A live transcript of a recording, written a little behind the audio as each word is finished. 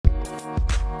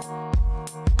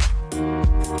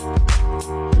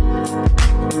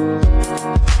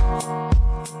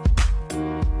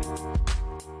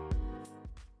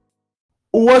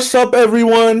What's up,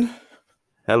 everyone?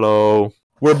 Hello.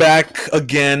 We're back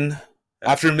again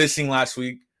after missing last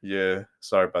week. Yeah,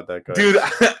 sorry about that, guys. Dude,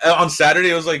 on Saturday,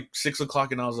 it was like 6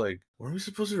 o'clock, and I was like, weren't we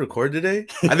supposed to record today?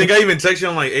 I think I even texted you.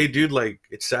 I'm like, hey, dude, like,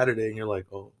 it's Saturday. And you're like,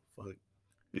 oh, fuck.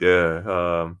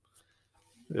 Yeah,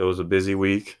 it was a busy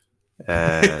week.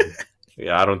 And we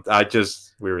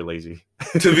were lazy.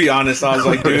 To be honest, I was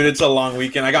like, dude, it's a long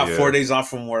weekend. I got Yeah. 4 days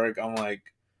off from work. I'm like,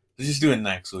 let's just do it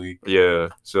next week. Yeah,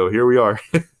 so here we are.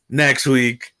 Next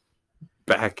week.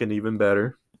 Back and even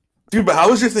better. Dude, but how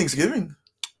was your Thanksgiving?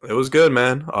 It was good,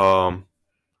 man.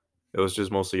 It was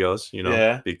just mostly us,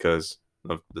 Yeah. because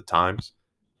of the times.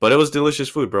 But it was delicious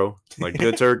food, bro. Like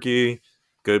good turkey,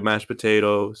 good mashed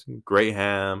potatoes, great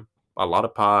ham, a lot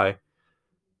of pie,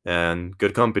 and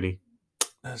good company.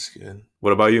 That's good.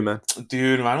 What about you, man?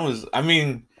 Dude, mine was, I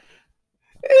mean,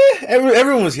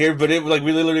 everyone was here, but it like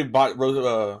we literally bought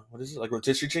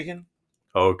rotisserie chicken.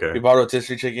 Oh, okay. We bought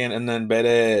rotisserie chicken, and then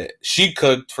Bede, she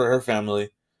cooked for her family.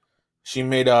 She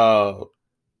made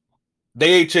they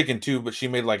ate chicken too, but she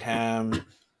made like ham,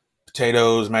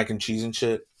 potatoes, mac and cheese and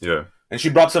shit. Yeah. And she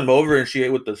brought some over, and she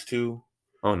ate with us too.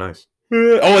 Oh, nice.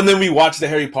 Oh, and then we watched the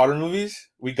Harry Potter movies.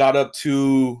 We got up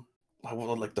to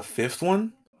like the fifth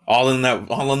one, all in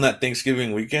that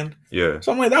Thanksgiving weekend. Yeah.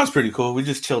 So I'm like, that was pretty cool. We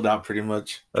just chilled out pretty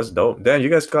much. That's dope. Damn, you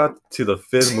guys got to the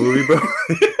fifth movie, bro.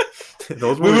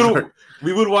 Those movies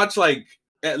We would watch like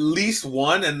at least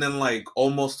one, and then like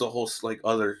almost the whole like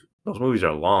other. those movies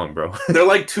are long, bro. They're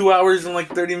like 2 hours and like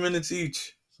 30 minutes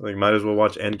each. Like, might as well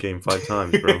watch Endgame 5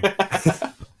 times, bro.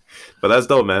 But that's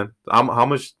dope, man. How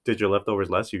much did your leftovers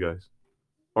last you guys?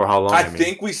 Or how long? I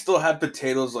think we still had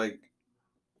potatoes like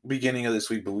beginning of this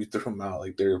week, but we threw them out.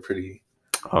 Like they were pretty.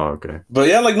 Oh, okay. But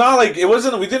yeah, like not like it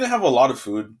wasn't. We didn't have a lot of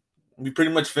food. We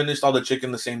pretty much finished all the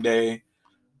chicken the same day.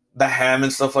 The ham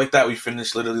and stuff like that, we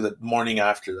finished literally the morning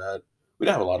after that. We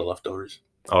didn't have a lot of leftovers.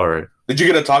 All right. Did you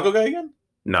get a taco guy again?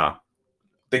 Nah.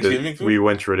 Thanksgiving food? We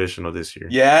went traditional this year.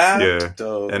 Yeah? Yeah.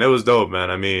 Dope. And it was dope,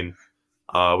 man. I mean,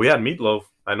 we had meatloaf.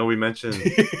 I know we mentioned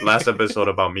last episode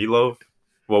about meatloaf.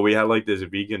 Well, we had like this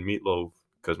vegan meatloaf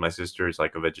because my sister is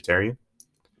like a vegetarian.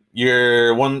 You're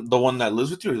the one that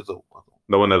lives with you? Or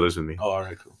The one that lives with me. Oh, all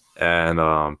right, cool.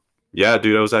 And yeah,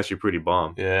 dude, it was actually pretty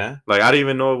bomb. Yeah? Like, I didn't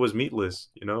even know it was meatless,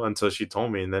 until she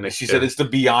told me. And then She said it's the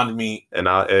Beyond Meat. And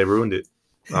it ruined it.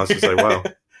 I was just like, wow.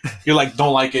 You're like,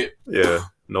 don't like it. Yeah,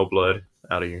 no blood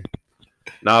out of here.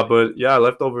 Nah, but yeah,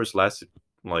 leftovers lasted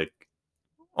like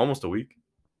almost a week.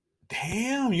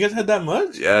 Damn, you guys had that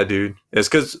much? Yeah, dude. It's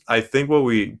because I think what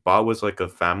we bought was like a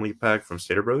family pack from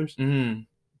Stater Brothers. Mm.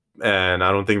 And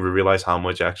I don't think we realized how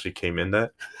much actually came in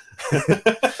that.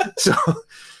 So,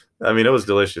 I mean, it was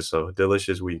delicious. So,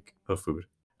 delicious week of food.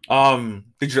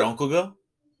 Did your uncle go?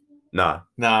 Nah.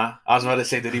 Nah. I was about to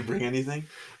say, did he bring anything?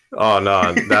 Oh,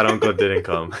 no. That uncle didn't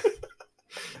come.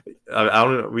 I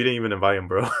don't. We didn't even invite him,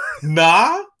 bro.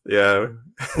 Nah? Yeah.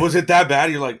 Was it that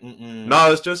bad? You're like, mm-mm.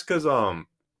 No, it's just because,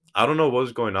 I don't know what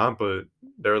was going on, but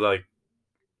they're like,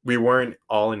 we weren't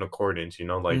all in accordance,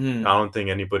 Like, Mhm. I don't think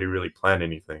anybody really planned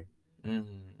anything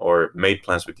Mm-hmm. or made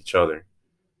plans with each other.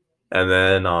 And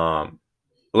then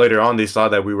later on, they saw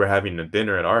that we were having a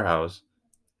dinner at our house.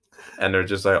 And they're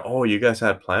just like, oh, you guys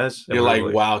had plans? And You're we're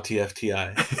like, wow,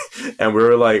 TFTI. And we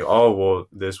were like, oh, well,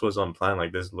 this was unplanned.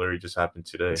 Like, this literally just happened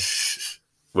today.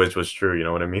 Which was true, you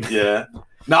know what I mean? Yeah.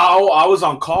 No, I was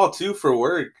on call, too, for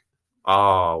work.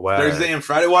 Oh, wow. Thursday and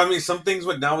Friday. Well, I mean, some things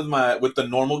went down with the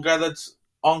normal guy that's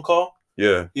on call.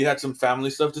 Yeah. He had some family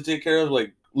stuff to take care of,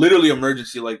 like, literally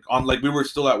emergency. Like, we were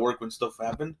still at work when stuff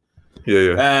happened.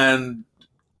 Yeah. And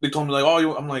they told me, like,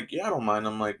 oh, I'm like, yeah, I don't mind.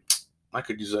 I'm like, I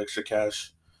could use extra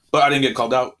cash. But I didn't get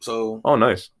called out, so Oh,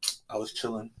 nice. I was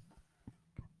chilling.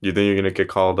 You think you're going to get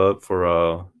called up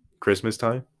for Christmas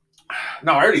time?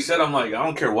 No, I already said, I'm like, I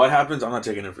don't care what happens. I'm not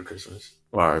taking it for Christmas.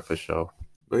 All right, for sure.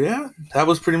 But yeah, that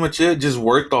was pretty much it. Just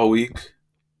worked all week.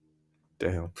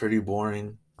 Damn. Pretty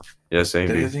boring. Yeah, same,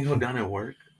 Did dude. anything go down at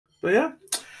work? But yeah,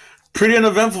 pretty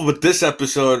uneventful. But this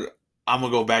episode, I'm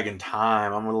going to go back in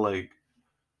time. I'm going to, like,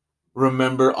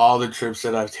 remember all the trips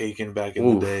that I've taken back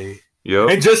in the day. Yep.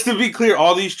 And just to be clear,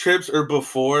 all these trips are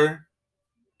before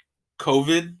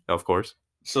COVID. Of course.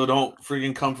 So don't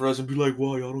freaking come for us and be like,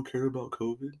 "Wow, y'all don't care about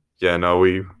COVID." Yeah, no,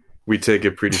 we take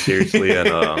it pretty seriously.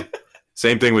 And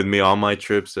same thing with me. All my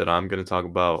trips that I'm going to talk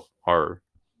about are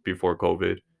before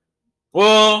COVID.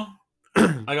 Well,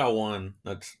 I got one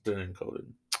that's during COVID.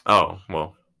 Oh,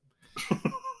 well.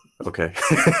 Okay.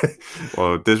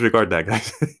 Well, disregard that,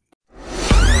 guys.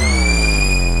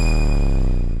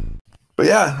 But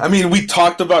yeah, I mean, we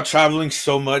talked about traveling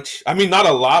so much. I mean, not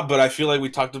a lot, but I feel like we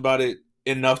talked about it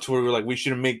enough to where we're like, we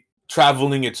should make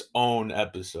traveling its own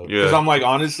episode. Because Yeah. I'm like,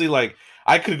 honestly, like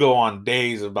I could go on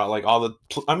days about like all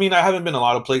the. I mean, I haven't been a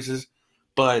lot of places,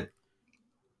 but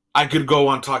I could go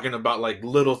on talking about like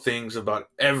little things about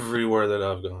everywhere that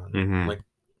I've gone, Mhm. like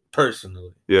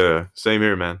personally. Yeah, same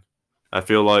here, man. I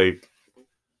feel like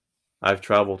I've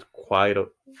traveled quite a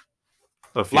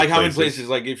few Like how many places. places?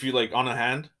 Like if you like on a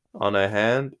hand, On a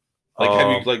hand, like have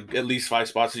you like at least 5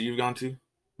 spots that you've gone to?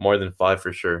 more than 5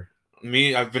 for sure.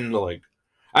 Me, I've been to like,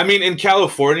 I mean, in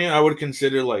California, I would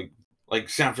consider like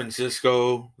San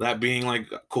Francisco that being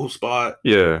like a cool spot.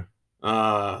 Yeah.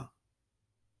 Uh,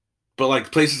 but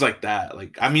like places like that,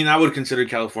 like I mean, I would consider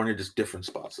California just different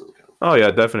spots. Oh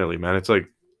yeah, definitely, man. It's like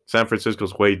San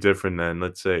Francisco's way different than,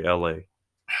 let's say, LA.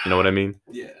 You know what I mean?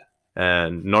 Yeah,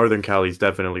 And Northern Cali's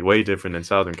definitely way different than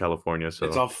Southern California. So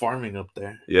it's all farming up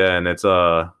there. yeah, and it's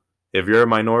if you're a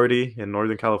minority in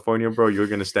Northern California, bro, you're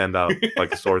gonna stand out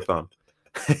like a sore thumb.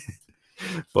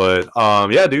 But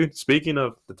yeah, dude. Speaking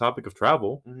of the topic of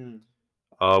travel,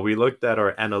 we looked at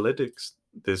our analytics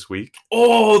this week.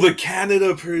 Oh, the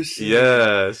Canada person.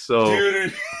 Yeah, so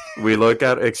Dude. we look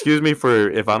at. Excuse me for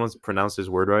if I don't pronounce this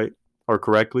word right or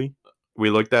correctly. We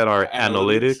looked at our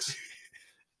analytics,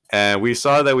 and we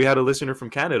saw that we had a listener from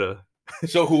Canada.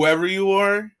 So whoever you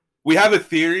are, we have a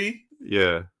theory.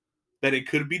 Yeah, that it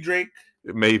could be Drake.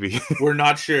 Maybe. We're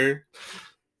not sure.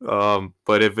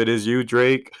 But if it is you,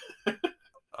 Drake,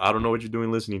 I don't know what you're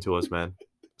doing listening to us, man.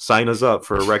 Sign us up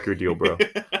for a record deal, bro.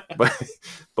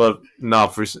 but no,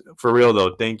 for real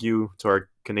though, thank you to our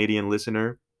Canadian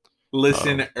listener.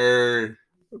 Listener.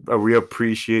 We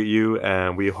appreciate you,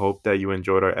 and we hope that you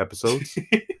enjoyed our episodes.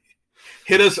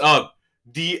 Hit us up.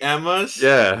 DM us.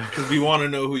 Yeah. Because we want to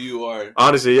know who you are.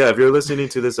 Honestly, yeah. If you're listening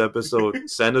to this episode,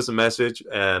 send us a message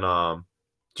and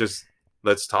just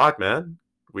let's talk, man.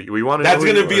 We want to. That's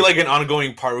gonna be like an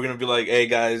ongoing part. We're gonna be like, hey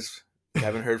guys, we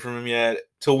haven't heard from him yet,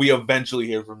 till we eventually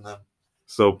hear from them.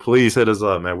 So please hit us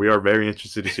up, man. We are very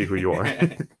interested to see who you are.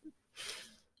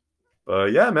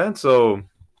 But yeah, man. So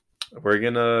we're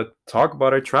gonna talk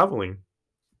about our traveling.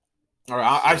 All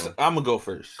right, I'm gonna go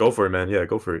first. Go for it, man. Yeah,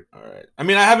 go for it. All right. I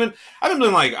mean, I haven't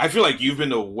been like. I feel like you've been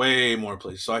to way more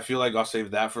places, so I feel like I'll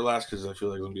save that for last because I feel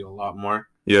like it'll be a lot more.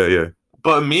 Yeah.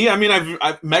 But me, I mean,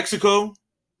 I've Mexico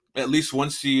at least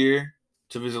once a year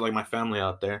to visit like my family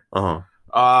out there.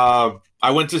 I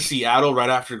went to Seattle right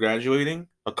after graduating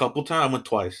a couple times. I went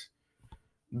twice.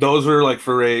 Those were like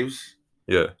for raves.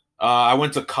 Yeah. I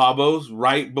went to Cabos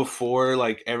right before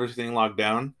like everything locked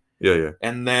down. Yeah.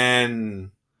 And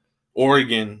then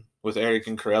Oregon with Eric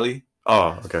and Corelli.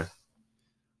 Oh, okay.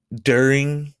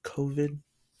 During COVID.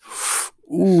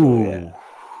 Ooh. So, yeah.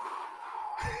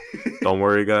 Don't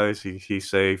worry, guys. He's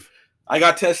safe. I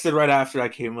got tested right after I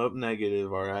came up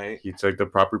negative, all right? He took the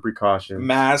proper precautions.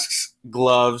 Masks,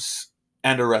 gloves,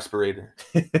 and a respirator.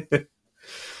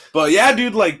 But yeah,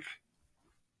 dude, like,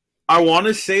 I want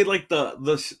to say, like,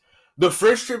 the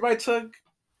first trip I took,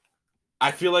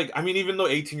 I feel like, I mean, even though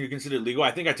 18 you're considered legal,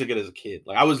 I think I took it as a kid.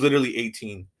 Like, I was literally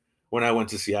 18 when I went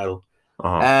to Seattle.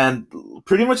 And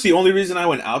pretty much the only reason I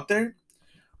went out there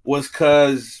was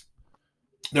because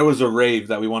there was a rave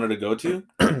that we wanted to go to.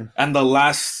 And the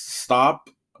last stop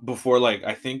before, like,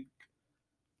 I think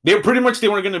they weren't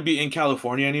going to be in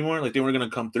California anymore. Like, they weren't going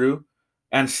to come through.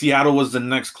 And Seattle was the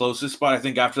next closest spot. I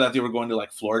think after that, they were going to,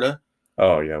 like, Florida.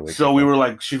 Oh, yeah. So we were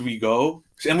like, should we go?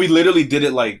 And we literally did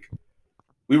it, like,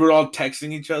 we were all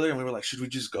texting each other, and we were like, should we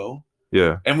just go?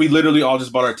 Yeah. And we literally all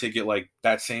just bought our ticket, like,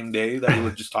 that same day that we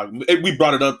were just talking. We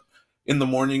brought it up in the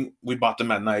morning. We bought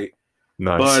them at night.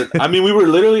 Nice. But, I mean, we were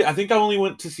literally, I think I only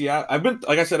went to Seattle.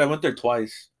 Like I said, I went there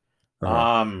twice.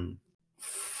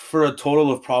 For a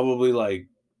total of probably, like,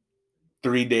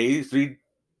 3 days.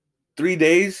 Three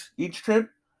days each trip.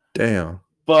 Damn.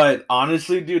 But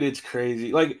honestly, dude, it's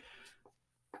crazy. Like,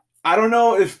 I don't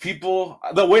know if people,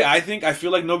 the way I think, I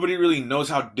feel like nobody really knows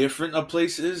how different a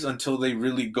place is until they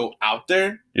really go out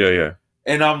there. Yeah.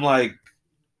 And I'm like,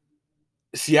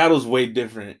 Seattle's way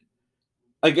different.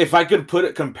 Like, if I could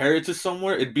compare it to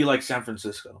somewhere, it'd be like San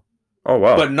Francisco. Oh,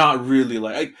 wow. But not really.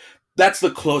 Like that's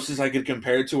the closest I could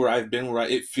compare it to where I've been, where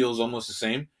it feels almost the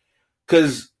same.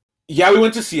 Because, yeah, we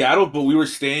went to Seattle, but we were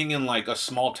staying in, like, a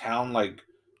small town, like,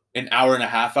 an hour and a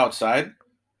half outside.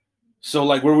 So,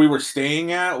 like, where we were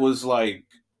staying at was, like,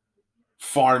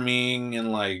 farming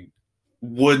and, like,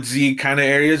 woodsy kind of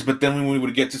areas. But then when we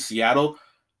would get to Seattle,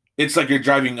 it's like you're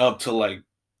driving up to, like,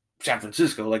 San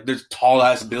Francisco. Like, there's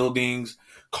tall-ass buildings,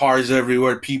 cars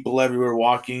everywhere, people everywhere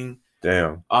walking.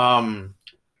 Damn.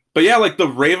 But, yeah, like, the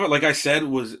rave, like I said,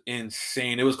 was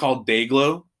insane. It was called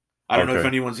Dayglow. I don't know if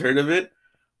anyone's heard of it.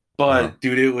 But,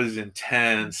 dude, it was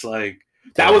intense. Like,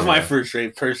 That was my Damn. first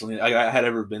rave, personally, I had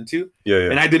ever been to. Yeah, yeah.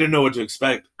 And I didn't know what to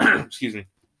expect. Excuse me.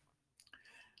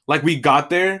 Like, we got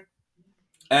there,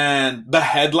 and the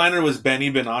headliner was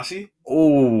Benny Benassi.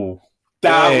 Oh,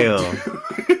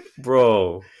 That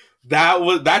bro.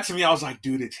 that to me, I was like,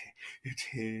 dude, it's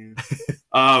him.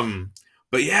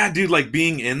 But yeah, dude, like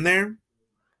being in there,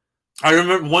 I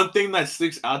remember one thing that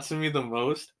sticks out to me the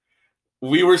most.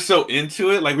 We were so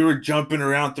into it, like we were jumping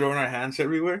around, throwing our hands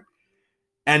everywhere.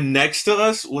 And next to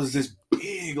us was this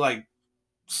big, like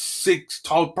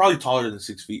probably taller than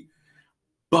 6 feet,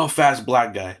 buff ass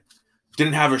black guy.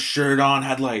 Didn't have a shirt on,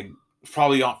 had like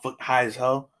probably on high as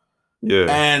hell. Yeah.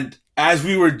 And as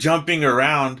we were jumping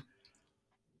around,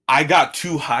 I got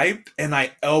too hyped and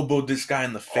I elbowed this guy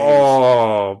in the face.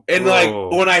 Oh, and bro.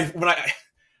 like when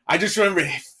I just remember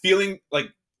feeling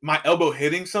like my elbow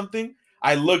hitting something.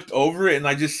 I looked over it and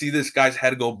I just see this guy's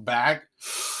head go back,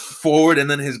 forward, and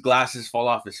then his glasses fall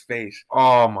off his face.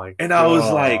 Oh my god. And I was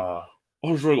like,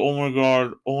 oh my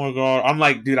god. I'm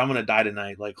like, dude, I'm gonna die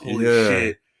tonight. Like, holy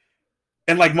shit.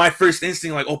 And like my first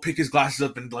instinct, like, oh, pick his glasses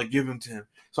up and like give them to him.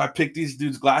 So I picked these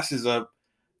dude's glasses up,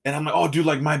 and I'm like, oh, dude,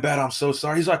 like my bad, I'm so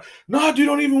sorry. He's like, no, dude,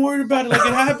 don't even worry about it. Like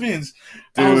it happens.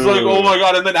 I was like, oh my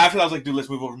god. And then after that, I was like, dude, let's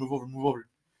move over.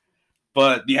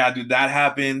 But yeah, dude, that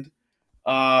happened.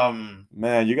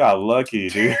 Man, you got lucky,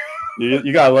 dude.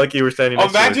 you got lucky. You were standing.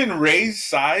 Imagine Ray's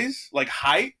size, like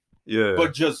height, yeah,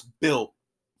 but just built,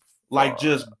 like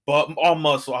just all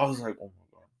muscle. I was like, oh my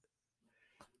god.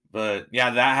 But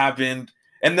yeah, that happened,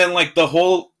 and then like the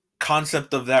whole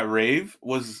concept of that rave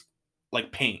was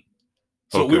like paint.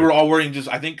 So we were all wearing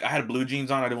I think I had blue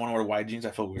jeans on. I didn't want to wear white jeans.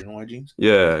 I felt weird in white jeans.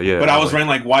 Yeah, yeah. But I was wearing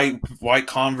like white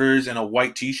Converse and a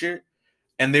white T-shirt.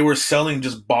 And they were selling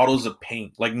just bottles of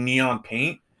paint, like neon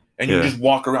paint, and you just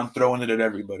walk around throwing it at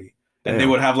everybody. And they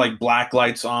would have like black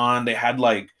lights on. They had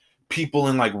like people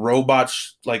in like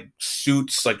robots, like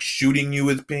suits, like shooting you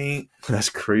with paint. That's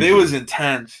crazy. It was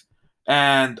intense.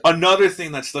 And another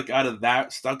thing that stuck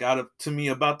out to me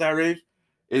about that rave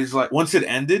is like once it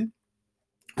ended,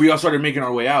 we all started making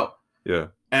our way out. Yeah.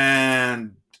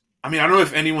 And I mean, I don't know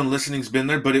if anyone listening's been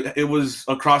there, but it was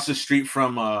across the street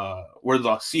from where the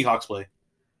Seahawks play.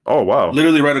 Oh, wow.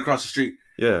 Literally right across the street.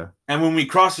 Yeah. And when we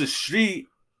crossed the street,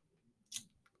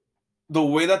 the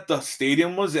way that the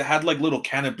stadium was, it had like little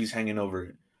canopies hanging over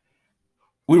it.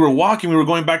 We were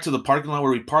going back to the parking lot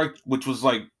where we parked, which was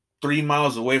like 3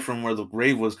 miles away from where the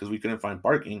rave was because we couldn't find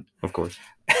parking. Of course.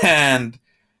 And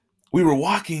we were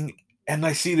walking, and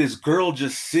I see this girl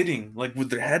just sitting, like with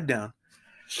their head down.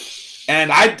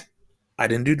 And I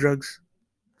didn't do drugs.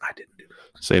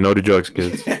 Say no to drugs,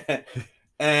 kids.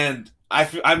 And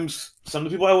I'm some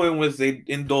of the people I went with, they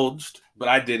indulged, but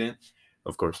I didn't.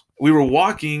 Of course. We were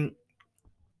walking,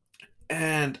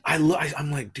 and I'm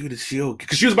like, dude, is she okay?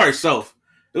 Because she was by herself.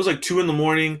 It was like 2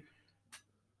 a.m.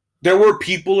 There were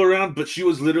people around, but she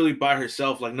was literally by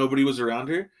herself. Like nobody was around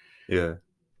her. Yeah.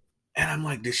 And I'm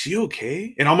like, is she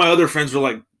okay? And all my other friends were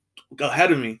like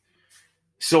ahead of me.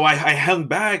 So I hung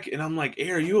back, and I'm like,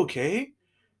 hey, are you okay?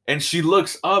 And she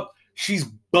looks up. She's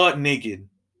butt naked.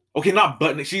 Okay, not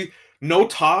butt naked. No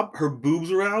top, her boobs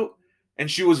were out,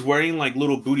 and she was wearing like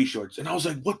little booty shorts. And I was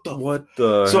like, what the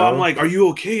So hell? I'm like, are you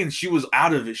okay? And she was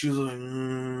out of it. She was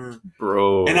like,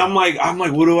 bro. And I'm like,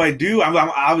 what do I do? I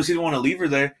obviously didn't want to leave her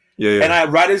there. Yeah.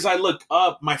 And right as I look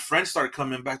up, my friends start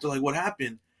coming back. They're like, what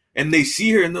happened? And they see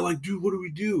her, and they're like, dude, what do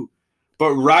we do?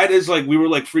 But right as like we were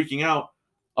like freaking out,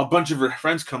 a bunch of her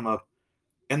friends come up,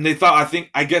 and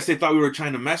I guess they thought we were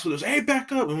trying to mess with us. Hey,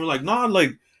 back up. And we're like, nah,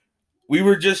 like we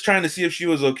were just trying to see if she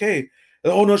was okay.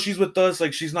 Oh no, she's with us.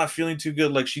 Like she's not feeling too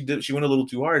good. Like she went a little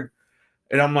too hard.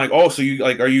 And I'm like, oh, so you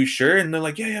like, are you sure? And they're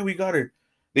like, yeah, we got her.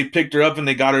 They picked her up and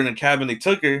they got her in a cab and they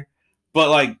took her. But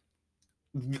like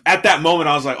at that moment,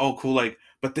 I was like, oh, cool. Like,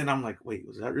 but then I'm like, wait,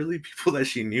 was that really people that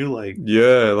she knew? Like,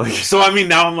 yeah, like. So I mean,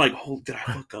 now I'm like, oh, did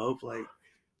I fuck up? Like,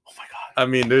 oh my god. I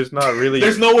mean, there's not really.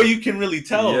 There's no way you can really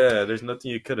tell. Yeah, there's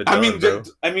nothing you could have done.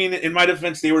 I mean, in my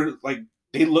defense, they were like,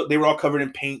 they were all covered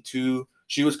in paint too.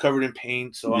 She was covered in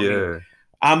paint, so I mean,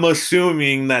 I'm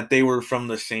assuming that they were from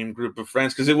the same group of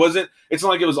friends because it's not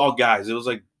like it was all guys. It was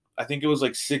like, I think it was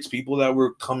like 6 people that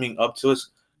were coming up to us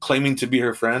claiming to be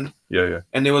her friend. Yeah.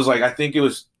 And it was like, I think it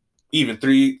was even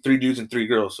three dudes and 3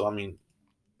 girls. So I mean,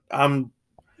 I'm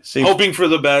hoping for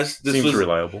the best. This seems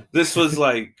reliable. This was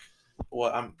like,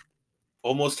 I'm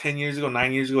almost 10 years ago,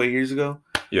 9 years ago, 8 years ago.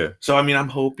 Yeah. So I mean, I'm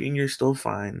hoping you're still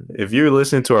fine. If you're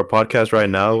listening to our podcast right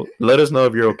now, let us know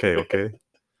if you're okay. Okay.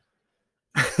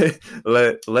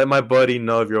 let my buddy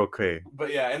know if you're okay.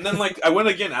 But yeah, and then like I went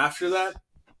again after that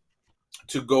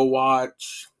to go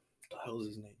watch, what the hell is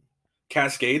his name?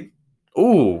 Cascade.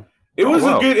 Ooh. It Oh was a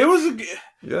wow. good. It was a.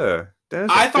 Yeah.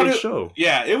 That's a I thought good it. show.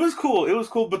 Yeah, it was cool. It was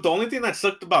cool. But the only thing that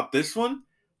sucked about this one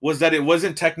was that it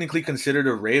wasn't technically considered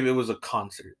a rave. It was a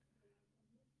concert.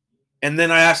 And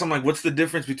then I asked him like, "What's the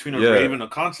difference between a Yeah. rave and a I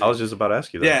concert?" was just about to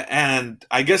ask you that. Yeah, and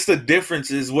I guess the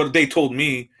difference is what they told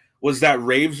me was that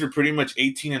raves are pretty much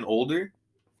 18 and older,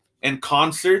 and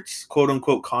concerts, quote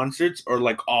unquote concerts, are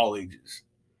like all ages.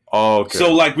 Oh, okay.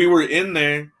 So like we were in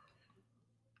there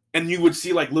and you would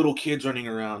see like little kids running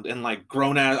around and like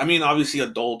grown ass, I mean obviously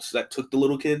adults that took the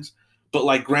little kids, but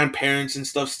like grandparents and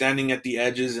stuff standing at the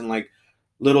edges and like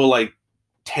little like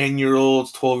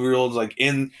 10-year-olds, 12-year-olds like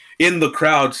in the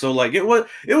crowd. So like it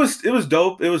was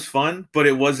dope, it was fun, but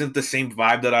it wasn't the same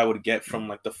vibe that I would get from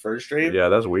like the first rave. Yeah,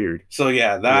 that's weird. So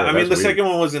yeah, that Yeah, I mean that's the weird. second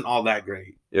one wasn't all that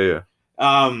great. Yeah, yeah.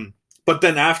 But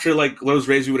then after like those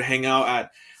raves we would hang out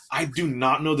at, I do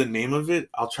not know the name of it,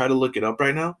 I'll try to look it up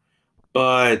right now,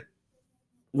 but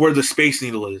where the Space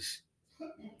Needle is.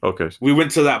 Okay. We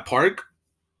went to that park,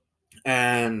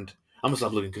 and I'm gonna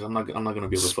stop looking because I'm not gonna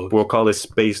be able to focus. We'll call it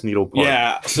Space Needle Park.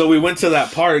 Yeah, so we went to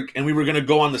that park and we were gonna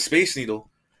go on the Space Needle.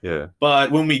 Yeah.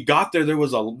 But when we got there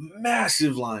was a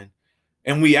massive line,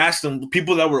 and we asked them,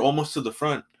 people that were almost to the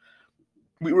front.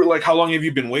 We were like, "How long have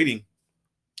you been waiting?"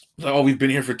 Like, "Oh, we've been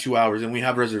here for 2 hours, and we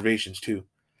have reservations too."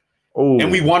 Oh.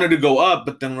 And we wanted to go up,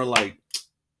 but then we're like,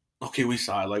 "Okay, we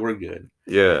saw it. Like, we're good."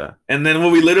 Yeah. And then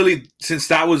when we literally, since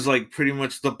that was like pretty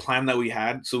much the plan that we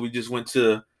had, so we just walked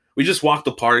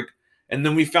the park, and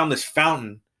then we found this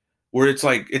fountain where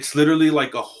it's literally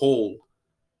like a hole,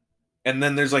 and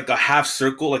then there's like a half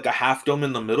circle, like a half dome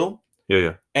in the middle, Yeah,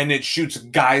 yeah. and it shoots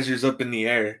geysers up in the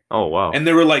air. Oh wow. And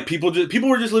there were like people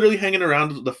were just literally hanging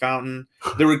around the fountain.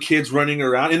 There were kids running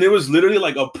around, and it was literally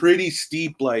like a pretty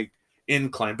steep like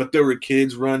incline, but there were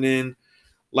kids running,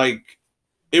 like.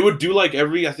 It would do like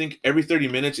I think every 30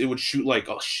 minutes, it would shoot like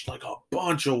a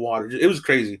bunch of water. It was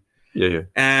crazy. Yeah, yeah.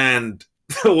 And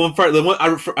the one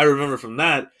I remember from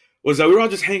that was that we were all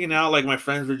just hanging out. Like my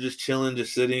friends were just chilling,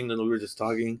 just sitting, and we were just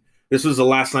talking. This was the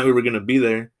last night we were gonna be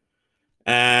there,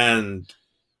 and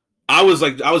I was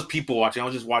people watching. I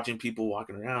was just watching people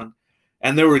walking around,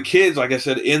 and there were kids, like I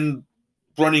said,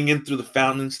 running in through the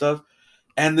fountain and stuff.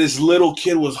 And this little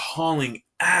kid was hauling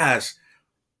ass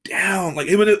down,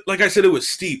 like I said, it was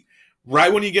steep.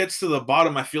 Right when he gets to the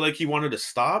bottom, I feel like he wanted to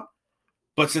stop,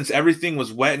 but since everything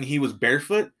was wet and he was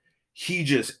barefoot, he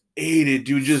just ate it,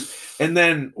 dude. And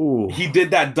then Ooh. he did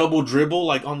that double dribble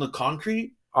like on the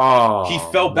concrete. Oh. He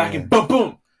fell back and boom,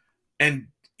 boom, and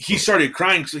he started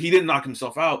crying. So he didn't knock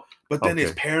himself out, but then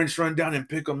his parents run down and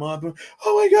pick him up. And,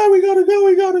 "Oh my god, we gotta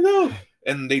go!"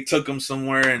 And they took him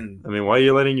somewhere. And I mean, why are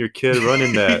you letting your kid run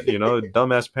in that?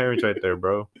 Dumbass parents right there,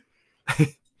 bro.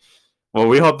 Well,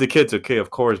 we hope the kid's okay, of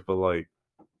course, but like,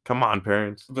 come on,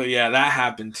 parents. But yeah, that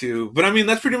happened too. But I mean,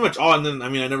 that's pretty much all. And then I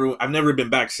mean, I've never been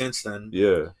back since then.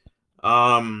 Yeah.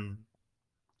 And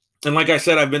like I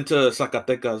said, I've been to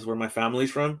Zacatecas, where my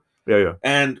family's from. Yeah, yeah.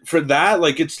 And for that,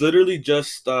 like, it's literally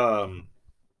just like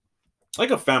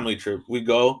a family trip. We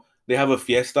go. They have a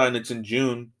fiesta, and it's in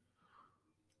June.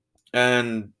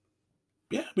 And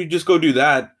yeah, we just go do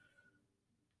that.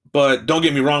 But don't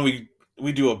get me wrong, we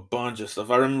do a bunch of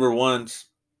stuff. I remember once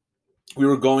we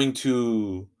were going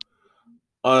to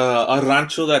a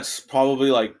rancho that's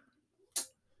probably like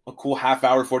a cool half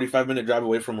hour, 45-minute drive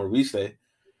away from where we stay.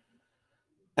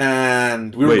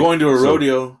 And we were going to a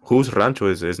rodeo. Whose rancho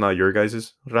is it? It's not your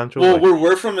guys' rancho? Well, where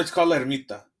we're from, it's called La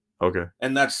Ermita. Okay.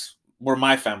 And that's where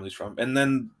my family's from. And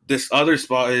then this other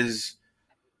spot is,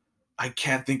 I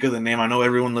can't think of the name. I know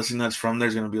everyone listening that's from there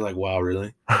is going to be like, wow,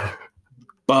 really?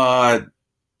 But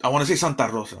I want to say Santa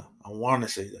Rosa. I want to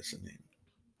say that's the name.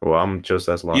 Well, I'm just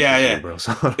as lost as you, you, bro.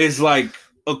 So. It's like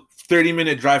a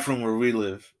 30-minute drive from where we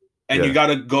live. And you got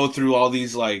to go through all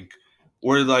these, like,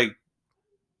 where they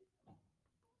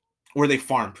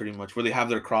farm, pretty much, where they have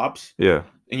their crops. Yeah.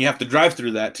 And you have to drive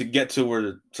through that to get to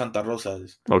where Santa Rosa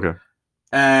is. Okay.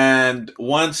 And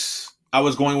once I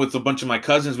was going with a bunch of my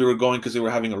cousins, we were going because they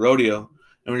were having a rodeo,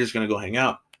 and we are just going to go hang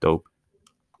out. Dope.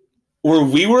 Where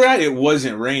we were at, it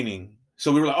wasn't raining.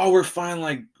 So we were like, oh, we're fine.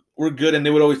 Like, we're good. And they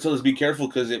would always tell us, be careful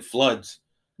because it floods.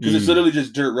 Because it's literally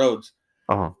just dirt roads.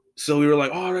 Uh-huh. So we were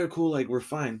like, oh, all right, cool. Like, we're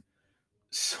fine.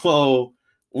 So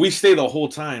we stay the whole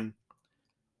time.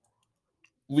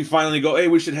 We finally go, hey,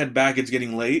 we should head back. It's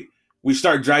getting late. We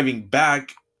start driving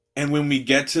back. And when we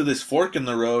get to this fork in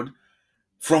the road,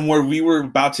 from where we were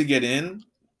about to get in,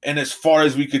 and as far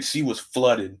as we could see, was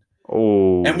flooded.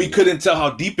 Oh. And we couldn't tell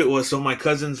how deep it was. So my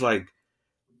cousin's like,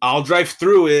 I'll drive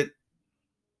through it.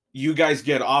 You guys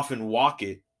get off and walk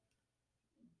it.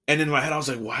 And in my head, I was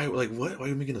like, why? Like, what? Why are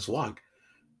you making us walk?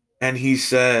 And he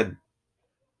said,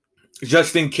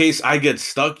 just in case I get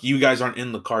stuck, you guys aren't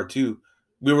in the car too.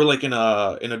 We were like in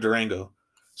a Durango.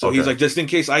 So he's Okay. like, just in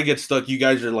case I get stuck, you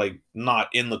guys are like not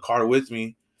in the car with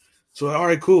me. So all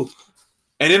right, cool.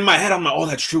 And in my head, I'm like, oh,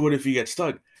 that's true. What if you get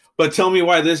stuck? But tell me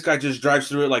why this guy just drives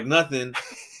through it like nothing.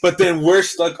 But then we're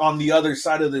stuck on the other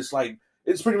side of this, like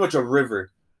it's pretty much a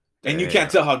river. And you can't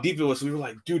tell how deep it was. So we were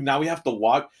like, dude, now we have to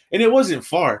walk. And it wasn't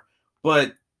far.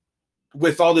 But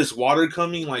with all this water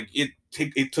coming, like it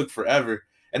took forever.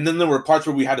 And then there were parts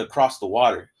where we had to cross the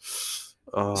water.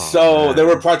 Oh, So man. there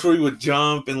were parts where we would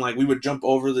jump and like we would jump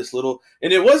over this little,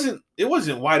 and it wasn't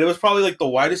wide. It was probably like the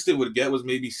widest it would get was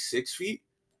maybe 6 feet.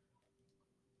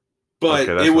 But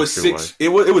Okay, that's it not was too six. It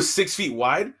was 6 feet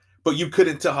wide, but you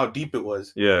couldn't tell how deep it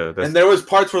was. Yeah, And there was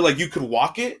parts where like you could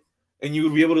walk it, and you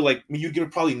would be able to like you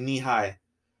get probably knee high.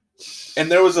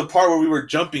 And there was a part where we were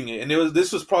jumping it, and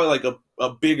this was probably like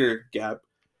a bigger gap,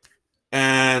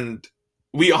 and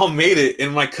we all made it.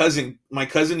 And my cousin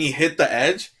he hit the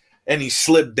edge and he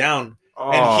slipped down,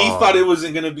 and he thought it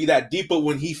wasn't gonna be that deep, but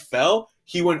when he fell,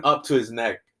 he went up to his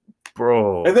neck.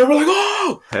 bro. And then we're like,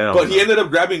 oh! Hell But he no. ended up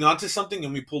grabbing onto something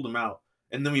and we pulled him out.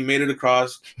 And then we made it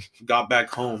across, got back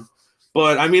home.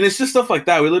 But I mean, it's just stuff like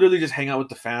that. We literally just hang out with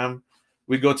the fam.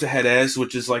 We go to Jerez,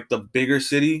 which is like the bigger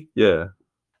city. Yeah.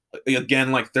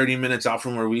 Again, like 30 minutes out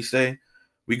from where we stay.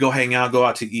 We go hang out, go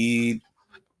out to eat.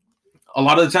 A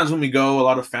lot of the times when we go, a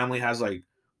lot of family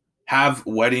have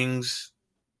weddings.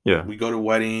 Yeah. We go to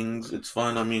weddings. It's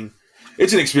fun. I mean,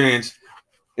 it's an experience.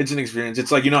 It's an experience.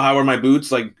 It's like, you know how I wear my boots?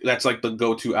 Like, that's like the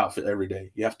go-to outfit every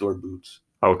day. You have to wear boots.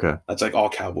 Okay. That's like all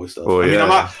cowboy stuff. Well, I mean,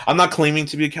 yeah. I'm not claiming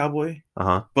to be a cowboy,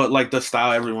 Uh-huh. but like the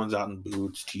style, everyone's out in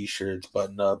boots, t-shirts,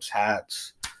 button-ups,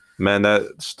 hats. Man,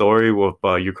 that story with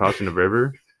you crossing the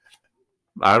river,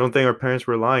 I don't think our parents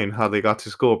were lying how they got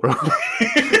to school, bro.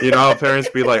 You know how parents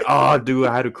be like, oh, dude,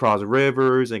 I had to cross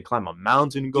rivers and climb a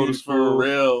mountain and go to school. For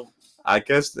real. I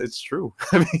guess it's true.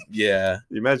 I mean, Yeah.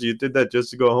 imagine you did that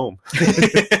just to go home.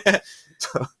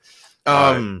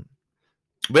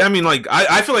 But I mean, like,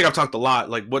 I feel like I've talked a lot.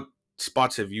 Like, what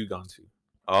spots have you gone to?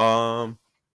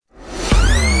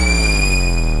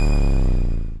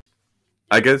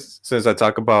 I guess since I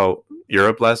talked about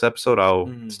Europe last episode,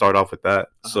 I'll start off with that.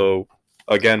 Uh-huh. So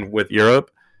again, with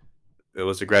Europe, it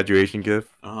was a graduation gift.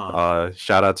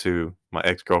 Shout out to my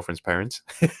ex-girlfriend's parents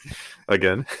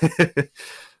again.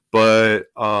 But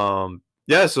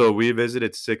yeah, so we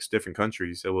visited 6 different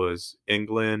countries. It was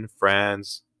England,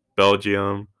 France,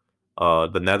 Belgium,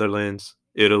 the Netherlands,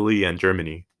 Italy, and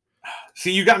Germany.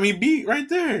 See, you got me beat right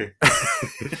there.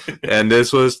 And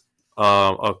this was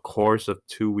a course of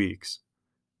 2 weeks.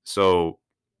 So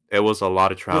it was a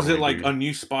lot of travel. Was it like a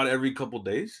new spot every couple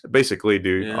days? Basically,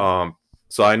 dude. Yeah.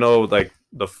 So I know like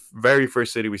the very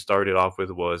first city we started off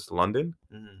with was London.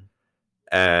 Mm-hmm.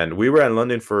 And we were in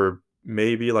London for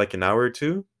maybe like an hour or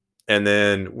two. And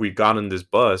then we got on this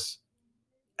bus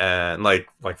and like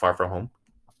far from home.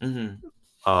 Mm-hmm.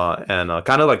 And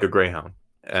kind of like a Greyhound.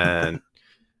 And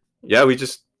yeah, we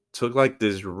just took like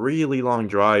this really long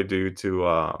drive, dude, to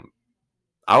I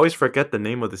always forget the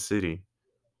name of the city,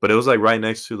 but it was like right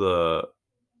next to the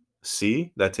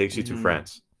sea that takes you to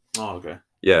France. Oh, okay.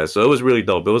 Yeah, so it was really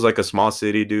dope. It was like a small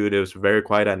city, dude. It was very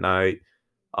quiet at night.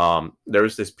 There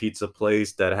was this pizza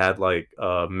place that had like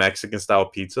Mexican style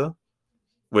pizza,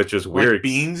 which was weird. Like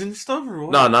beans and stuff, or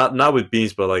what? No, not with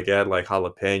beans, but like it had like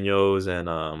jalapenos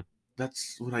and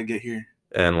That's what I get here.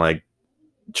 And like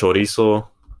chorizo.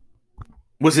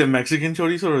 Was it Mexican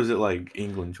chorizo or was it like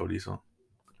England chorizo?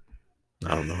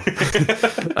 I don't know.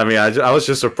 I mean, I was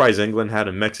just surprised England had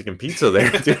a Mexican pizza there.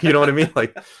 Dude, you know what I mean?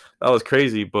 Like that was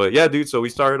crazy. But yeah, dude. So we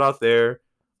started off there.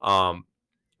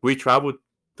 We traveled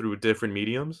through different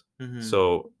mediums. Mm-hmm.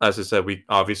 So as I said, we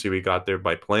got there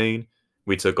by plane.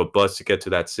 We took a bus to get to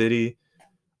that city.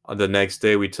 The next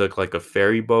day, we took like a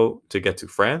ferry boat to get to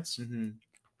France. Mm-hmm.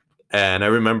 And I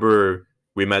remember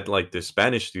we met like this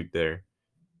Spanish dude there.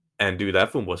 And dude,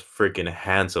 that fool was freaking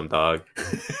handsome, dog.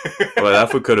 Well,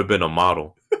 that fool could have been a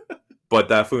model. But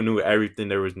that fool knew everything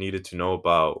there was needed to know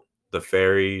about the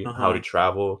ferry, how to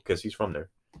travel, because he's from there.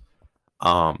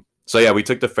 So yeah, we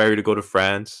took the ferry to go to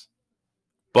France.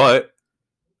 But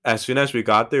as soon as we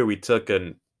got there, we took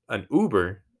an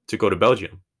Uber to go to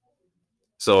Belgium.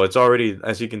 So it's already,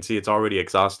 as you can see, it's already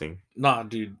exhausting. Nah,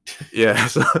 dude. Yeah,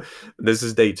 so this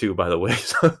is day 2, by the way.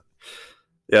 So,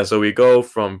 yeah, so we go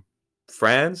from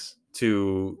France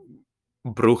to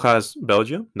Bruges,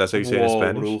 Belgium. That's how you say it in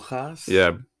Spanish. Bruges?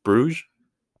 Yeah, Bruges.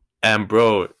 And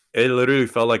bro, it literally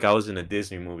felt like I was in a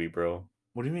Disney movie, bro.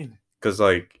 What do you mean? Because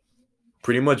like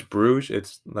pretty much Bruges,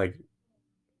 it's like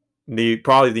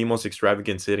probably the most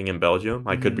extravagant city in Belgium.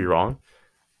 I could be wrong.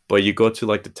 but you go to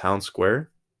like the town square,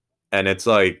 and it's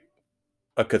like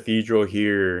a cathedral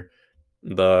here,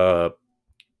 the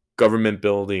government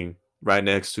building right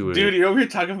next to Dude, it. you're over here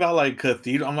talking about like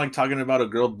cathedral. I'm like talking about a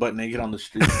girl butt naked on the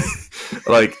street.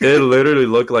 Like it literally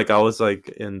looked like I was like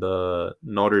in the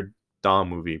Notre Dame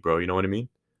movie, bro. You know what I mean?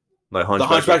 Like The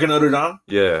Hunchback of Notre Dame.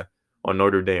 Yeah, or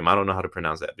Notre Dame. I don't know how to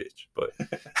pronounce that bitch, but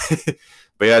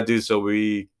but yeah, dude. So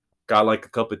we got like a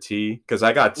cup of tea because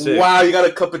I got sick. Wow, you got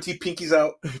a cup of tea, pinkies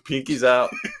out. Pinkies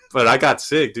out. But I got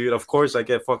sick, dude. Of course, I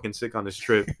get fucking sick on this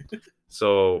trip.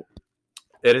 So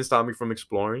it didn't stop me from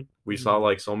exploring. We saw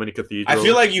like so many cathedrals. I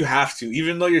feel like you have to,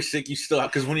 even though you're sick, you still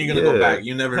because when you're gonna go back,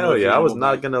 you never know. Hell yeah, I was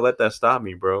not gonna let that stop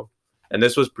me, bro. And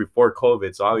this was before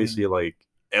COVID, so obviously like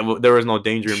there was no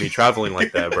danger in me traveling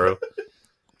like that, bro.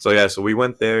 So yeah, so we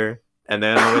went there, and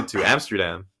then I went to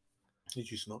Amsterdam.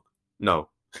 Did you smoke? No,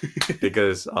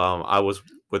 because I was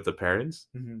with the parents,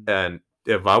 and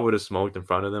if I would have smoked in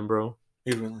front of them, bro,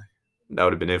 that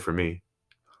would have been it for me.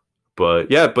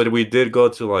 But yeah, but we did go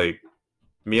to like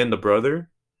me and the brother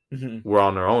were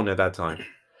on our own at that time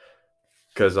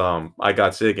because I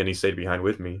got sick and he stayed behind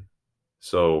with me,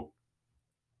 so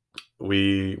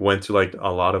we went to like a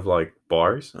lot of like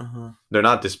bars. They're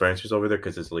not dispensaries over there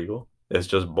because it's legal. It's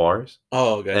just bars.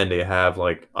 Oh, okay. And they have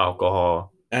like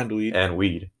alcohol and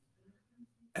weed.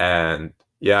 And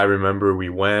yeah, I remember we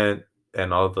went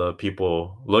and all the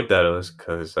people looked at us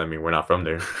because I mean we're not from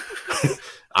there.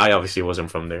 I obviously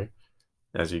wasn't from there,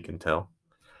 as you can tell.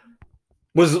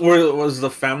 Was the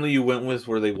family you went with,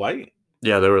 were they white?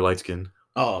 Yeah, they were light skinned.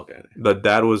 Oh, okay. The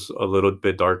dad was a little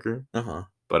bit darker.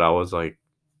 But I was like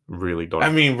really dark. I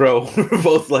mean, bro,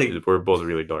 we're both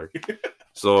really dark.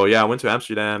 So yeah, I went to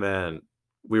Amsterdam and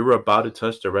we were about to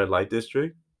touch the red light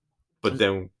district, but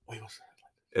then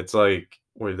it's like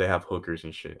where they have hookers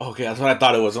and shit. Okay, that's what I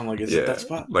thought it was. I'm like, is it that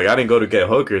spot? Like I didn't go to get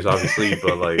hookers, obviously,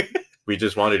 but like we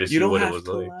just wanted to see what it was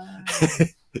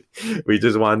like. We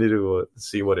just wanted to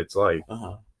see what it's like.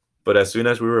 But as soon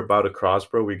as we were about to cross,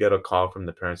 bro, we get a call from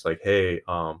the parents like, "Hey,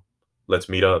 let's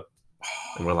meet up."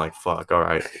 And we're like, "Fuck, all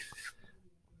right."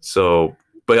 So,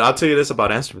 but I'll tell you this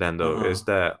about Amsterdam though, is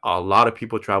that a lot of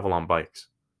people travel on bikes.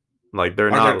 Like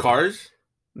Are there cars?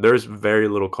 There's very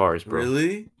little cars, bro.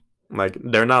 Really? Like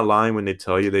they're not lying when they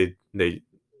tell you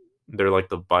they're like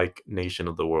the bike nation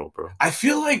of the world, bro. I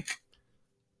feel like,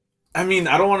 I mean,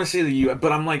 I don't want to say the U.S.,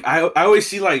 but I'm like, I always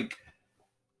see like,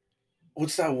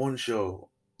 what's that one show?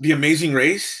 The Amazing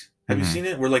Race. Have you seen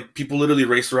it? Where like people literally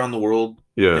race around the world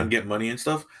and get money and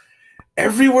stuff.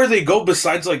 Everywhere they go,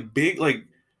 besides like big, like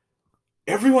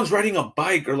everyone's riding a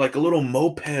bike or like a little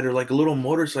moped or like a little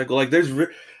motorcycle. Like there's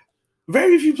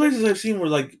very few places I've seen where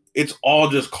like it's all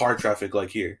just car traffic like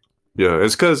here. Yeah,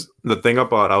 it's because the thing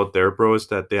about out there, bro, is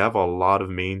that they have a lot of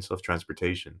means of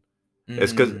transportation.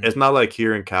 It's because it's not like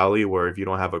here in Cali where if you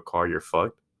don't have a car, you're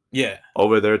fucked. Yeah.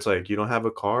 Over there, it's like you don't have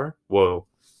a car. Well,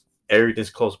 everything's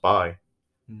close by.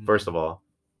 First of all,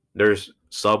 there's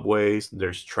subways,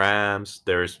 there's trams,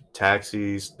 there's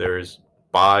taxis, there's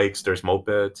bikes, there's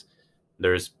mopeds,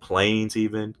 there's planes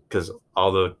even because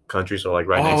all the countries are like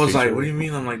right next to each other. I was like, what do you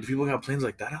mean? I'm like, do people got planes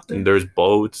like that out there? And there's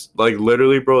boats. Like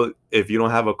literally, bro, if you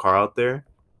don't have a car out there,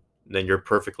 then you're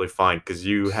perfectly fine because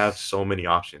you have so many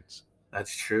options.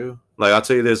 That's true. Like I'll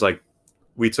tell you this, like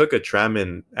we took a tram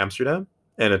in Amsterdam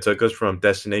and it took us from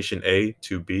destination A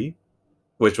to B,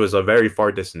 which was a very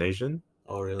far destination.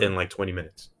 Oh, really? In like 20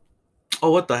 minutes.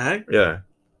 Oh, what the heck? Yeah.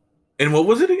 And what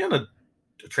was it again? A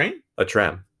train? A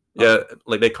tram. Oh. Yeah,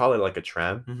 like they call it like a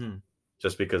tram,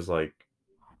 just because like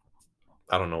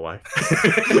I don't know why.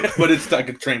 But it's like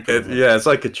a train. It's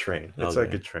like a train. It's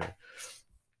like a train.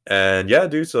 And yeah,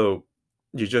 dude. So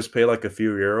you just pay like a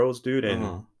few euros, dude,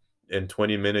 and in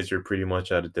 20 minutes you're pretty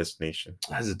much at a destination.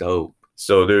 That's dope.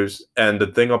 So and the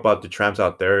thing about the trams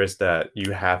out there is that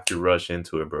you have to rush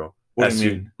into it, bro. What do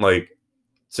you mean? Like,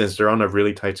 since they're on a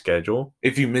really tight schedule,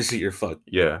 if you miss it, you're fucked.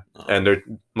 Yeah, and they're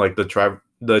like the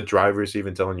drivers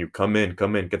even telling you, "Come in,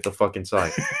 get the fuck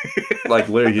inside." Like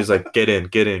literally, he's like, "Get in."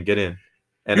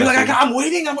 And you're like, "I'm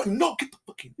waiting." I'm like, "No, get the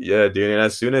fuck in." Yeah, dude. And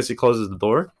as soon as he closes the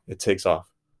door, it takes off.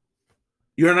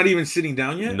 You're not even sitting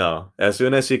down yet? No. As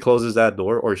soon as he closes that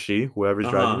door, or whoever's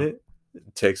driving it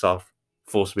takes off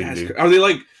full speed. Dude. Are they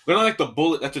like? They're not like the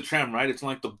bullet. That's a tram, right? It's not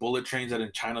like the bullet trains that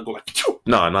in China go like.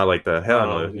 No, not like that. Hell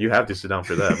no. You have to sit down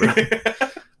for that, bro.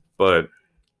 But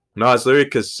no, it's literally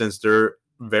because since they're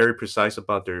very precise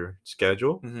about their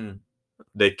schedule,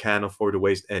 they can't afford to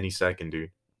waste any second,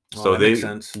 dude. So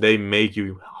they make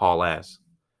you haul ass.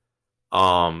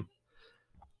 But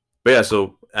yeah,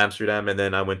 so Amsterdam, and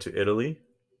then I went to Italy,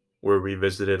 where we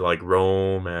visited like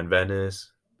Rome and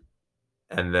Venice,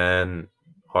 and then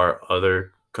our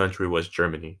other country was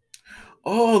Germany.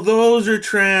 Oh, those are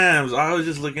trams. I was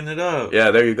just looking it up.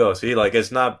 Yeah, there you go. See, like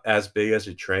it's not as big as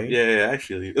a train. Yeah,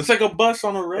 actually, it's like a bus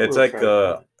on a railroad. It's like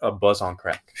a bus on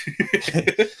crack.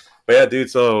 But yeah, dude.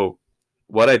 So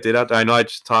what I did out there, I know I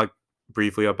just talked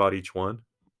briefly about each one,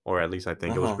 or at least I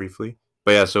think it was briefly.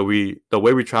 But yeah, so the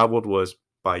way we traveled was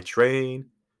by train,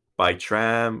 by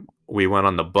tram. We went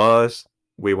on the bus.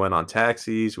 We went on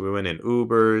taxis. We went in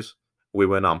Ubers. We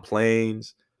went on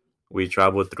planes. We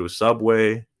traveled through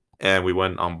subway, and we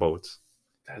went on boats.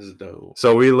 That's dope.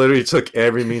 So we literally took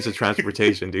every means of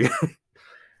transportation, dude.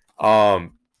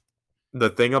 The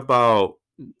thing about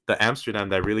the Amsterdam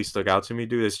that really stuck out to me,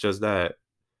 dude, is just that,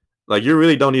 like, you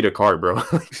really don't need a car, bro.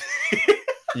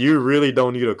 You really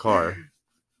don't need a car.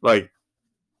 Like,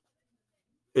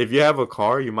 if you have a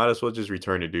car, you might as well just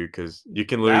return it, dude, because you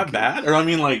can literally. That bad? Or I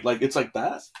mean, like it's like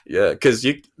that? Yeah, because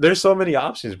there's so many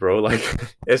options, bro. Like,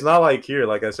 it's not like here.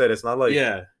 Like I said, it's not like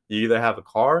you either have a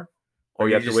car or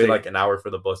you have to wait like an hour for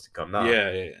the bus to come. Nah.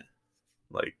 Yeah.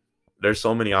 Like, there's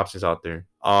so many options out there.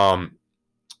 On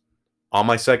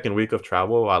my second week of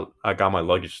travel, I got my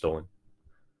luggage stolen.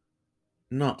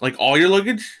 No, like all your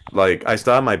luggage? Like, I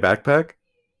still have my backpack,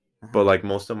 but like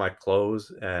most of my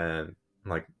clothes and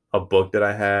like a book that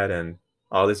I had and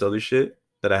all this other shit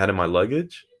that I had in my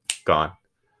luggage, gone.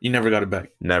 You never got it back?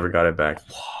 Never got it back.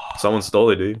 Someone stole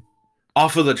it, dude.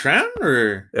 Off of the tram,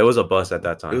 or? It was a bus at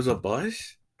that time. It was a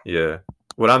bus? Yeah.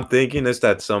 What I'm thinking is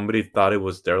that somebody thought it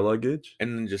was their luggage.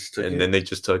 And then just took it? And then they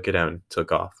just took it and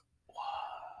took off.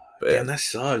 But damn, that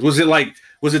sucks. Was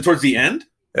it towards the end?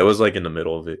 It was like in the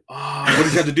middle of it. Oh, what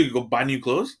did you have to do? Go buy new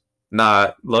clothes?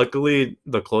 Nah, luckily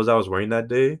the clothes I was wearing that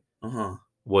day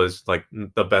was like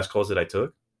the best clothes that I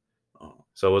took.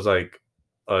 So it was like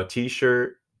a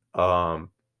t-shirt,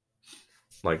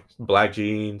 like black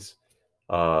jeans,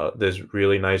 this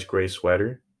really nice gray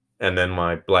sweater, and then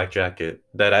my black jacket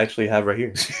that I actually have right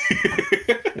here.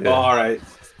 Yeah. All right.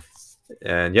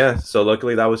 And yeah, so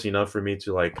luckily that was enough for me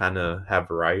to like kind of have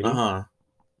variety.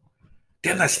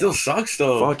 Damn, that still sucks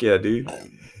though. Fuck yeah, dude.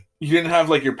 You didn't have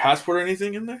like your passport or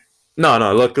anything in there? No.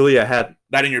 Luckily, I had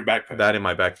that in your backpack. That in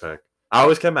my backpack. I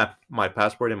always kept my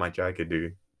passport in my jacket,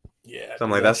 dude. Yeah. So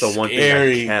I'm like, that's the one thing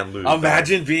I can't lose.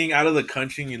 Imagine being out of the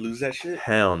country and you lose that shit.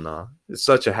 Hell no. It's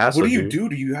such a hassle. What do you do?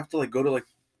 Do you have to like go to like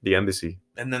the embassy?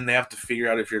 And then they have to figure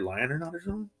out if you're lying or not or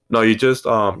something? No, you just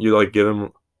you like give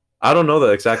them. I don't know the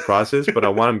exact process, but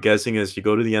what I'm guessing is you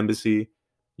go to the embassy,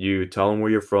 you tell them where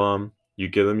you're from, you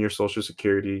give them your social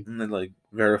security, and then like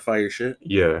verify your shit.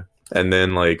 Yeah, and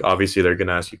then like obviously they're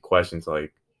gonna ask you questions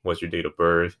like, what's your date of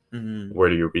birth? Where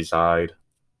do you reside?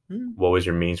 What was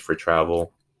your means for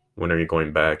travel? When are you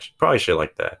going back? Probably shit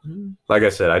like that. Like I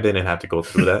said, I didn't have to go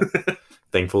through that,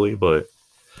 thankfully, but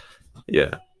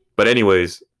yeah. But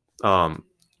anyways, while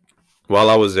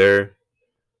I was there,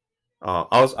 I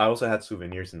also had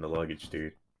souvenirs in the luggage,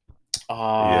 dude.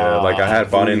 Yeah, like I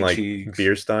had bought in like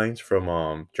beer steins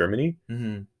from Germany,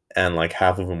 and like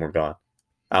half of them were gone.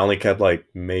 I only kept like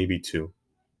maybe 2.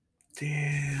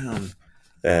 Damn.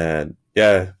 And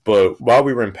yeah, but while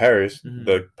we were in Paris,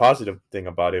 the positive thing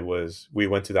about it was we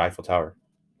went to the Eiffel Tower.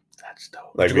 That's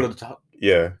dope. Like, did you go to the top?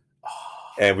 Yeah.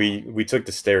 And we took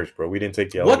the stairs, bro. We didn't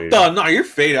take the elevator. What the? No, you're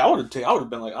faded. I would have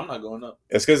been like, I'm not going up.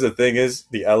 It's because the thing is,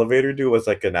 the elevator, dude, was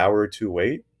like an hour or 2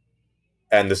 wait.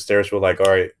 And the stairs were like, all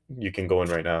right, you can go in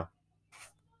right now.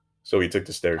 So we took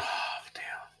the stairs. Oh,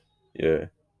 damn. Yeah.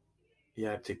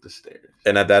 Yeah, I'd take the stairs.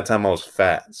 And at that time, I was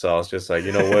fat. So I was just like,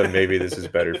 you know what? Maybe this is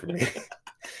better for me.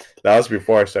 That was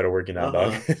before I started working out,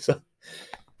 dog.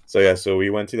 So yeah, so we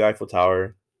went to the Eiffel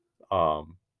Tower.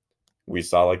 We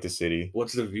saw like the city.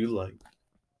 What's the view like?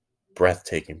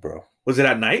 Breathtaking, bro. Was it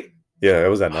at night? Yeah, it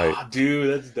was at night. Dude,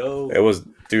 that's dope. It was,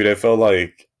 dude. It felt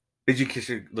like. Did you kiss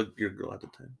your girl at the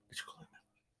time?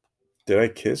 Did I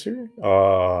kiss her?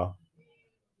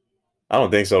 I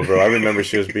don't think so, bro. I remember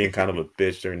she was being kind of a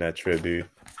bitch during that trip, dude.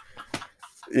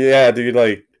 Yeah, dude.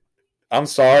 Like, I'm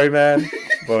sorry, man,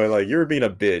 but like you were being a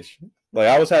bitch. Like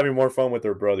I was having more fun with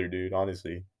her brother, dude.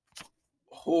 Honestly.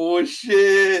 Oh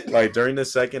shit! Like during the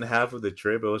second half of the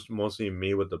trip, it was mostly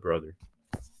me with the brother.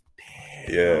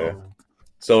 Damn. Yeah.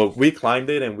 So we climbed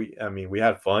it and we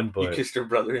had fun, but you kissed her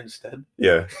brother instead.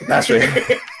 Yeah, that's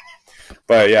right.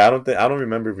 But yeah, I don't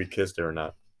remember if we kissed her or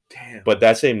not. Damn. But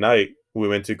that same night, we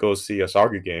went to go see a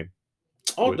soccer game.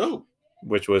 Oh, dope.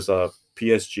 Which was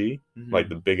PSG, like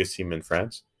the biggest team in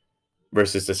France,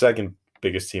 versus the second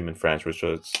biggest team in France, which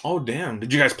was. Oh damn!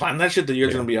 Did you guys plan that shit that you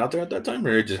guys gonna be out there at that time,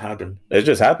 or it just happened? It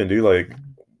just happened, dude. Like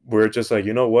we're just like,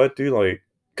 you know what, dude? Like,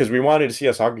 because we wanted to see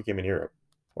a soccer game in Europe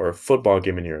or a football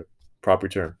game in Europe. Proper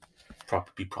term.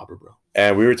 Be proper, bro.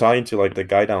 And we were talking to like the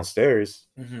guy downstairs,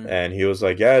 Mm-hmm. and he was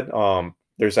like, "Yeah,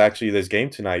 there's actually this game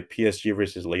tonight, PSG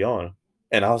versus Lyon."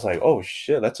 And I was like, "Oh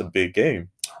shit, that's a big game."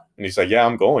 And he's like, "Yeah,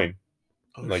 I'm going.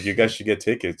 Oh, Like, you shit. guys should get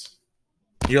tickets."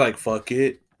 You're like, fuck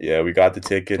it. Yeah, we got the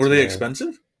tickets. Were they man.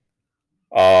 expensive?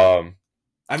 Um,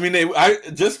 I mean,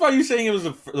 just by you saying it was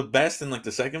the best and like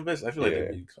the second best, I feel like Yeah.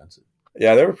 they'd be expensive.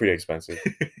 yeah, they were pretty expensive,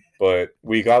 but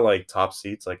we got like top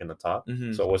seats, like in the top,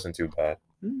 Mhm. so it wasn't too bad.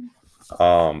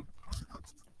 Mhm.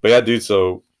 But yeah, dude.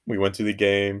 So we went to the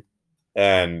game,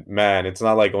 and man, it's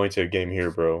not like going to a game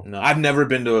here, bro. No, I've never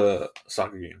been to a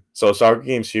soccer game. So soccer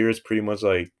games here is pretty much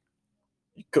like,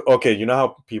 okay, you know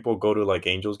how people go to like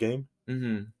Angels game?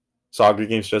 Mm-hmm. Soccer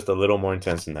games just a little more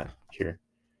intense than that here.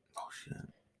 Oh shit.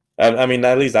 I mean,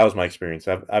 at least that was my experience.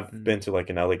 I've Mhm. been to like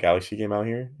an LA Galaxy game out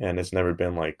here, and it's never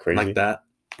been like crazy Like that.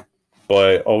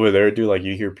 But over there, dude, like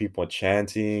you hear people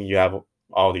chanting. You have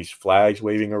all these flags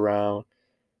waving around.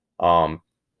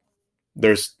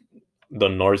 There's the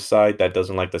north side that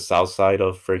doesn't like the south side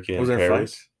of freaking Was there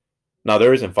Paris. fights? No,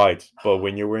 there isn't fights. But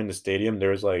when you were in the stadium, there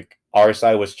was like our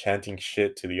side was chanting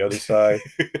shit to the other side,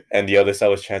 and the other side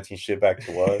was chanting shit back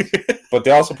to us. But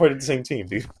they all supported the same team,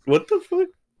 dude. What the fuck?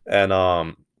 And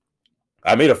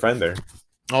I made a friend there.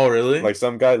 Oh really? Like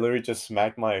some guy literally just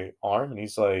smacked my arm, and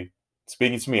he's like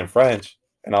speaking to me in French,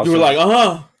 and I was you were just,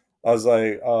 like, I was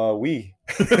like, oui.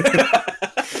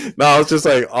 No, I was just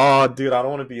like, oh, dude, I don't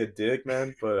want to be a dick,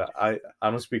 man, but I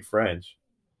don't speak French.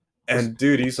 And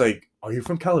dude, he's like, are you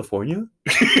from California?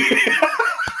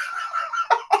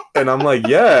 And I'm like,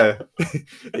 yeah.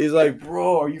 He's like,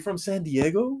 bro, are you from San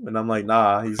Diego? And I'm like,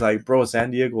 nah. He's like, bro,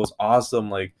 San Diego is awesome.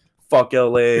 Like, fuck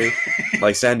LA.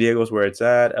 Like, San Diego's where it's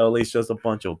at. LA's just a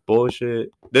bunch of bullshit.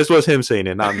 This was him saying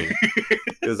it, not me.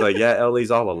 It was like, yeah,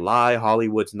 LA's all a lie.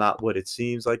 Hollywood's not what it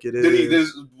seems like it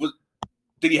is.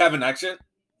 Did he have an accent?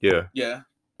 Yeah. Yeah.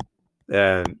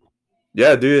 And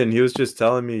yeah, dude, and he was just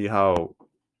telling me how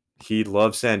he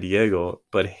loved San Diego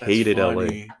but hated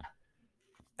LA.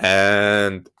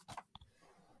 And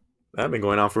I've been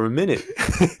going on for a minute.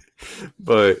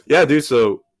 But yeah, dude,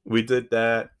 so we did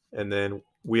that, and then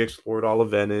we explored all of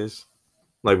Venice.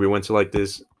 Like, we went to like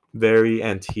this very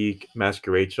antique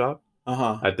masquerade shop.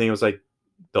 Uh-huh. I think it was like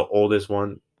the oldest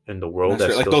one in the world.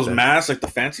 That's like those masks, like the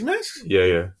fancy masks?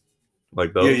 Yeah.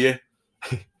 Like those. Yeah.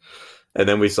 And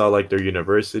then we saw like their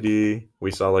university.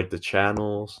 We saw like the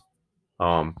channels,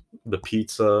 the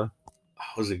pizza. Oh,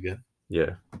 was it good?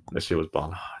 Yeah, that shit was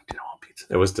bomb. Oh, I didn't want pizza.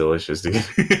 It was delicious, dude.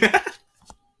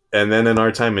 And then in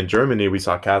our time in Germany, we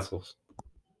saw castles.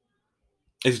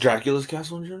 Is Dracula's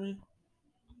castle in Germany?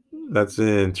 That's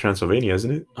in Transylvania,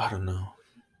 isn't it? I don't know.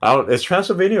 Is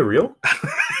Transylvania real?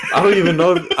 I don't even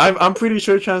know. I'm pretty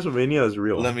sure Transylvania is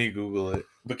real. Let me Google it.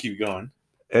 But keep going.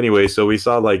 Anyway, so we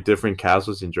saw like different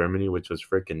castles in Germany, which was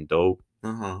freaking dope.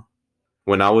 Uh-huh.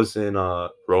 When I was in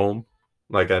Rome,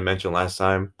 like I mentioned last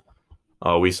time,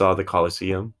 we saw the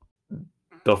Colosseum.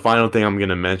 The final thing I'm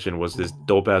gonna mention was this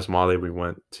dope ass mall that we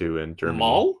went to in Germany.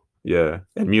 Mall? Yeah,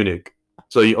 in Munich.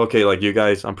 So like you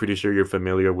guys, I'm pretty sure you're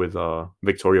familiar with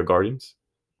Victoria Gardens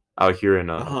out here in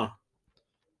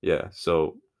Yeah,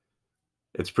 so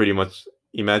it's pretty much,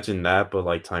 imagine that, but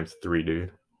like times 3,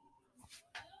 dude.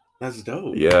 That's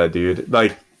dope. Yeah, dude.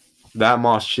 Like, that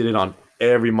mall shitted on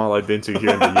every mall I've been to here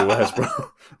in the US, bro.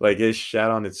 Like, it shat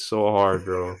on it so hard,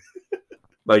 bro.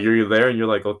 Like, you're there and you're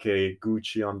like, okay,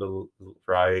 Gucci on the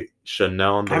right,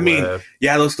 Chanel on the left.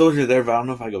 Yeah, those stores are there, but I don't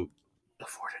know if I could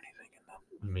afford anything in them.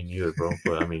 I mean, neither, bro.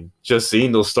 But I mean, just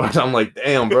seeing those stores, I'm like,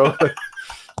 damn, bro.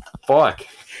 Fuck.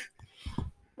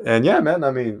 And yeah, man,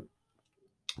 I mean,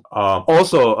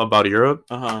 also about Europe,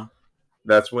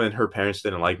 that's when her parents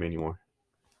didn't like me anymore.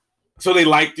 So they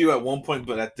liked you at one point,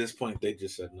 but at this point, they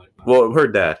just said like, no. Well, her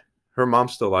dad. Her mom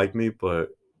still liked me, but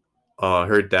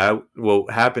her dad, what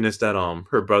happened is that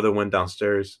her brother went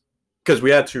downstairs, because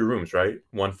we had 2 rooms, right?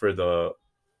 One for the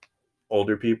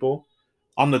older people.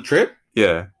 On the trip?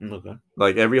 Yeah. Okay.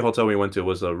 Like, every hotel we went to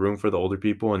was a room for the older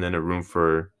people, and then a room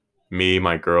for me,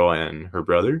 my girl, and her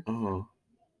brother.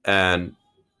 And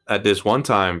at this one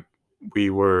time, we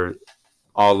were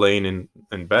all laying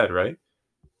in bed, right?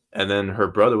 And then her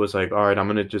brother was like, all right, I'm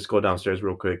going to just go downstairs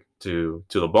real quick to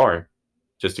the bar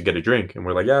just to get a drink. And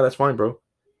we're like, yeah, that's fine, bro.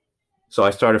 So I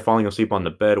started falling asleep on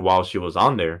the bed while she was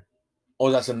on there. Oh,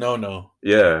 that's a no-no.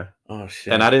 Yeah. Oh,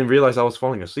 shit. And I didn't realize I was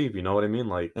falling asleep. You know what I mean?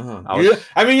 Like,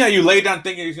 you lay down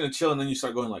thinking you're going to chill, and then you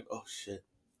start going like, oh, shit.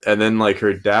 And then, like,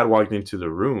 her dad walked into the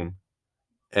room,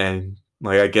 and,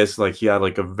 like, I guess, like, he had,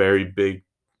 like, a very big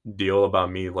deal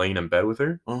about me laying in bed with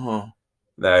her.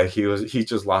 That he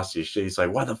just lost his shit. He's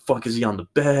like, why the fuck is he on the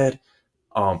bed?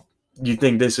 You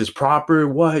think this is proper?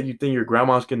 What? You think your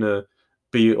grandma's gonna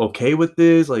be okay with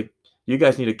this? Like, you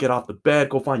guys need to get off the bed,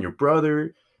 go find your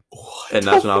brother. And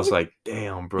that's when I was like,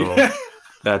 damn, bro,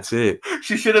 that's it.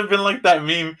 She should have been like that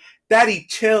meme, Daddy,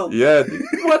 chill. Yeah, dude,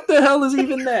 what the hell is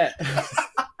even that?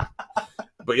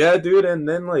 But yeah, dude, and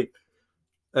then like,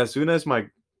 as soon as my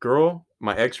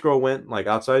ex-girl went like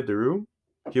outside the room,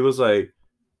 he was like,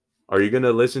 are you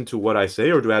gonna listen to what I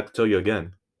say, or do I have to tell you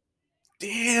again?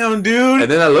 Damn, dude.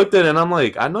 And then I looked at it and I'm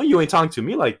like, I know you ain't talking to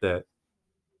me like that.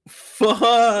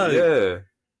 Fuck. Yeah.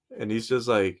 And he's just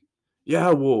like, yeah,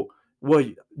 well, what,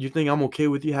 you think I'm okay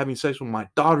with you having sex with my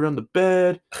daughter on the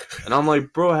bed? And I'm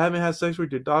like, bro, I haven't had sex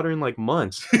with your daughter in like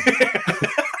months.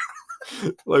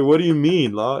 Like, what do you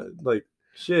mean? Like,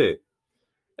 shit.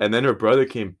 And then her brother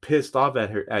came pissed off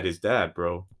at his dad,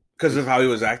 bro. Because of how he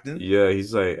was acting? Yeah,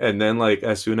 he's like, and then like,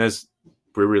 as soon as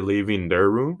we were leaving their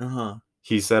room,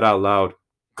 he said out loud,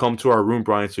 come to our room,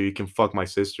 Brian, so you can fuck my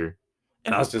sister.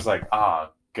 And I was just like, oh,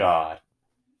 God.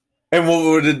 And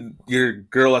what did your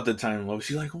girl at the time, what was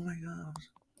she like? Oh, my God.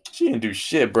 She didn't do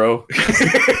shit, bro.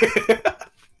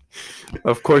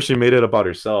 Of course, she made it about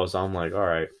herself, so I'm like, all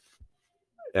right.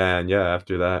 And yeah,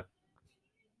 after that,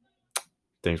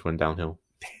 things went downhill.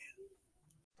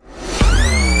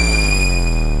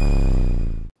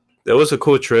 It was a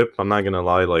cool trip. I'm not gonna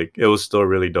lie. Like, it was still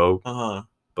really dope.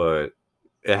 But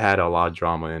it had a lot of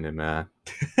drama in it, man.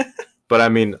 But I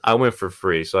mean, I went for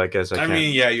free, so I guess I can't. I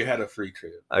mean, yeah, you had a free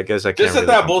trip. I guess I can't. Just really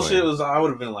that complain. bullshit was, I would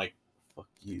have been like, fuck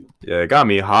you. Yeah, it got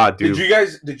me hot, dude.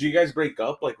 Did you guys break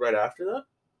up like right after that?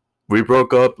 We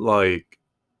broke up like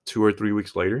 2 or 3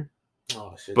 weeks later.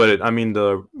 Oh shit. But I mean,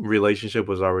 the relationship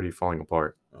was already falling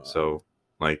apart. So,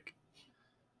 like,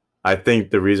 I think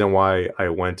the reason why I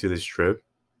went to this trip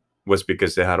was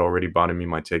because they had already bought me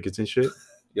my tickets and shit.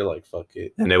 You're like, fuck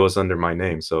it. And it was under my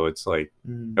name, so it's like,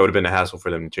 it would have been a hassle for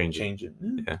them to change it.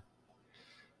 Yeah.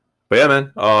 But yeah,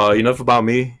 man, enough about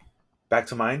me. Back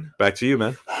to mine. Back to you,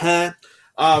 man. I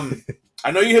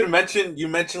know you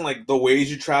mentioned like the ways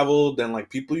you traveled and like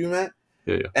people you met.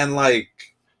 Yeah. And like,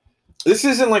 this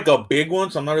isn't like a big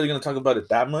one, so I'm not really gonna talk about it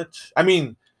that much. I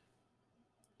mean,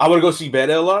 I would go see Bede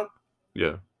a lot.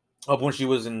 Yeah. Up when she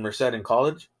was in Merced in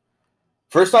college.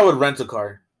 First, I would rent a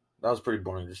car. That was pretty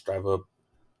boring. Just drive up.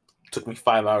 Took me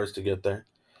 5 hours to get there.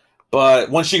 But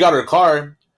once she got her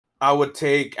car, I would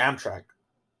take Amtrak.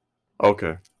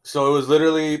 Okay. So it was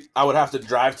literally, I would have to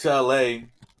drive to LA.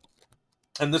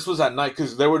 And this was at night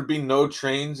because there would be no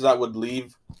trains that would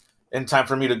leave in time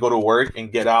for me to go to work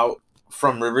and get out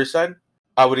from Riverside.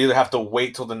 I would either have to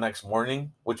wait till the next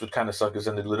morning, which would kind of suck because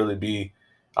then it'd literally be,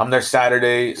 I'm there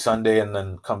Saturday, Sunday, and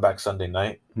then come back Sunday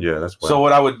night. Yeah, that's so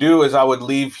what I would do is I would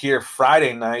leave here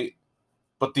Friday night,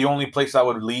 but the only place I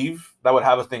would leave that would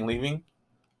have a thing leaving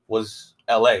was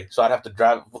LA. So I'd have to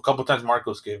drive. A couple times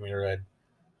Marcos gave me a ride.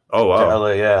 Oh, wow. To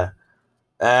LA, yeah.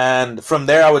 And from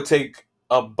there, I would take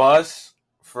a bus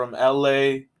from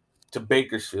LA to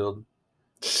Bakersfield.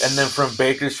 And then from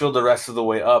Bakersfield, the rest of the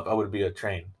way up, I would be a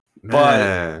train.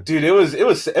 Man. But, dude, it was,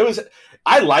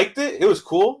 I liked it. It was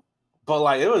cool. But,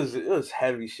 like, it was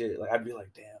heavy shit. Like, I'd be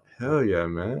like, damn. Hell yeah,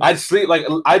 man. I'd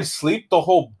sleep the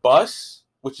whole bus,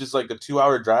 which is like a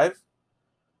 2-hour drive.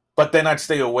 But then I'd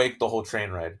stay awake the whole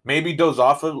train ride. Maybe doze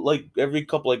off of like every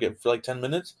couple, like for like 10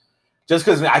 minutes. Just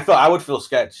because I would feel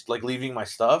sketched, like leaving my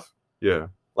stuff. Yeah.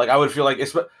 Like I would feel like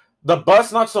the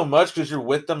bus, not so much because you're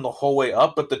with them the whole way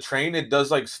up, but the train, it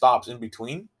does like stops in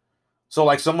between. So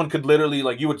like someone could literally,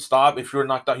 like you would stop. If you were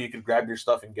knocked out, you could grab your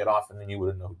stuff and get off and then you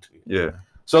wouldn't know who to be. Yeah.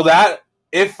 So that,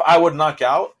 if I would knock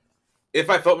out, if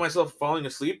I felt myself falling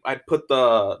asleep, I'd put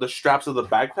the straps of the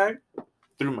backpack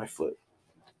through my foot.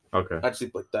 Okay. I'd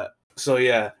sleep like that. So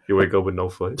yeah. You wake up with no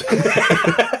foot.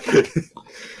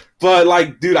 But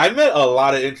like, dude, I met a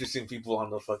lot of interesting people on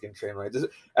the fucking train ride.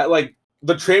 Like,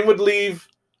 the train would leave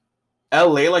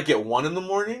LA like at 1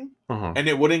 a.m, and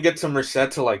it wouldn't get to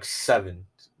Merced till like 7,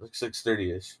 like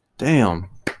 6:30ish. Damn.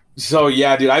 So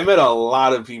yeah, dude, I met a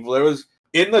lot of people. There was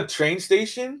in the train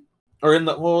station, or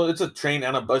it's a train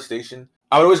and a bus station.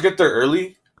 I would always get there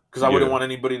early because I wouldn't want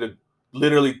anybody to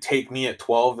literally take me at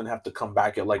 12 and have to come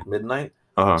back at like midnight.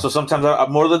 So sometimes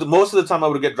most of the time I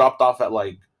would get dropped off at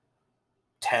like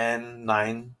 10,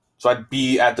 9. So I'd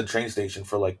be at the train station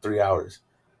for like 3 hours.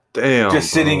 Damn. Just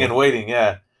sitting and waiting,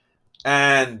 yeah.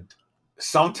 And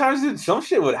sometimes some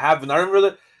shit would happen. I remember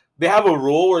that they have a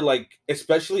rule where, like,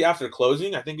 especially after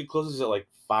closing, I think it closes at like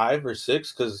 5 or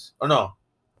 6,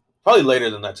 probably later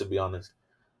than that, to be honest.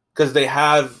 Because they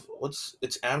have, it's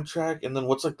Amtrak, and then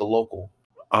what's like the local?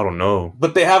 I don't know.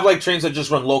 But they have like trains that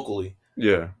just run locally.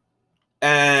 Yeah.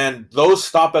 And those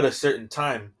stop at a certain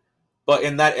time. But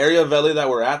in that area of LA that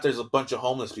we're at, there's a bunch of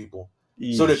homeless people.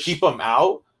 Eesh. So to keep them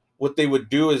out, what they would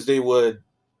do is they would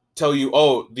tell you,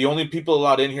 oh, the only people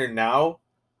allowed in here now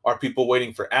are people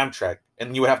waiting for Amtrak,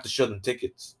 and you would have to show them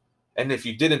tickets. And if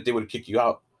you didn't, they would kick you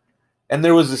out. And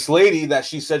there was this lady that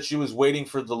she said she was waiting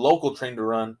for the local train to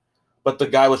run, but the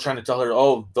guy was trying to tell her,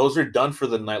 oh, those are done for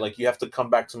the night. Like, you have to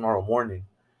come back tomorrow morning.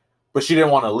 But she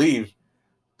didn't want to leave.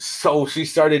 So she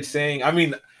started saying, I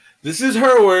mean, this is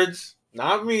her words,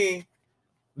 not me.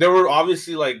 There were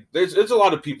obviously, like, there's a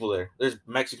lot of people there. There's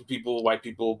Mexican people, white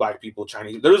people, black people,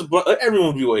 Chinese. Everyone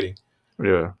would be waiting.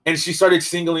 Yeah. And she started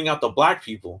singling out the black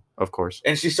people. Of course.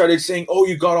 And she started saying, oh,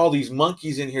 you got all these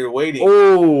monkeys in here waiting.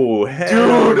 Oh,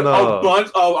 hell dude, no. A bunch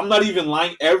of, I'm not even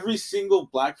lying, every single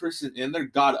black person in there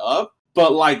got up,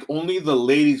 but like only the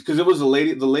ladies, because it was the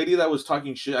lady that was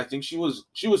talking shit, I think she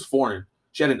was foreign.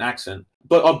 She had an accent.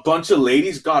 But a bunch of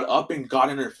ladies got up and got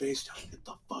in her face, get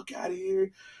the fuck out of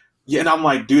here. Yeah, and I'm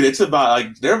like, dude, it's about,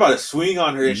 like, they're about to swing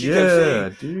on her. And she kept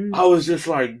saying, dude. I was just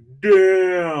like,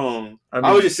 damn.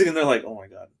 I was just sitting there like, oh my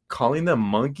God. Calling them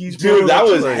monkeys, dude, bro?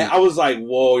 I was like,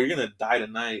 whoa, you're going to die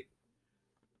tonight.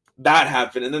 That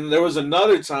happened. And then there was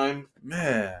another time.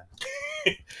 Man,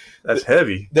 that's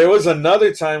heavy. There was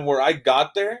another time where I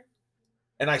got there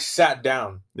and I sat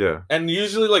down. Yeah. And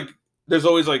usually, like, there's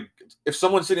always, like, if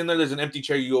someone's sitting there, there's an empty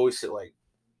chair, you always sit, like,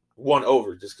 one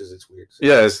over just because it's weird. So,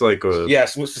 yeah, it's like a...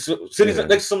 Yes, sitting next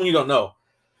to someone you don't know.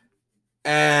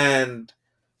 And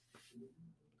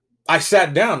I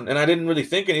sat down and I didn't really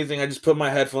think anything. I just put my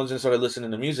headphones in and started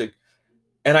listening to music.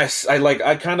 And I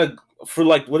kind of, for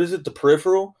like, what is it, the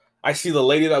peripheral? I see the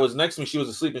lady that was next to me, she was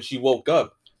asleep and she woke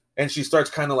up. And she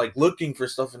starts kind of like looking for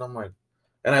stuff. And I'm like,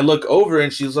 and I look over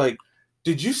and she's like,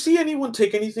 did you see anyone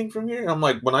take anything from here? And I'm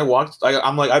like, when I walked,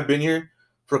 I'm like, I've been here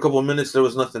for a couple of minutes. There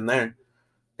was nothing there.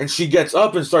 And she gets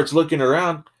up and starts looking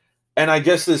around. And I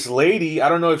guess this lady, I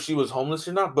don't know if she was homeless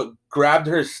or not, but grabbed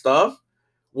her stuff,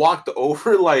 walked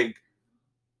over like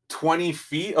 20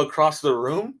 feet across the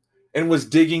room, and was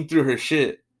digging through her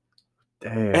shit.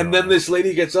 Damn. And then this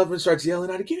lady gets up and starts yelling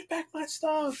at her, give back my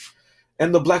stuff.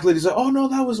 And the black lady's like, oh, no,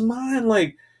 that was mine.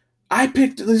 Like, I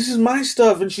picked, this is my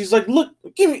stuff. And she's like, look,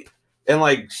 give me. And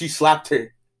like, she slapped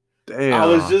her. Damn. I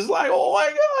was just like, oh my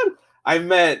God. I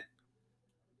met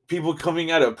people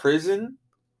coming out of prison.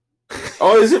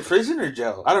 Oh, is it prison or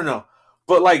jail? I don't know.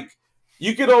 But like,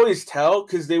 you could always tell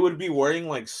because they would be wearing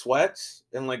like sweats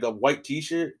and like a white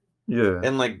t-shirt. Yeah.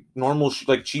 And like normal,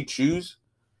 like cheap shoes.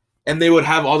 And they would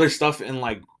have all their stuff in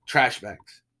like trash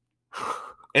bags.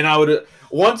 And I would,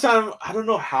 one time, I don't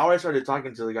know how I started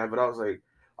talking to the guy, but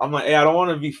I'm like, hey, I don't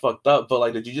want to be fucked up, but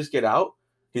like, did you just get out?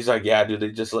 He's like, yeah, dude,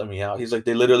 they just let me out. He's like,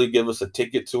 they literally give us a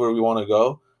ticket to where we want to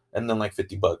go and then like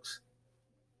 $50.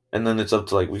 And then it's up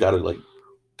to like, we got to like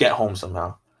get home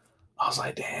somehow. I was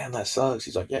like, damn, that sucks.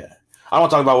 He's like, yeah. I don't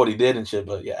want to talk about what he did and shit,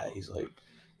 but yeah, he's like,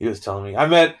 he was telling me. I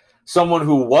met someone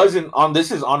who wasn't on,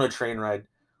 this is on a train ride,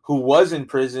 who was in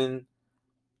prison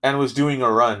and was doing a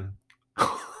run.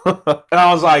 And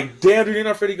I was like, damn, dude, you're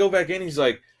not afraid to go back in? He's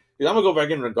like, dude, I'm going to go back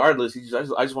in regardless. I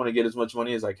just want to get as much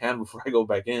money as I can before I go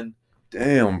back in.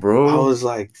 Damn, bro. I was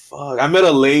like, fuck. I met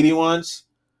a lady once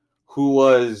who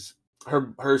was,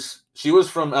 she was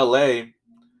from LA,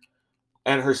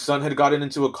 and her son had gotten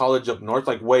into a college up north,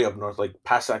 like way up north, like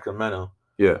past Sacramento.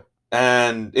 Yeah.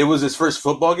 And it was his first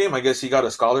football game. I guess he got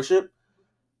a scholarship.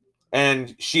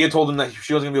 And she had told him that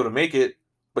she wasn't going to be able to make it,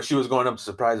 but she was going up to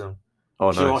surprise him.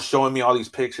 Oh, she nice. was showing me all these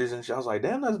pictures and shit. I was like,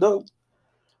 damn, that's dope.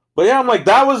 But yeah, I'm like,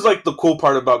 that was like the cool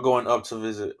part about going up to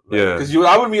visit. Man. Yeah. Because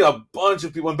I would meet a bunch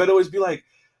of people, and Ben would always be like,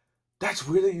 that's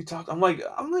weird that you talk. I'm like,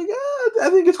 I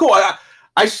think it's cool.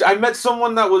 I met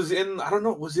someone that was in, I don't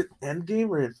know, was it Endgame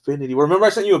or Infinity? Remember I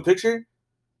sent you a picture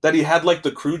that he had like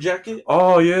the crew jacket?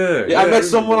 Oh, yeah. Yeah, I met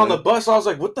someone on the bus. I was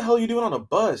like, what the hell are you doing on a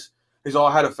bus? He's all,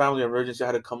 I had a family emergency. I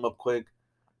had to come up quick.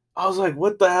 I was like,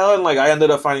 what the hell? And like, I ended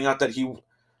up finding out that he,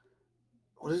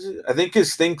 what is it? I think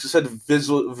his thing said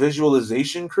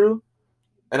visualization crew.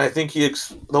 And I think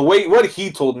what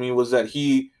he told me was that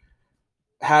he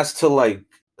has to like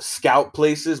scout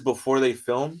places before they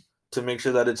film to make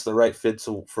sure that it's the right fit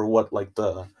for what like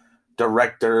the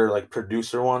director, like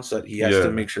producer wants, that he has to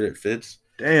make sure it fits.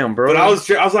 Damn, bro. But I was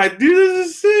like, dude, this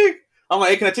is sick. I'm like,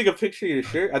 hey, can I take a picture of your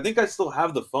shirt? I think I still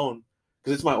have the phone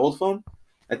because it's my old phone.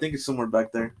 I think it's somewhere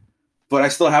back there. But I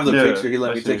still have the picture he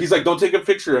let me take. He's like, don't take a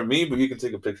picture of me, but you can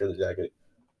take a picture of the jacket.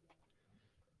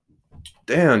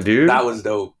 Damn, dude. That was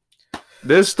dope.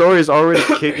 This story is already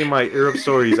kicking my Europe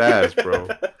story's ass, bro.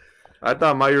 I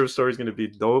thought my Europe story is going to be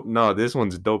dope. No, this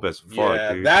one's dope as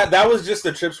fuck, dude. That was just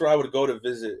the trips where I would go to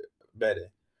visit Bede.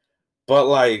 But,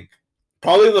 like,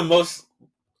 probably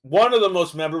one of the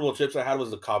most memorable trips I had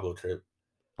was the Cabo trip.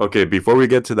 Okay, before we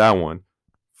get to that one,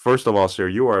 First of all, sir,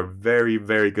 you are a very,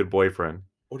 very good boyfriend.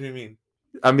 What do you mean?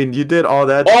 I mean, you did all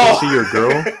that to go see your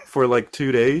girl for like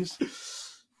 2 days.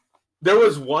 There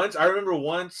was once, I remember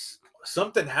once,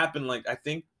 something happened. Like, I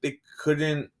think they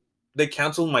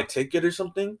canceled my ticket or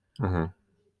something. Mm-hmm.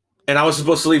 And I was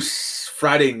supposed to leave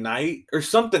Friday night or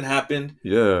something happened.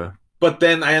 Yeah. But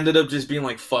then I ended up just being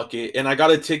like, fuck it. And I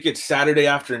got a ticket Saturday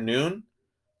afternoon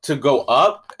to go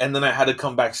up. And then I had to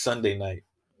come back Sunday night.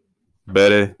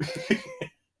 Better.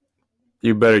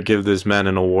 You better give this man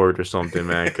an award or something,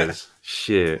 man, because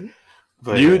shit.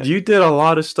 But you did a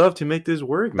lot of stuff to make this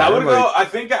work, man. I would go, I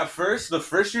think at first, the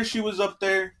first year she was up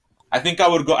there, I think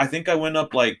I went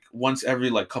up like once every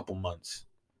like couple months.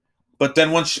 But then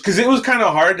once, because it was kind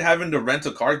of hard having to rent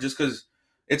a car just because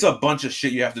it's a bunch of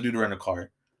shit you have to do to rent a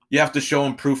car. You have to show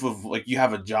them proof of like you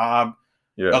have a job,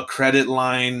 a credit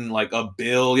line, like a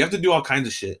bill. You have to do all kinds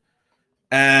of shit.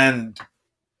 And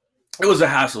it was a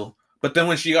hassle. But then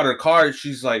when she got her car,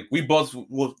 she's like,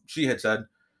 she had said,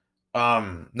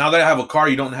 now that I have a car,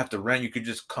 you don't have to rent. You could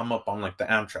just come up on like the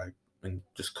Amtrak and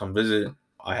just come visit.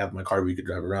 I have my car, we could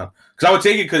drive around. Because I would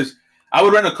take it because I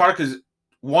would rent a car because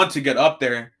one, to get up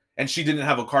there, and she didn't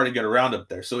have a car to get around up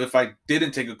there. So if I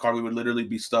didn't take a car, we would literally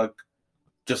be stuck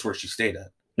just where she stayed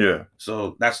at. Yeah.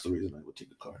 So that's the reason I would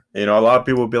take a car. You know, a lot of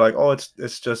people would be like, oh,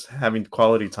 it's just having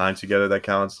quality time together that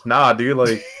counts. Nah, dude,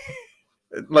 like,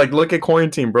 like look at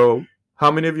quarantine, bro. How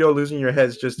many of you are losing your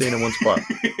heads just staying in one spot?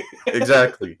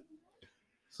 Exactly.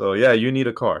 So, yeah, you need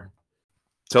a car.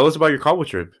 Tell us about your Cabo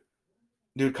trip.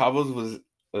 Dude, Cabo's was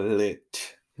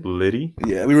lit. Litty?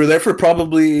 Yeah, we were there for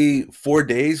probably 4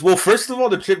 days. Well, first of all,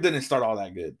 the trip didn't start all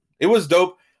that good. It was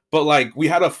dope, but like we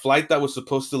had a flight that was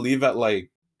supposed to leave at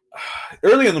like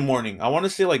early in the morning. I want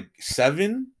to say like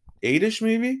 7, 8-ish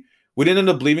maybe. We didn't end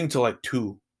up leaving till like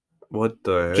 2. What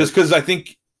the heck? Just because I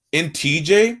think in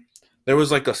TJ there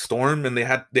was like a storm and they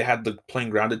had the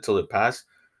plane grounded till it passed.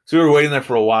 So we were waiting there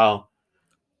for a while.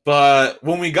 But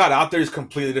when we got out there, it's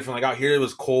completely different. Like out here, it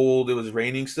was cold. It was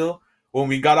raining still. When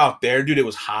we got out there, dude, it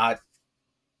was hot.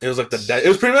 It was like it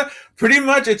was pretty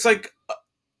much. It's like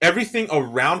everything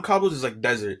around Cabos is like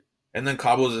desert, and then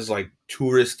Cabos is like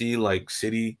touristy, like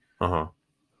city.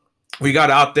 We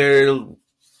got out there.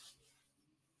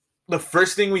 The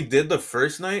first thing we did the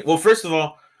first night. Well, first of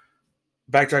all,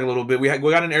 backtrack a little bit. We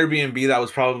got an Airbnb that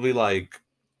was probably like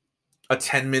a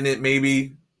 10-minute,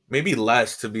 maybe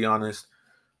less, to be honest.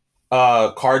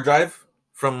 Car drive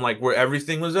from like where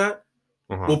everything was at.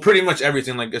 Well, pretty much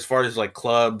everything, like as far as like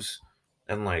clubs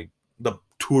and like the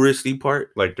touristy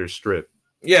part, like their strip.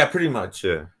 Yeah, pretty much.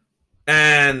 Yeah.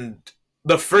 And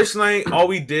the first night, all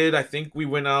we did, I think we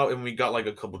went out and we got like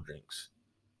a couple drinks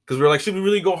because we were like, should we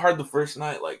really go hard the first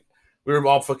night? Like we were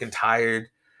all fucking tired.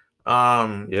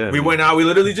 We went out. We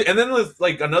literally and then with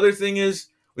like another thing is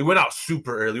we went out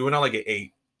super early. We went out like at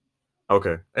 8.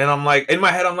 Okay. And I'm like, in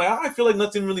my head, I'm like, I feel like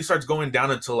nothing really starts going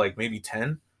down until like maybe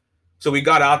 10. So we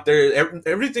got out there.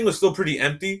 Everything was still pretty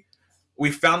empty. We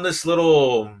found this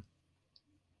little,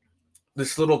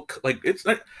 like, it's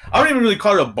like, I don't even really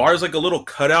call it a bar. It's like a little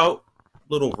cutout,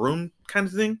 little room kind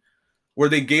of thing where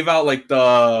they gave out like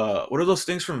what are those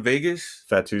things from Vegas?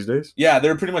 Fat Tuesdays? Yeah,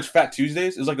 they're pretty much Fat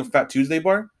Tuesdays. It was like a Fat Tuesday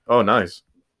bar. Oh, nice.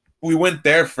 We went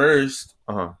there first.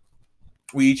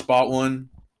 We each bought one.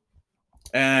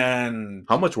 And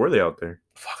how much were they out there?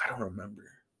 Fuck, I don't remember.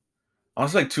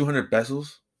 Honestly, like 200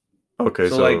 pesos. Okay,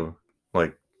 so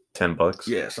like $10.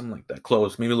 Yeah, something like that.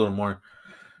 Close, maybe a little more.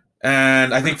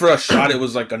 And I think for a shot, it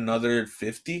was like another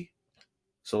 50.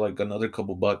 So like another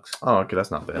couple bucks. Oh, okay,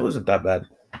 that's not bad. It wasn't that bad.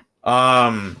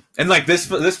 And like this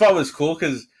spot was cool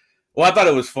because, well, I thought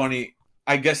it was funny.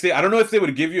 I guess I don't know if they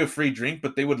would give you a free drink,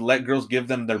 but they would let girls give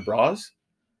them their bras.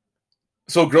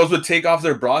 So girls would take off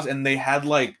their bras, and they had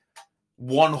like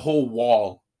one whole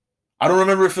wall. I don't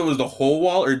remember if it was the whole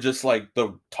wall or just like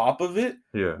the top of it.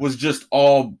 Yeah, was just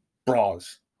all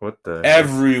bras. What the heck?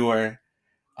 Everywhere.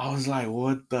 I was like,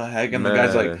 what the heck? And the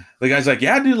guy's like,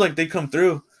 yeah, dude, like they come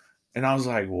through. And I was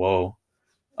like, whoa.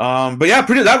 But yeah,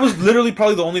 that was literally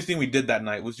probably the only thing we did that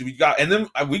night was we got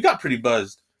pretty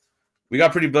buzzed. We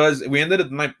ended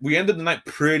the night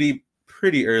pretty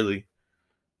early.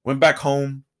 Went back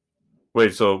home.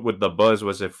 Wait, so with the buzz,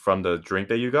 was it from the drink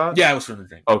that you got? Yeah, it was from the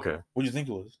drink. Okay. What do you think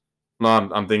it was? No,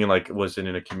 I'm thinking like, was it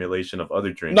an accumulation of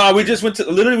other drinks? No, we just went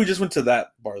to that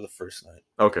bar the first night.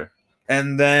 Okay.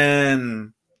 And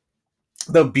then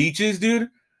the beaches, dude,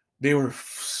 they were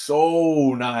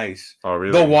so nice. Oh,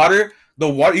 really? The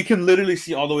water, you can literally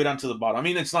see all the way down to the bottom. I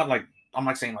mean, it's not like, I'm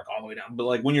not saying like all the way down, but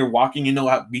like when you're walking, you know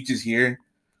how beaches here,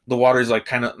 the water is like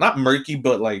kind of not murky,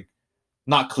 but like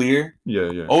not clear.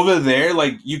 Yeah. Over there,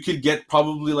 like you could get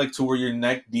probably like to where you're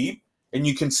neck deep, and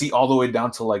you can see all the way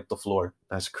down to like the floor.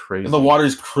 That's crazy. And the water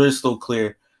is crystal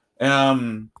clear.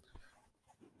 And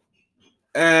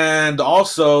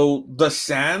also the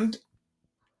sand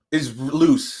is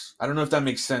loose. I don't know if that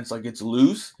makes sense. Like it's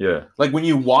loose. Yeah. Like when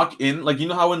you walk in, like you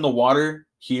know how in the water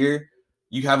here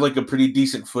you have like a pretty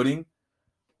decent footing.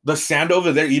 The sand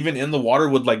over there, even in the water,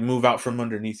 would like move out from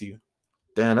underneath you.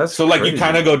 Damn, that's so like crazy. you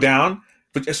kind of go down,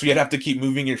 but so you'd have to keep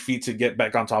moving your feet to get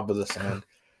back on top of the sand.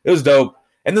 It was dope.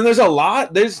 And then there's a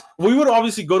lot. We would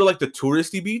obviously go to like the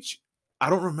touristy beach. I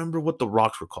don't remember what the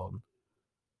rocks were called.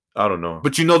 I don't know.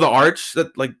 But you know the arch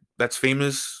that's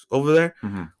famous over there?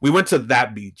 Mm-hmm. We went to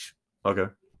that beach. Okay.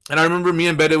 And I remember me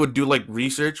and Bette would do like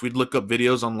research. We'd look up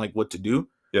videos on like what to do.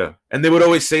 Yeah. And they would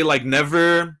always say like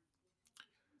never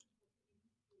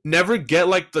get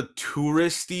like the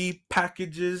touristy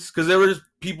packages, because there was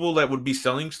people that would be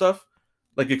selling stuff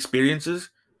like experiences,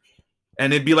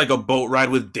 and it'd be like a boat ride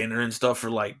with dinner and stuff for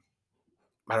like,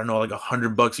 I don't know, like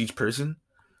 $100 each person.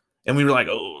 And we were like,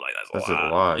 oh, like that's a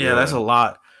lot. Yeah, that's a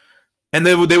lot. And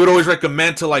they would always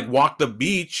recommend to like walk the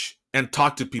beach and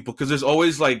talk to people, because there's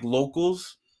always like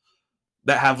locals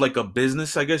that have like a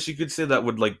business, I guess you could say, that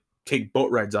would like take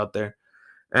boat rides out there.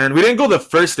 And we didn't go the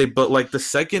first day, but like the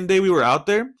second day we were out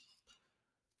there,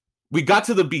 we got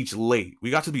to the beach late. We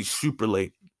got to the beach super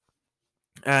late.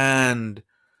 And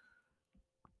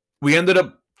we ended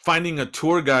up finding a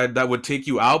tour guide that would take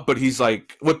you out, but he's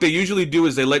like, what they usually do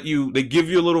is they give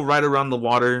you a little ride around the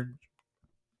water,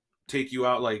 take you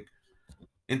out like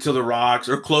into the rocks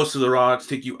or close to the rocks,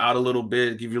 take you out a little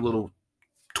bit, give you a little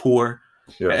tour.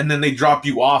 Yeah. And then they drop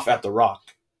you off at the rock.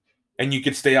 And you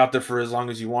could stay out there for as long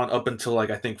as you want, up until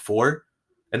like I think 4,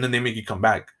 and then they make you come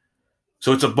back.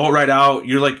 So it's a boat ride out.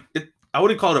 You're like, I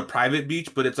wouldn't call it a private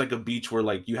beach, but it's like a beach where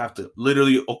like you have to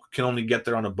literally can only get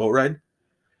there on a boat ride,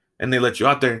 and they let you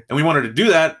out there. And we wanted to do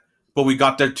that, but we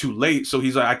got there too late. So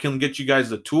he's like, I can get you guys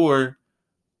the tour,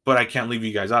 but I can't leave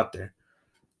you guys out there.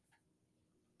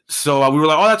 So we were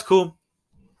like, oh, that's cool.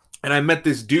 And I met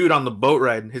this dude on the boat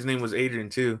ride. His name was Adrian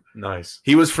too. Nice.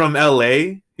 He was from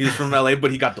LA. He was from LA,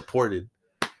 but he got deported.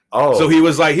 Oh. So he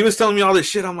was telling me all this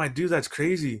shit. I'm like, dude, that's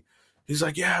crazy. He's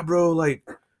like, yeah, bro, like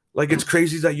it's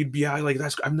crazy that you'd be out. Like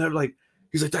I've never like.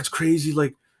 He's like, that's crazy.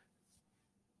 Like,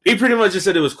 he pretty much just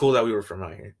said it was cool that we were from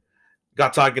out here.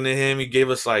 Got talking to him. He gave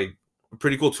us like a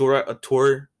pretty cool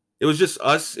tour. It was just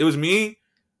us. It was me,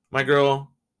 my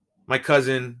girl, my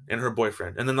cousin, and her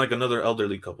boyfriend, and then like another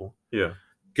elderly couple. Yeah.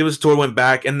 Give us a tour, went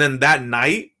back, and then that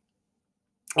night.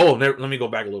 Oh, let me go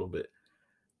back a little bit.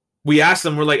 We asked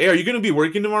them, we're like, hey, are you going to be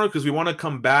working tomorrow? Because we want to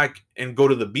come back and go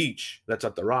to the beach that's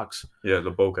at the rocks. Yeah,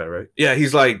 the boat guy, right? Yeah,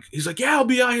 he's like, yeah, I'll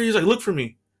be out here. He's like, look for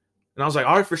me. And I was like,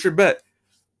 all right, for sure, bet.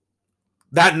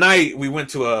 That night, we went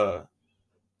to a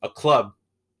club.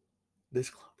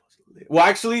 This club was lit. Well,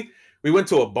 actually, we went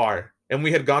to a bar. And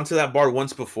we had gone to that bar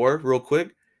once before, real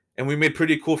quick. And we made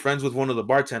pretty cool friends with one of the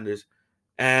bartenders.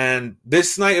 And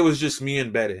this night, it was just me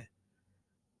and Bette.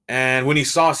 And when he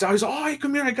saw us out, he's like, oh, hey,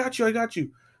 come here, I got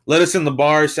you. Let us in the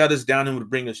bar, sat us down, and would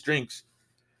bring us drinks.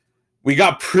 We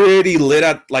got pretty lit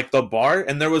at like the bar,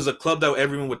 and there was a club that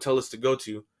everyone would tell us to go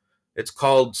to. It's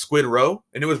called Squid Row,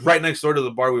 and it was right next door to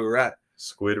the bar we were at.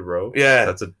 Squid Row? Yeah.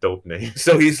 That's a dope name.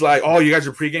 So he's like, oh, you guys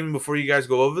are pre-gaming before you guys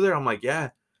go over there? I'm like, yeah.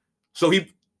 So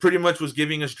he pretty much was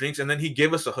giving us drinks, and then he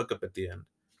gave us a hookup at the end.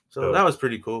 So that was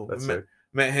pretty cool. That's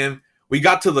met him. We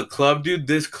got to the club, dude.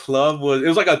 This club it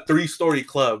was like a 3-story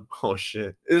club. Oh,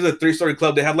 shit. It was a 3-story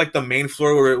club. They had like the main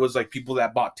floor where it was like people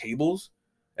that bought tables.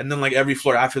 And then like every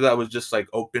floor after that was just like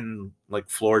open like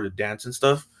floor to dance and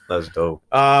stuff. That's dope.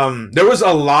 There was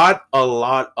a lot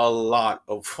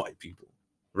of white people.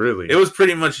 Really? It was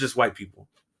pretty much just white people.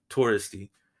 Touristy.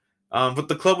 But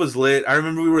the club was lit. I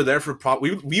remember we were there for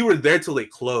we were there till they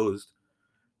closed.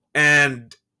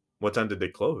 And what time did they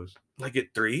close? Like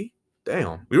at 3.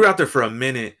 Damn. We were out there for a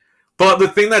minute. But the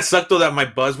thing that sucked though, that my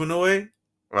buzz went away.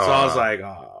 So I was like,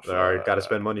 oh, all right, gotta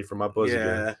spend money for my buzz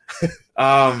again.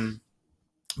 But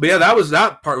yeah,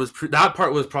 that part was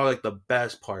probably like the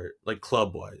best part, like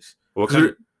club wise. What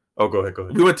kind Oh, go ahead.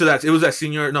 We went to that. It was at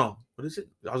Senior. No, what is it?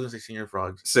 I was gonna say Senior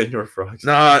Frogs. Senior Frogs.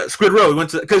 Nah, Squid Row. We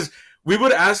went to because we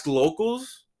would ask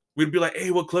locals. We'd be like, hey,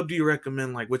 what club do you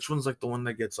recommend? Like, which one's like the one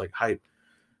that gets like hype?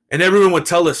 And everyone would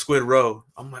tell us Squid Row.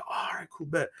 I'm like, oh, all right, cool,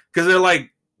 bet. Because they're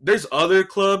like, there's other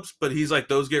clubs, but he's like,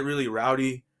 those get really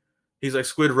rowdy. He's like,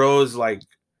 Squid Row is like,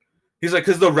 he's like,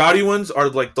 because the rowdy ones are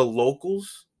like the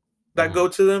locals that go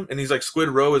to them. And he's like, Squid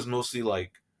Row is mostly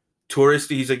like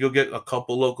touristy. He's like, you'll get a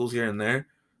couple locals here and there.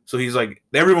 So he's like,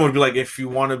 everyone would be like, if you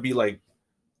want to be like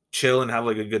chill and have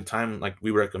like a good time, like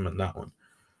we recommend that one.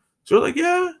 So we're like,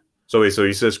 yeah. So wait, so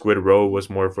you said Squid Row was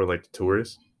more for like the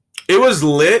tourists? It was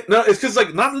lit. No, it's because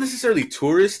like not necessarily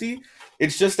touristy.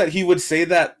 It's just that he would say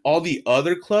that all the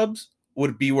other clubs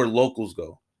would be where locals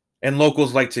go, and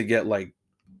locals like to get like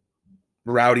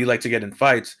rowdy, like to get in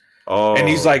fights. And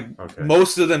he's Oh, like, okay.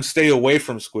 most of them stay away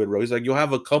from Squid Row. He's like, you'll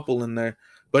have a couple in there,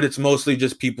 but it's mostly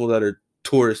just people that are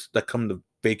tourists that come to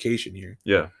vacation here.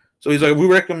 Yeah. So he's like, we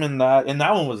recommend that, and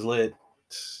that one was lit.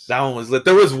 That one was lit.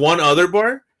 There was one other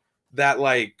bar that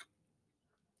like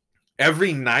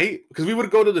every night, because we would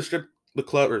go to the strip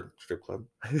club.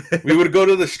 We would go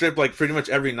to the strip like pretty much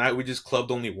every night. We just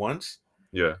clubbed only once.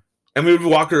 Yeah. And we would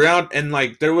walk around, and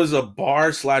like there was a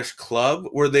bar / club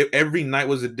where they every night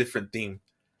was a different theme.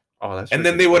 Oh, that's. And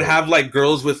then they would have like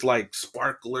girls with like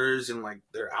sparklers and like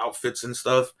their outfits and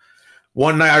stuff.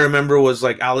 One night I remember was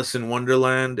like Alice in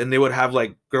Wonderland, and they would have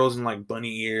like girls in like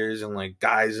bunny ears and like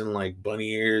guys in like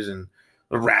bunny ears and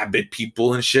rabbit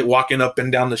people and shit walking up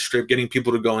and down the strip getting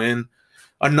people to go in.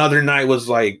 Another night was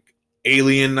like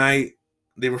Alien Night.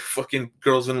 They were fucking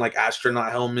girls in like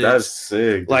astronaut helmets. That's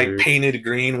sick. Like dude. painted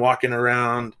green walking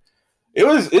around.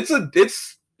 It's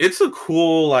a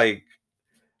cool like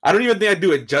I don't even think I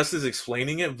do it justice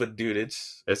explaining it, but dude,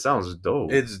 It sounds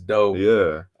dope. it's dope.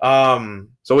 Yeah.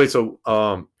 So wait,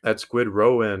 at Squid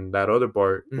Row and that other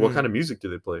bar, what Mhm. kind of music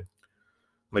did they play?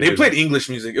 Like, They played English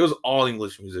music. It was all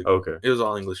English music. Okay. It was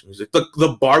all English music.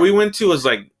 The bar we went to was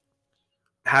like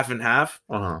half and half,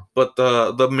 but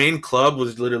the main club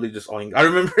was literally just all English. I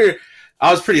remember I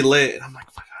was pretty lit, and I'm like,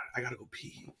 oh I gotta go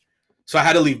pee. So I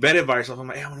had to leave bed by myself. I'm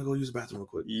like, hey, I want to go use the bathroom real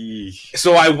quick. Yeesh.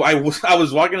 So I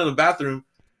was walking to the bathroom,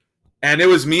 and it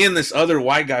was me and this other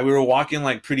white guy. We were walking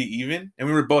like pretty even, and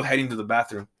we were both heading to the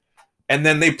bathroom. And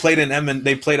then they played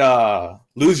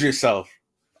Lose Yourself.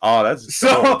 Oh, that's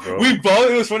So dope, bro.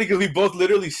 it was funny because we both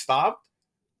literally stopped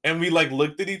and we like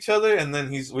looked at each other, and then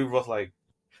we were both like,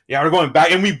 yeah, we're going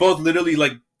back. And we both literally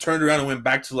like turned around and went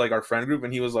back to like our friend group,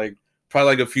 and he was like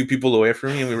probably like a few people away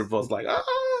from me, and we were both like, ah.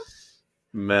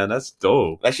 Man, that's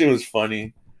dope. That shit was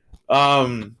funny.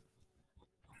 What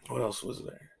else was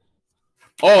there?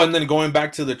 Oh, and then going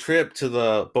back to the trip to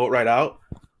the boat ride out,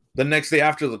 the next day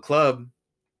after the club,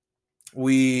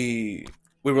 we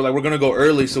were like, we're gonna go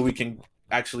early so we can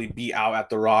actually be out at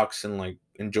the rocks and like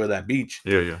enjoy that beach.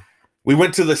 Yeah. We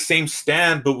went to the same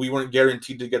stand, but we weren't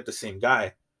guaranteed to get the same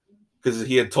guy because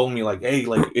he had told me like, hey,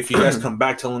 like if you guys come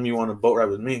back, tell him you want a boat ride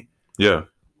with me. Yeah.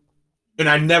 And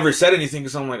I never said anything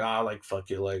because I'm like, like fuck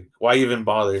it, like why even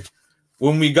bother?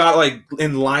 When we got like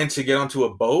in line to get onto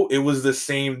a boat, it was the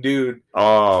same dude.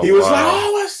 Oh, he was wow. like,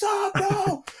 oh, what's up,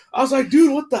 bro? I was like,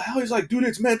 dude, what the hell? He's like, dude,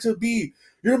 it's meant to be.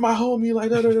 You're my homie. Like,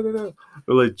 da, da, da, da.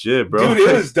 Legit, bro. Dude,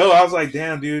 it was dope. I was like,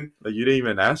 damn, dude. Like, you didn't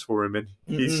even ask for him, and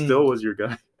he still was your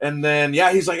guy. And then,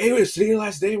 yeah, he's like, hey, is today your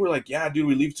last day? We're like, yeah, dude,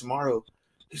 we leave tomorrow.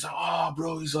 He's like, oh,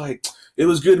 bro. He's like, it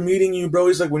was good meeting you, bro.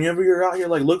 He's like, whenever you're out here,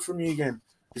 like, look for me again.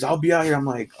 He's like, I'll be out here. I'm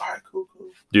like, all right, cool.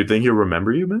 Do you think he'll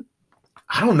remember you, man?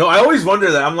 I don't know. I always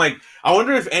wonder that. I'm like, I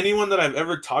wonder if anyone that I've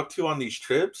ever talked to on these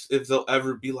trips, if they'll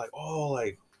ever be like, oh,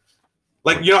 like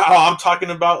you know how I'm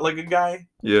talking about like a guy?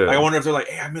 Yeah. Like, I wonder if they're like,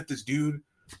 hey, I met this dude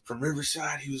from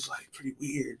Riverside. He was like pretty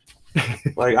weird.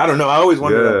 Like, I don't know. I always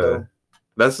wonder that though.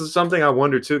 That's something I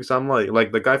wonder too, because I'm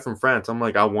like the guy from France. I'm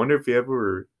like, I wonder if he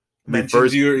ever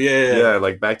mentioned you. Yeah,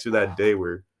 like back to that day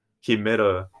where he met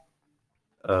a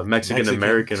Mexican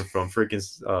American from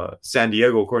freaking San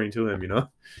Diego, according to him, you know.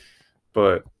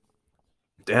 But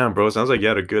damn, bro, sounds like you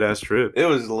had a good ass trip. It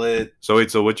was lit. So wait,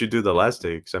 so what you do the last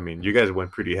day? Because I mean, you guys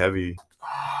went pretty heavy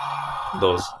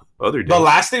those other days. The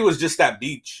last day was just that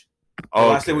beach. The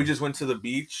last day okay. we just went to the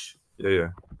beach. Yeah.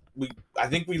 I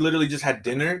think we literally just had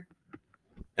dinner,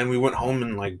 and we went home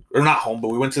and like, or not home, but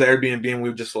we went to the Airbnb and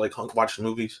we just like watched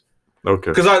movies.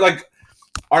 Okay. Because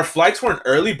our flights weren't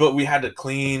early, but we had to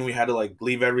clean. We had to like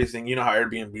leave everything. You know how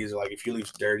Airbnbs are like, if you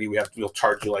leave dirty, we'll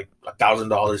charge you like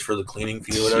 $1,000 for the cleaning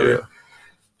fee or whatever. Yeah.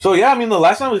 So yeah, I mean the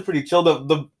last night was pretty chill.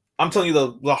 I'm telling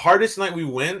you the hardest night we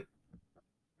went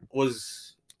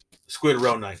was Squid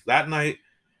Row night. That night,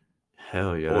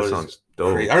 hell yeah, that sounds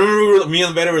dope. Crazy. I remember me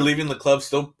and Beto were leaving the club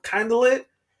still kind of lit,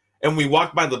 and we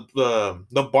walked by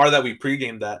the bar that we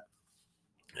pre-gamed at,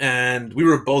 and we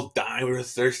were both dying. We were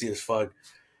thirsty as fuck.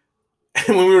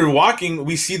 And when we were walking,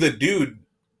 we see the dude,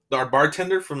 our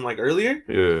bartender from like earlier.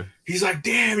 Yeah. He's like,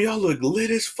 damn, y'all look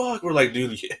lit as fuck. We're like,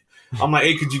 dude, yeah. I'm like,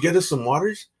 hey, could you get us some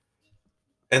waters?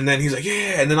 And then he's like,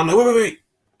 yeah. And then I'm like, wait.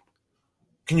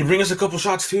 Can you bring us a couple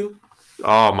shots too?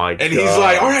 Oh my god. And he's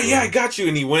like, all right, yeah, I got you.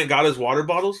 And he went, got his water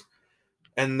bottles.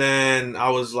 And then I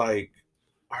was like,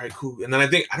 all right, cool. And then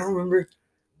I don't remember,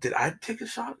 did I take a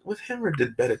shot with him or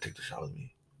did Betta take the shot with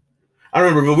me? I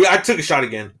don't remember, but I took a shot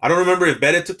again. I don't remember if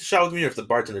Beta took the shot with me or if the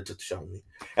bartender took the shot with me.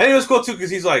 And it was cool too because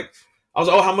he's like, I was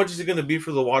like, oh, how much is it gonna be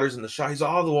for the waters and the shot? He's like,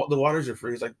 oh, the waters are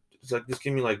free. He's like, just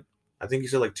give me like, I think he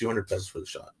said like 200 pesos for the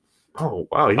shot. Oh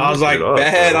wow! I was like,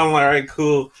 bad. I'm like, all right,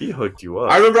 cool. He hooked you up.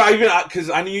 I remember because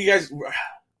I knew you guys.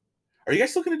 Are you guys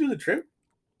still gonna do the trip?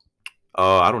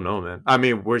 I don't know, man. I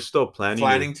mean, we're still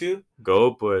planning to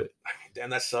go, but damn,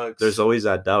 that sucks. There's always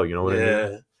that doubt, you know what I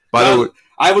mean? By the way,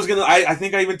 I was gonna. I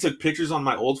think I even took pictures on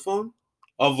my old phone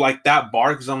of like that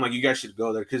bar because I'm like, you guys should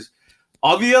go there because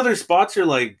all the other spots are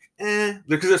like,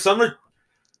 because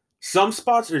some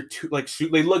spots are too like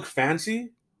they look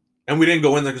fancy, and we didn't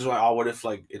go in there because we're like, oh, what if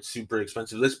like it's super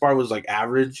expensive? This bar was like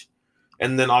average,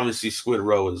 and then obviously Squid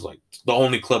Row is like the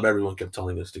only club everyone kept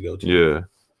telling us to go to. Yeah,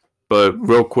 but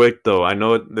real quick though, I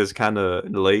know this kind of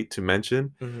late to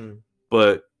mention,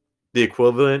 but the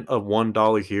equivalent of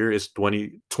 $1 here is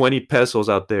 20 pesos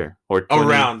out there, or 20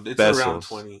 around pesos. Around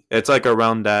 20. It's like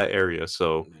around that area.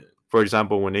 So, for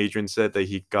example, when Adrian said that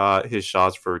he got his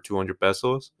shots for 200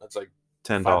 pesos, that's like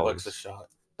 $10 $5 a shot.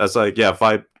 That's like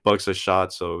 $5 a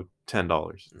shot, so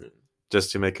 $10.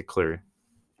 Just to make it clear,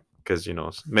 because you know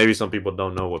maybe some people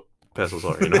don't know what pesos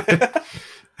are. You know.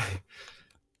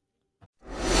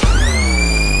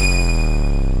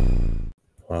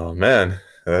 Oh man,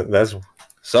 that's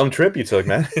some trip you took,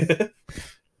 man.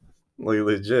 Like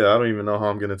legit, I don't even know how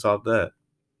I'm gonna top that,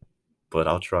 but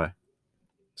I'll try.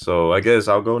 So I guess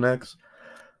I'll go next.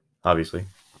 Obviously,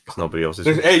 because nobody else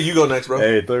is. Hey, you go next, bro.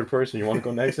 Hey, third person, you want to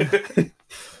go next?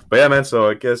 But yeah, man. So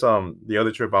I guess the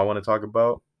other trip I want to talk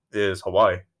about is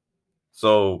Hawaii.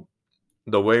 So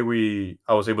the way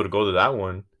I was able to go to that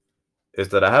one is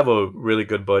that I have a really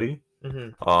good buddy.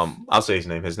 I'll say his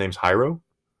name. His name's Jairo.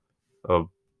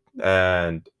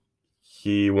 And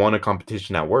he won a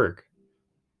competition at work,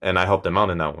 and I helped him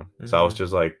out in that one. So I was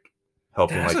just like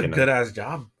helping. That's like a good ass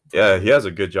job. Yeah, he has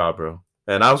a good job, bro.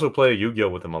 And I also play Yu-Gi-Oh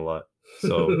with him a lot,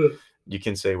 so you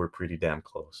can say we're pretty damn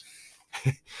close.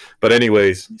 But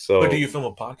anyways, so. But do you film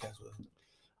a podcast with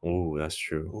him? Ooh, that's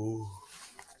true. Ooh.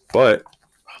 But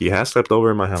he has slept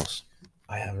over in my house.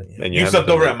 I haven't yet. And you slept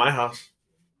over at my house.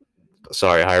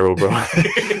 Sorry, Jairo,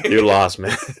 bro. You're lost,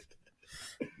 man.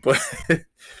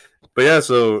 But yeah,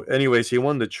 so anyways, he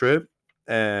won the trip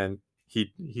and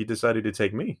he decided to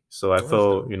take me. So I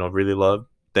felt, really loved.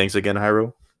 Thanks again,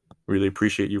 Jairo. Really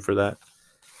appreciate you for that.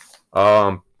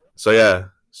 So yeah,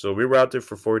 so we were out there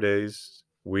for 4 days.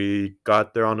 We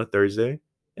got there on a Thursday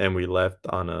and we left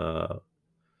on a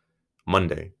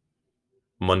Monday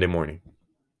morning.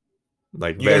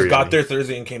 Like you guys got there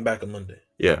Thursday and came back on Monday.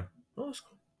 Yeah. Oh, that's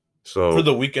cool. So for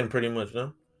the weekend, pretty much,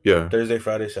 no? Yeah. Thursday,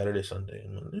 Friday, Saturday, Sunday,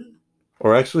 and Monday.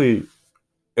 Or actually,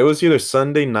 it was either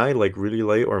Sunday night, like really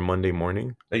late, or Monday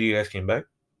morning. That you guys came back?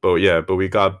 But we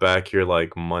got back here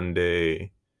like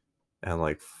Monday at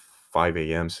like 5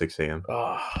 a.m., 6 a.m.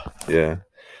 Yeah.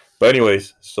 But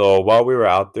anyways, so while we were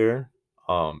out there,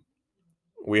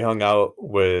 we hung out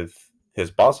with his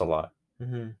boss a lot.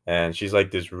 And she's like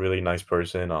this really nice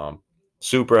person,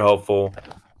 super helpful,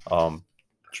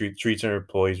 treats her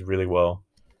employees really well.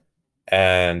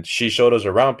 And she showed us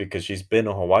around because she's been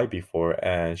to Hawaii before,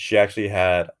 and she actually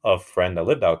had a friend that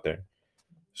lived out there.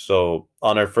 So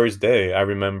on our first day, I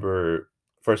remember,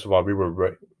 first of all, we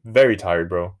were very tired,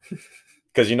 bro.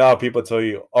 Because you know how people tell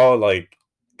you,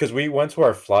 because we went to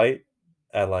our flight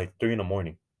at like 3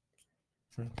 a.m.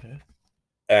 Okay.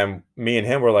 And me and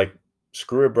him were like,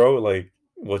 screw it, bro. Like,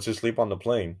 let's just sleep on the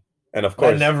plane. And of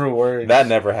course, that never works. That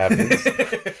never happens.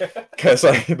 Because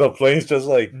like the plane's just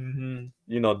like,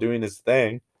 doing its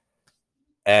thing.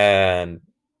 And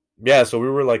yeah, so we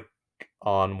were like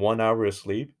on 1 hour of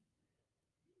sleep.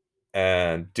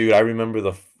 And dude, I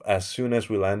remember as soon as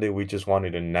we landed, we just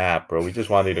wanted to nap, bro. We just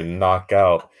wanted to knock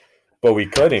out. But we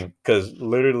couldn't, because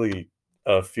literally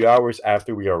a few hours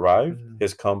after we arrived,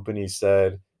 his company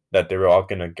said that they were all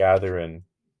going to gather and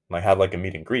like have like a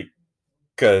meet and greet.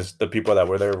 Because the people that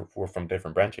were there were from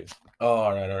different branches. Oh,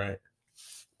 all right.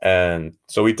 And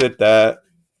so we did that.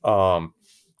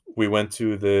 We went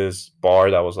to this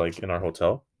bar that was like in our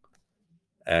hotel.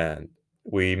 And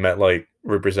we met like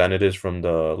representatives from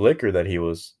the liquor that he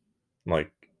was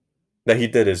like, that he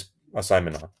did his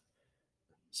assignment on.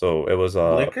 So it was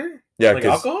liquor? Yeah. Like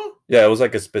alcohol? Yeah, it was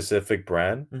like a specific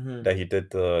brand that he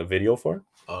did the video for.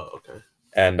 Oh, okay.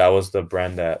 And that was the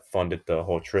brand that funded the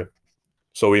whole trip.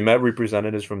 So we met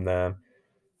representatives from them.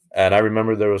 And I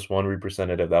remember there was one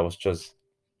representative that was just,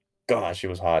 gosh, she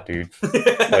was hot, dude.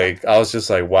 Like, I was just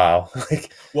like, wow.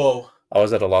 Like, whoa. I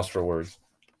was at a loss for words.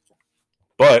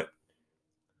 But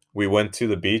we went to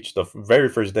the beach the very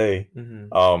first day.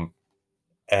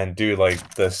 And dude,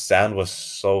 like the sand was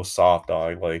so soft,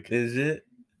 dog. Like Is it?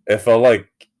 it felt like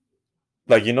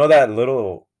you know that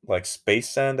little like space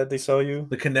sand that they sell you?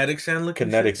 The kinetic sand looking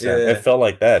Kinetic shit? sand. Yeah. It felt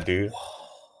like that, dude.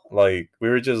 Like we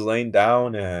were just laying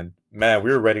down and man,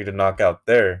 we were ready to knock out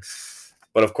there.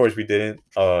 But of course we didn't.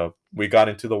 We got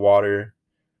into the water.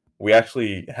 We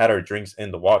actually had our drinks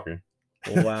in the water.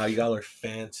 Wow, y'all are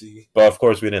fancy. But of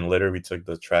course we didn't litter. We took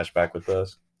the trash back with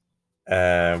us.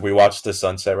 And we watched the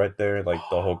sunset right there, like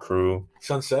the whole crew.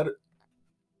 Sunset?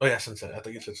 Oh yeah, sunset. I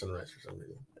think it said sunrise for some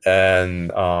reason.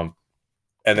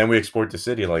 And then we explored the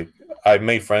city. Like I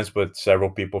made friends with several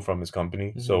people from his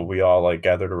company. So we all like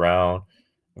gathered around.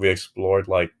 We explored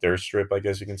like their strip, I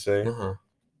guess you can say.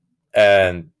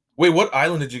 And wait, what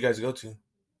island did you guys go to?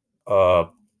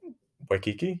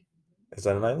 Waikiki? Is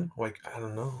that an island? Like I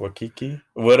don't know. Waikiki?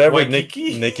 Whatever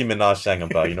Waikiki? Nicki Minaj sang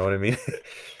about, you know what I mean?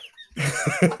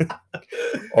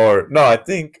 Or no, I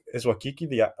think it's Waikiki.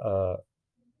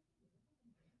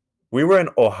 We were in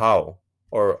Oahu,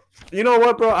 or you know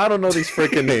what, bro? I don't know these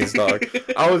freaking names, dog.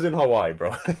 I was in Hawaii,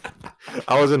 bro.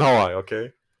 I was in Hawaii.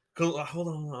 Okay. Cool. Hold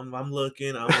on. I'm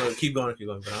looking. Keep going.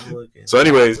 But I'm looking. So,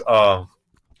 anyways,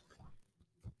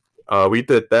 we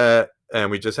did that, and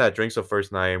we just had drinks the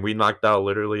first night, and we knocked out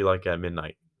literally like at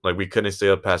midnight. Like we couldn't stay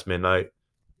up past midnight.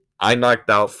 I knocked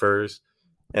out first,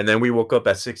 and then we woke up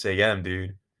at 6 a.m.,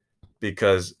 dude,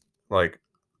 because like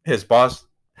his boss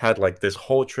had like this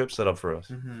whole trip set up for us.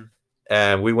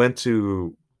 And we went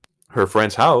to her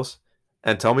friend's house,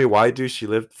 and tell me why, dude, she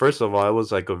lived. First of all, it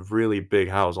was like a really big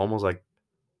house, almost like,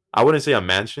 I wouldn't say a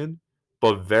mansion,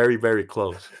 but very, very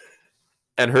close.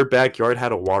 And her backyard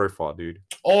had a waterfall, dude.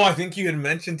 Oh, I think you had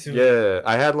mentioned to me. Yeah,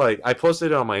 I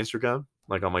posted it on my Instagram,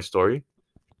 like on my story.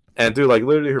 And dude, like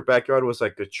literally her backyard was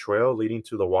like a trail leading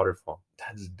to the waterfall.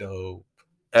 That's dope.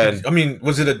 And I mean,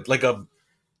 was it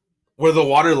where the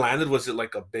water landed, was it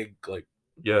like a big like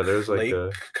yeah, there's like lake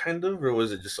a kind of, or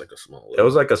was it just like a small lake? It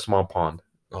was like a small pond.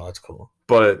 Oh, that's cool.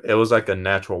 But it was like a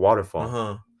natural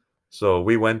waterfall. So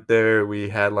we went there, we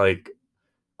had like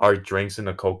our drinks in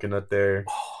a coconut there.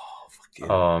 Oh, fuck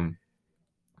yeah.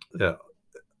 Yeah.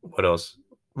 What else?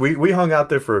 We hung out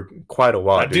there for quite a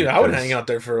while, dude. I would hang out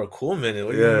there for a cool minute.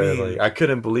 What do you mean? Like I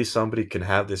couldn't believe somebody can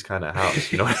have this kind of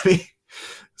house. You know what I mean?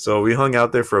 So we hung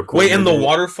out there for a cool minute. And the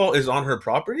waterfall is on her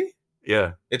property?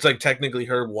 Yeah. It's like technically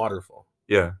her waterfall.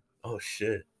 Yeah. Oh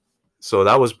shit. So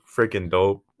that was freaking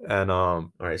dope. And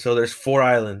all right, so there's 4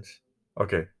 islands.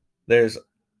 Okay. There's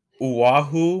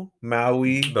Oahu,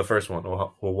 Maui. The first one,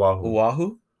 Oahu.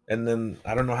 Oahu. And then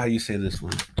I don't know how you say this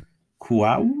one.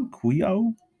 Kauai.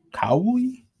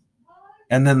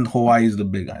 And then Hawaii is the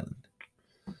big island.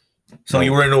 So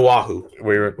you were in Oahu.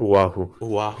 We were in Oahu.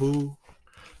 Oahu.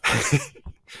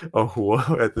 Oh,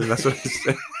 I think that's what I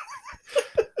said.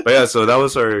 But yeah, so that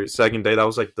was our second day. That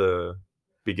was like the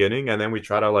beginning, and then we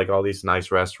tried out like all these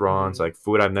nice restaurants, like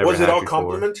food I've never had before. Was it all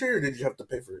complimentary, or did you have to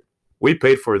pay for it? We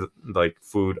paid for like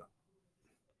food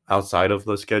outside of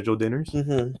the scheduled dinners,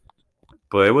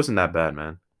 but it wasn't that bad,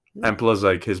 man. And plus,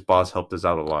 like his boss helped us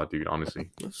out a lot, dude. Honestly,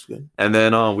 that's good. And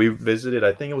then we visited.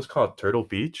 I think it was called Turtle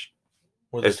Beach.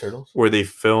 Where there's turtles? Where they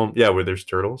filmed, yeah, where there's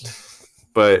turtles.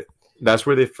 But that's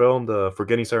where they filmed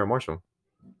Forgetting Sarah Marshall.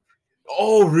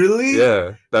 Oh, really?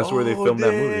 Yeah, that's where they filmed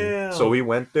that movie. So we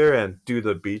went there and do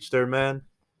the beach there, man.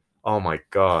 Oh my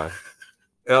god.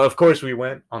 Of course, we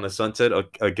went on the sunset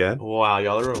again. Wow,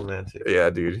 y'all are romantic. Yeah,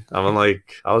 dude. I'm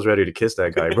like, I was ready to kiss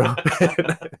that guy, bro.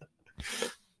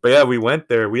 But yeah, we went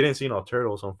there. We didn't see no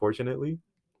turtles, unfortunately.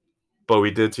 But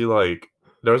we did see like,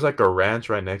 there was like a ranch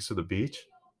right next to the beach,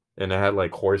 and it had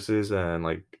like horses and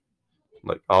like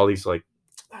all these like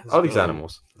these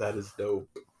animals. That is dope.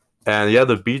 And yeah,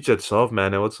 the beach itself,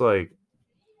 man, it was kind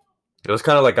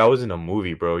of like I was in a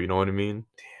movie, bro. You know what I mean?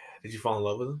 Did you fall in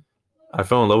love with him? I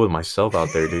fell in love with myself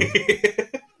out there, dude.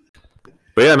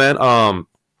 But yeah, man.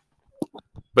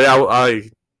 But yeah,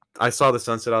 I saw the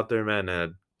sunset out there, man,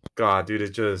 and God, dude,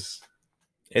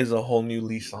 it's a whole new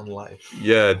lease on life.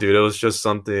 Yeah, dude, it was just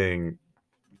something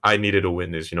I needed to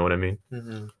witness. You know what I mean?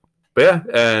 But yeah,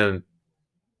 and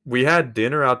we had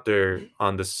dinner out there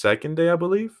on the second day, I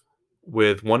believe,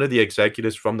 with one of the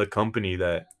executives from the company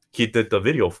that he did the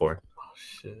video for. Oh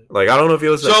shit! Like I don't know if it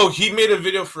was. So he made a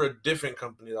video for a different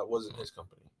company that wasn't his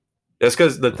company. That's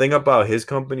because the thing about his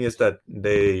company is that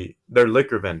they're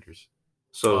liquor vendors,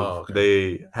 so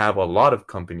they have a lot of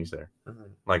companies there,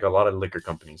 like a lot of liquor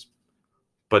companies,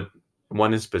 but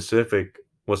one in specific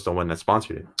was the one that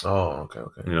sponsored it. Oh, okay.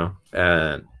 You know,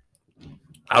 and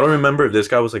I don't remember if this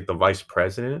guy was like the vice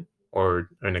president or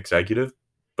an executive,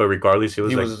 but regardless, he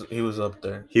was up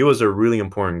there. He was a really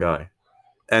important guy.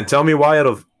 And tell me why out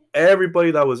of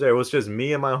Everybody that was there, it was just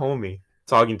me and my homie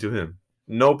talking to him.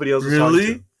 Nobody else was talking to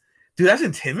him. Dude, that's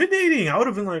intimidating. I would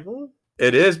have been like, oh.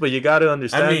 It is, but you got to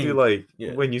understand, dude, like,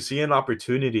 yeah. when you see an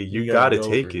opportunity, you got to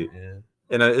take it. Yeah.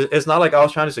 And it's not like I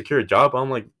was trying to secure a job. I'm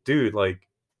like, dude, like,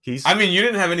 he's... I mean, you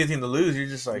didn't have anything to lose. You're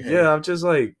just like... Hey. Yeah, I'm just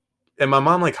like... And my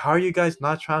mom, like, how are you guys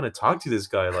not trying to talk to this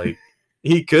guy? Like,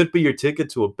 he could be your ticket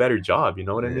to a better job. You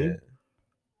know what I mean?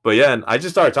 But yeah, and I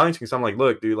just started talking to him. So I'm like,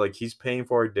 look, dude, like, he's paying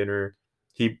for our dinner.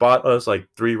 He bought us, like,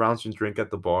 3 rounds of drink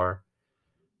at the bar.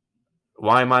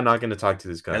 Why am I not going to talk to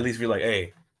this guy? At least be like,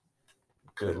 hey,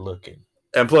 good looking.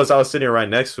 And plus, I was sitting right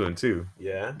next to him, too.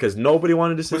 Yeah? Because nobody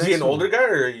wanted to sit next to him. Was he an older guy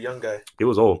or a young guy? He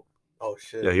was old. Oh,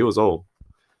 shit. Yeah, he was old.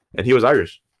 And he was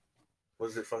Irish.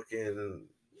 Was it fucking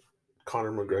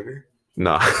Conor McGregor?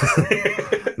 No.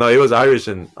 No, he was Irish.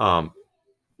 And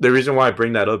the reason why I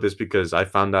bring that up is because I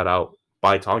found that out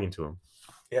by talking to him.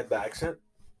 He had the accent?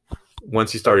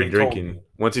 Once he started drinking,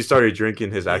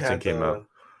 his accent came out.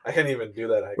 I can't even do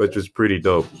that accent. Which was pretty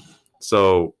dope.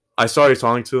 So I started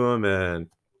talking to him, and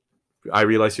I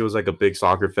realized he was like a big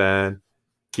soccer fan.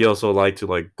 He also liked to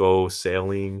like go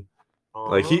sailing.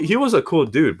 Like he was a cool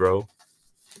dude, bro.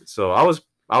 So I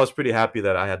was pretty happy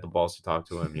that I had the balls to talk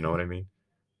to him. You know what I mean?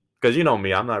 Because you know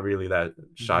me, I'm not really that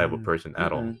shy of a person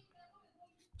at all.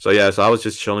 So yeah, so I was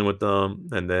just chilling with them,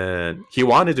 and then he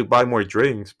wanted to buy more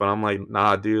drinks, but I'm like,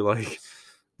 nah, dude, like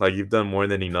you've done more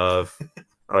than enough.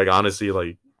 Like honestly,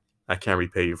 like I can't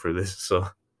repay you for this, so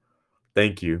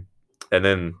thank you. And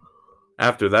then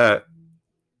after that,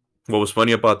 what was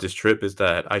funny about this trip is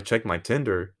that I checked my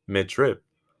Tinder mid-trip,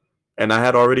 and I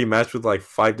had already matched with like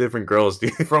 5 different girls,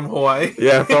 dude. From Hawaii?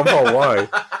 Yeah, from Hawaii.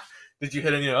 Did you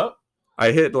hit any up?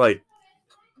 I hit like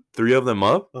 3 of them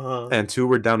up, and 2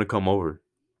 were down to come over.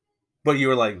 But you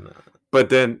were like, nah. But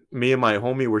then me and my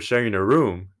homie were sharing a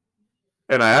room,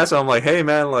 and I asked him, I'm like, hey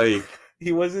man, like,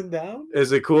 he wasn't down?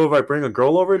 Is it cool if I bring a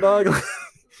girl over, dog?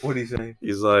 What did he say?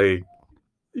 He's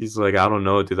like, I don't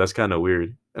know, dude. That's kind of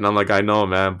weird. And I'm like, I know,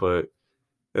 man, but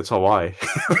it's Hawaii.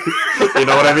 You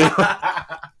know what I mean?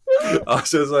 I was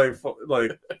just like,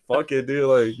 fuck it, dude.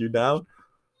 Like, you down?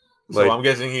 So I'm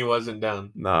guessing he wasn't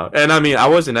down. Nah. And I mean, I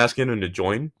wasn't asking him to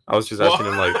join. I was just asking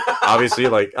him, like, obviously,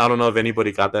 like, I don't know if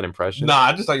anybody got that impression. Nah,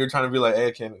 I just thought you were trying to be like,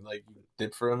 hey, can like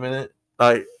dip for a minute?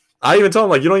 Like, I even told him,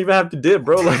 like, you don't even have to dip,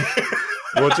 bro. Like,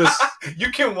 we'll just...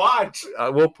 You can watch.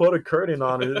 We'll put a curtain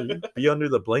on it, be under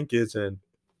the blankets, and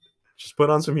just put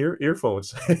on some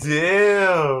earphones.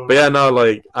 Damn. But yeah, no,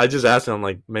 like, I just asked him,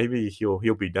 like, maybe he'll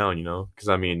be down, you know? Because,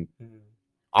 I mean,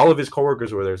 all of his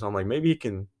coworkers were there, so I'm like, maybe he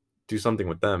can do something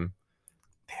with them.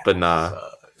 Damn, but nah.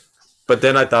 But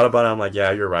then I thought about it, I'm like,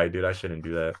 yeah, you're right, dude. I shouldn't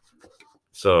do that.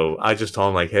 So I just told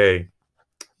him, like, hey,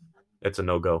 it's a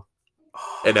no-go.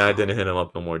 And then I didn't hit him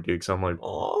up no more, dude. Because I'm like,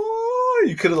 oh,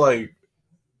 you could have, like...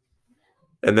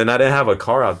 And then I didn't have a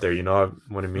car out there, you know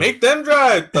what I mean? Make them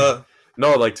drive.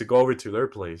 No, like to go over to their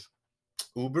place.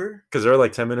 Uber? Because they're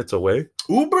like 10 minutes away.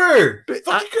 Uber!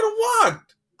 Fuck, you could have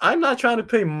walked. I'm not trying to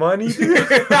pay money, dude.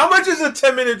 How much is a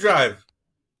 10-minute drive?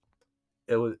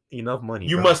 It was enough money.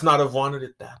 You must not have wanted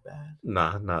it that bad.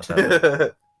 Nah, not that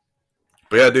bad.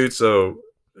 But yeah, dude, so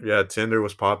yeah, Tinder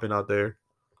was popping out there.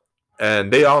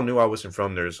 And they all knew I wasn't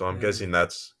from there, so I'm guessing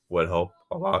that's what helped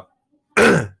a lot.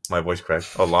 My voice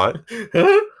cracked a lot.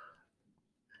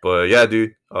 But yeah,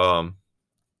 dude.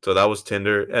 So that was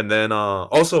Tinder. And then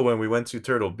also when we went to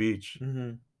Turtle Beach,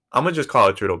 I'm gonna just call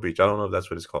it Turtle Beach. I don't know if that's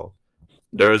what it's called.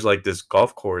 There was like this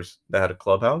golf course that had a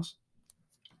clubhouse.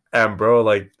 And bro,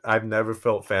 like I've never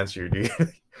felt fancier, dude.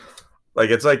 Like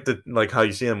it's like how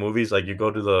you see in movies, like you go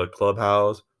to the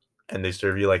clubhouse and they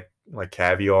serve you like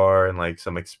caviar and like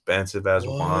some expensive ass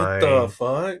wine. What the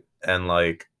fuck? And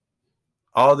like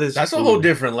all this. That's food. A whole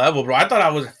different level, bro. I thought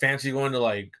I was fancy going to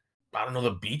like, I don't know,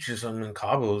 the beach or something in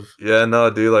Cabos. Yeah, no,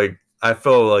 dude. Like I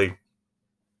felt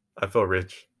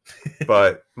rich,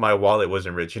 but my wallet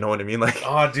wasn't rich. You know what I mean? Like,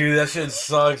 oh, dude, that shit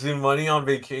sucks. Dude, money on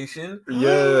vacation.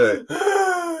 Yeah.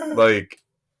 Like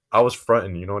I was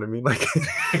fronting. You know what I mean? Like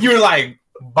you were like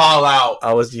ball out.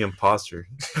 I was the imposter.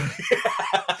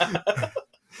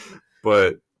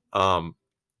 But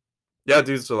yeah,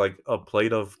 dude. So like a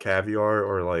plate of caviar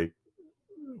or like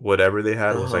whatever they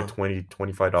had was like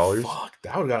 $25. Fuck,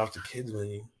 that would have got off the kids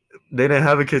menu. They didn't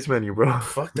have a kids menu, bro.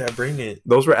 Fuck that, bring it.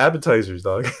 Those were appetizers,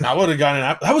 dog. I would have gotten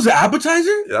that was an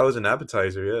appetizer? That was an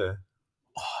appetizer, yeah.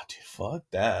 Oh, dude, fuck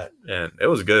that. And it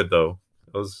was good though.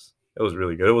 It was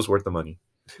really good. It was worth the money.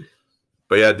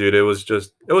 But yeah, dude, it was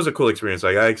a cool experience.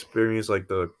 Like I experienced like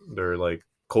their like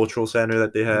cultural center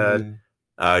that they had.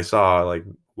 I saw like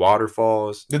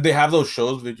waterfalls. Did they have those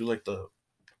shows where you do like the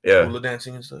hula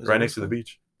dancing and stuff? Right next to the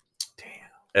beach. Damn.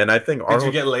 And I think Did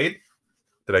you get laid?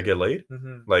 Did I get laid?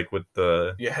 Mm-hmm. Like with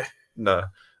the Yeah. no,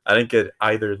 I didn't get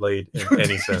either laid in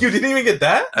any sense. You didn't even get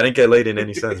that? I didn't get laid in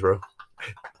any sense, bro.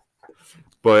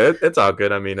 But it's all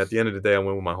good. I mean, at the end of the day, I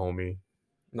went with my homie.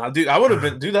 Nah, dude, I would have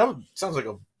been. Dude, sounds like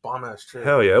a bomb ass trip.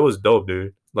 Hell yeah, it was dope,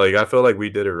 dude. Like I feel like we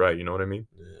did it right. You know what I mean?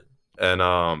 Yeah. And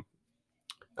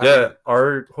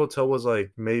our hotel was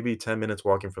like maybe 10 minutes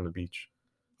walking from the beach.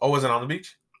 Oh, was it on the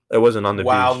beach? It wasn't on the beach.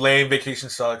 Wow, lame. Vacation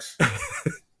sucks.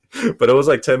 But it was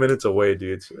like 10 minutes away,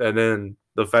 dude. And then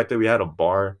the fact that we had a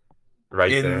bar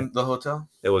right in there, the hotel,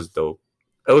 it was dope.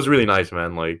 It was really nice,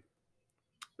 man. Like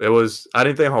it was. I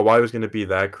didn't think Hawaii was gonna be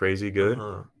that crazy good.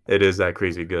 It is that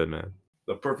crazy good, man.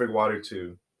 The perfect water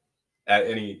to at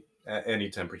any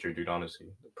temperature, dude. Honestly,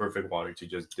 the perfect water to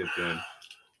just dip in,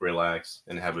 relax,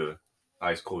 and have a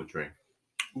ice cold drink.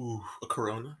 Ooh, a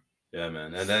Corona. Yeah,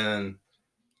 man. And then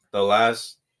the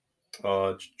last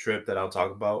trip that I'll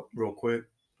talk about real quick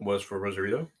was for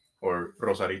Rosarito or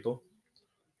Rosarito.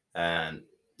 And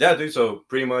yeah, dude, so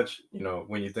pretty much, you know,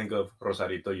 when you think of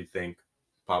Rosarito, you think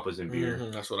papas and beer.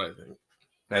 Mm-hmm, that's what I think.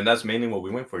 And that's mainly what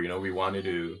we went for, you know. We wanted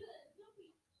to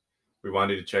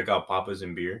check out papas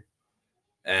and beer.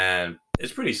 And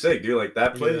it's pretty sick, dude. Like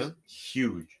that place is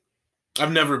huge.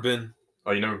 I've never been.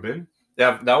 Oh, you never been?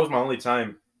 Yeah, that was my only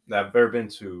time that I've ever been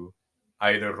to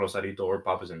either Rosarito or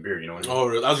Papas and Beer, you know what I mean? Oh,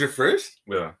 really? That was your first?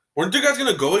 Yeah. Weren't you guys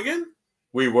gonna go again?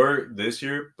 We were this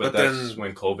year, but that's then,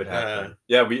 when COVID happened.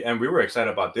 Yeah, we were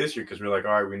excited about this year because we were like,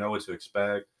 all right, we know what to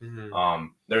expect. Mm-hmm.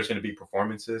 There's gonna be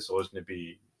performances, so it's gonna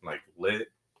be like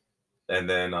lit. And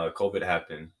then COVID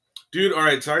happened. Dude, all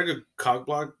right, sorry to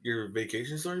cockblock your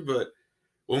vacation story, but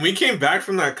when we came back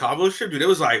from that Cabo trip, dude, it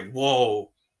was like,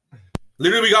 whoa.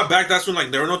 Literally, we got back. That's when like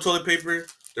there were no toilet paper.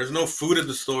 There's no food at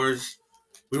the stores.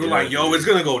 We were like, yo, it's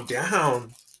gonna go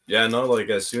down. Yeah, no, like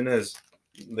as soon as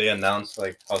they announced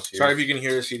like how serious. Sorry if you can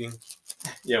hear us eating.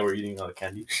 Yeah, we're eating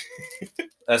candy.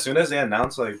 As soon as they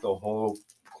announced like the whole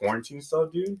quarantine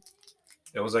stuff, dude,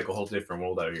 it was like a whole different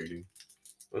world out here, dude.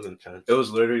 It was intense. It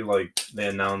was literally like they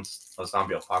announced a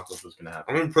zombie apocalypse was gonna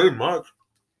happen. I mean, pretty much.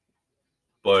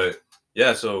 But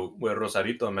yeah, so with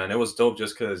Rosarito, man, it was dope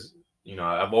just because, you know,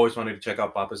 I've always wanted to check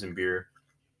out Papas and Beer.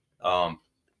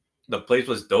 The place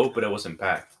was dope, but it wasn't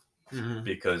packed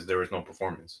because there was no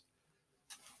performance.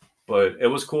 But it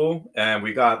was cool, and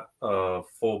we got a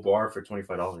full bar for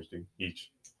 $25, dude,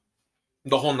 each.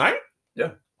 The whole night?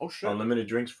 Yeah. Oh shit! Unlimited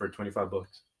drinks for $25. What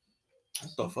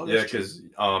the fuck? Yeah, because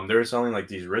they were selling like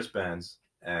these wristbands,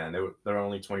 and they're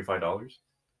only $25,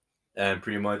 and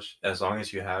pretty much as long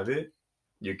as you have it,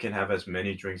 you can have as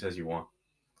many drinks as you want.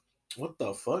 What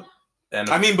the fuck? And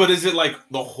I mean, but is it like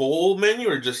the whole menu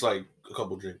or just like a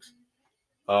couple drinks?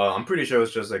 I'm pretty sure it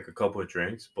was just like a couple of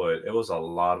drinks, but it was a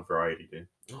lot of variety, dude.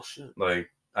 Oh shit! Like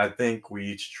I think we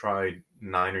each tried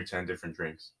 9 or 10 different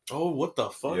drinks. Oh, what the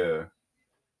fuck? Yeah.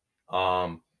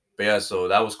 But yeah, so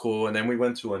that was cool, and then we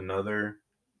went to another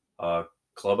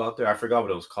club out there. I forgot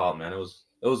what it was called, man. It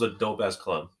was a dope ass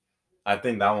club. I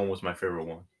think that one was my favorite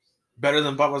one. Better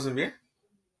than Papas and Beer?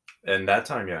 And that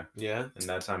time, yeah. Yeah. And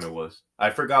that time it was. I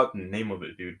forgot the name of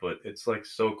it, dude, but it's like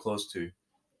so close to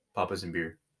Papas and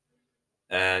Beer.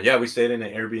 And yeah, we stayed in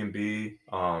an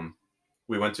Airbnb.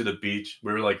 We went to the beach.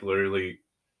 We were like literally,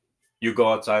 you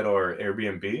go outside our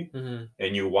Airbnb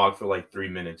and you walk for like 3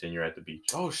 minutes and you're at the beach.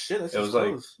 Oh shit! That's it was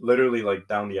close. Like literally like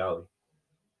down the alley.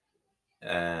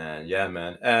 And yeah,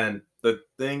 man. And the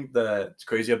thing that's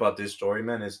crazy about this story,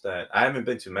 man, is that I haven't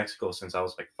been to Mexico since I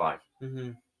was like 5.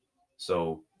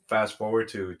 So fast forward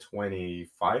to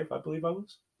 25, I believe I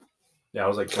was. Yeah, I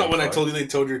was like 25. When I told you they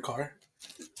towed your car.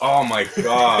 Oh my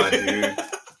god, dude.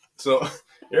 So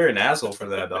you're an asshole for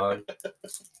that, dog.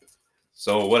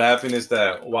 So what happened is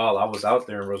that while I was out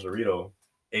there in Rosarito,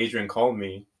 Adrian called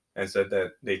me and said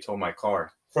that they towed my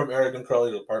car. From Eric and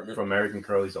Curly's apartment. From Eric and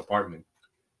Curly's apartment.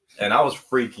 And I was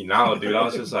freaking out, dude. I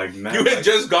was just like, man. You had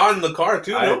just gotten in the car,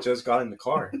 too, I had just gotten in the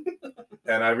car.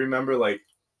 And I remember, like,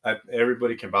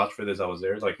 everybody can vouch for this. I was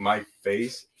there. Like, my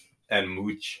face and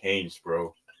mood changed,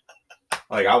 bro.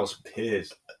 Like, I was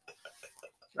pissed.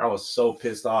 I was so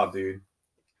pissed off, dude.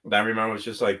 And I remember I was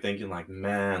just, like, thinking, like,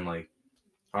 man, like,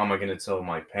 how am I going to tell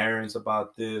my parents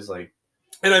about this? Like,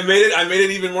 and I made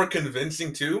it even more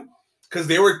convincing, too. Because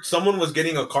someone was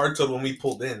getting a car towed when we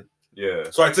pulled in. Yeah.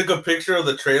 So I took a picture of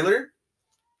the trailer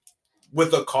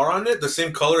with a car on it, the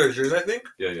same color as yours, I think.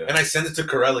 Yeah, yeah. And I sent it to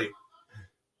Corelli.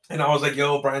 And I was like,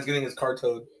 yo, Brian's getting his car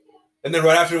towed. And then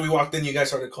right after we walked in, you guys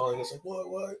started calling us like,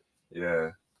 what?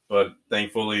 Yeah. But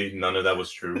thankfully, none of that was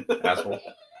true, asshole.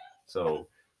 So,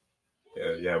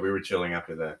 yeah, we were chilling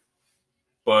after that.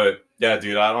 But, Yeah,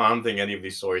 dude. I don't think any of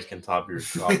these stories can top your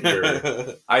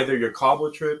either your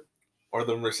Cabo trip or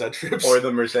the Merced trips trip,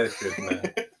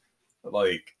 man.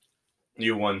 Like,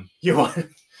 you won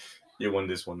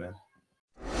this one, man.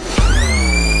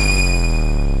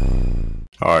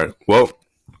 All right. Well,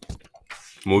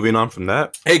 moving on from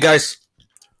that. Hey guys,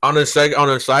 on a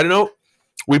side note,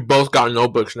 we both got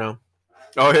notebooks now.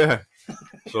 Oh yeah.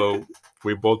 So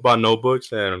we both bought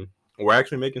notebooks and we're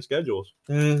actually making schedules.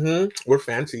 We're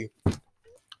fancy,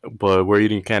 but we're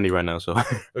eating candy right now. So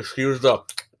excuse the.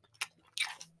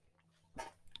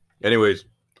 Anyways,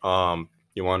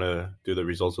 you want to do the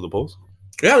results of the polls?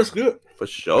 Yeah, let's do it for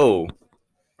sure.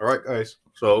 All right, guys.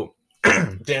 So,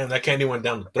 damn, that candy went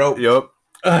down the throat. Yup.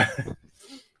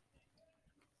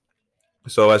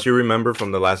 So, as you remember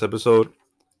from the last episode,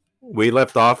 we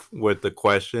left off with the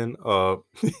question of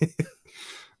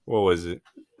what was it?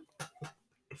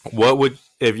 What would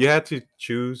if you had to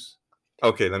choose?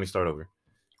 Okay, let me start over.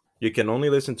 You can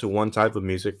only listen to one type of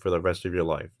music for the rest of your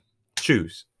life.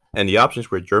 Choose. And the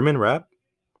options were German rap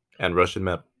and Russian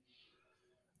metal.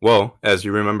 Well, as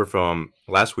you remember from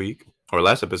last week or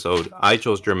last episode, I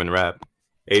chose German rap.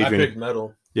 I picked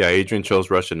metal. Yeah, Adrian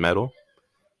chose Russian metal.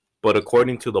 But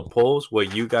according to the polls,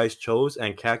 what you guys chose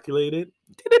and calculated,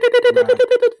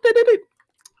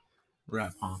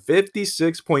 rap, huh?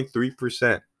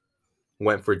 56.3%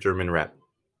 went for German rap.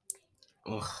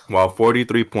 Ugh. While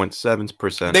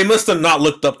 43.7%. They must have not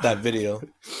looked up that video.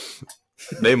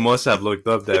 They must have looked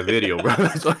up that video, bro.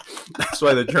 That's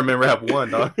why the German rap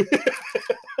won, dog.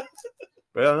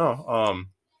 But I don't know.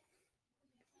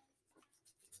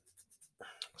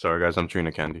 Sorry, guys, I'm chewing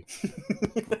a candy.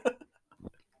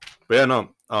 But yeah, no.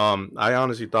 I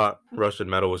honestly thought Russian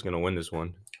metal was gonna win this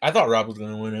one. I thought rap was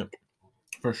gonna win it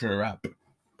for sure. Rap.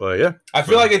 But yeah, I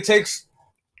feel like it takes.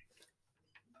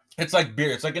 It's like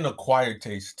beer. It's like an acquired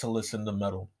taste to listen to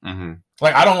metal. Mm-hmm.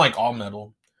 Like I don't like all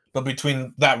metal, but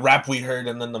between that rap we heard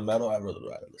and then the metal, I really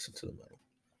rather listen to the metal.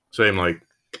 Same. Like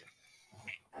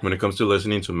when it comes to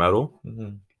listening to metal,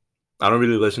 I don't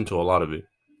really listen to a lot of it.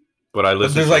 But I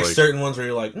listen. But there's like certain ones where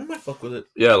you're like, I fuck with it.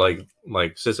 Yeah, like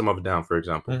System of a Down, for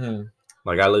example.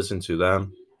 Like I listen to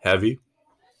them heavy,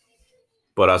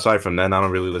 but aside from that, I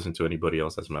don't really listen to anybody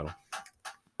else that's metal.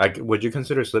 Like, would you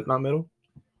consider Slipknot metal?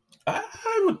 I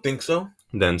would think so.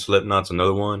 Then Slipknot's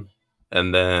another one,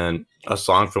 and then a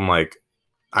song from like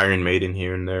Iron Maiden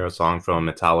here and there, a song from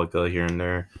Metallica here and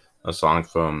there, a song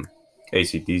from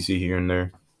AC/DC here and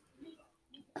there.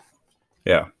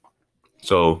 Yeah,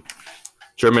 so.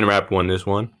 German rap won this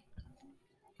one.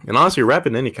 And honestly, rap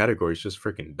in any category is just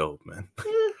freaking dope, man.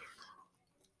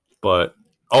 But,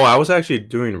 I was actually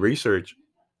doing research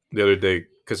the other day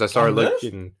because I started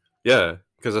looking. Yeah,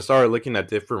 because I started looking at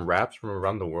different raps from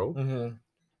around the world.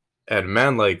 And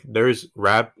man, like, there's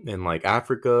rap in like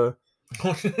Africa.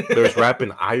 There's rap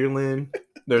in Ireland.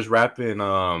 There's rap in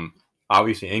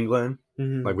obviously England,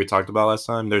 like we talked about last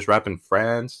time. There's rap in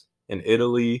France, in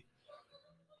Italy.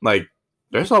 Like,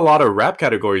 there's a lot of rap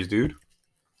categories, dude.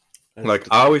 Like,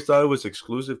 I always thought it was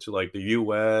exclusive to, like, the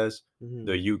U.S.,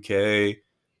 the U.K.,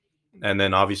 and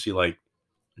then, obviously, like,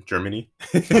 Germany.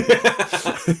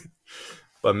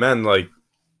 But, man, like,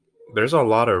 there's a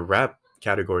lot of rap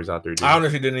categories out there, dude. I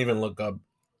honestly didn't even look up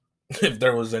if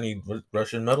there was any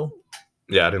Russian metal.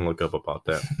 Yeah, I didn't look up about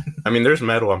that. I mean, there's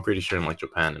metal, I'm pretty sure, in, like,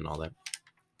 Japan and all that.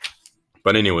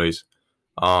 But anyways,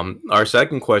 our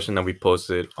second question that we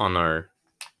posted on our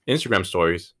Instagram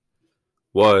stories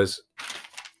was,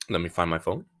 let me find my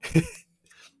phone.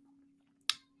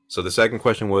 So the second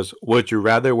question was, would you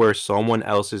rather wear someone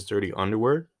else's dirty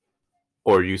underwear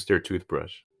or use their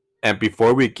toothbrush? And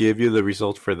before we give you the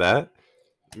results for that,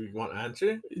 you want to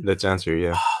answer? Let's answer,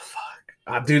 yeah. Oh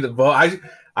fuck, dude. I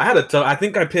had a tough. I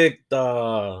think I picked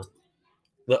the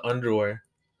underwear.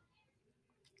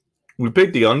 We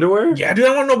picked the underwear? Yeah, dude,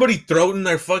 I want nobody throwing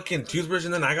their fucking toothbrush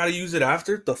and then I gotta use it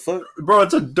after. The fuck? Bro,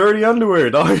 it's a dirty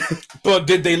underwear, dog. But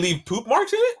did they leave poop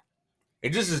marks in it? It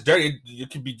just is dirty.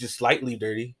 It could be just slightly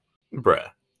dirty. Bruh.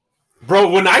 Bro,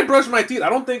 when I brush my teeth, I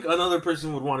don't think another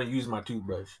person would want to use my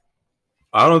toothbrush.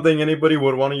 I don't think anybody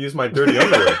would want to use my dirty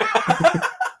underwear.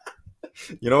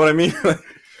 You know what I mean?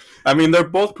 I mean, they're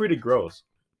both pretty gross.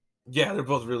 Yeah, they're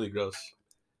both really gross.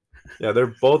 Yeah,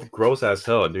 they're both gross as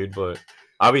hell, dude, but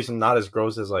obviously not as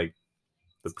gross as like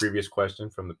the previous question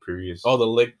from the previous. Oh, the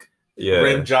lick,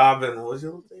 rim job, and what was the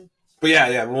other thing? But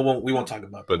yeah, we won't talk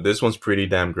about that. But this one's pretty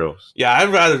damn gross. Yeah, I'd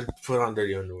rather put on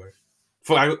dirty underwear.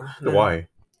 Why?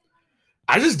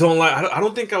 I just don't like. I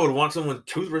don't think I would want someone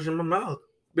toothbrush in my mouth.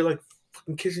 Be like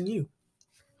fucking kissing you.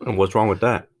 And what's wrong with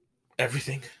that?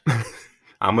 Everything.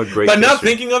 I'm a great. But now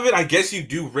thinking of it, I guess you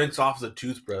do rinse off the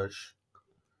toothbrush.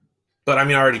 But I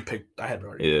mean, I had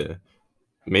already. Yeah.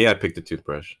 Me, I picked a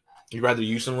toothbrush. You'd rather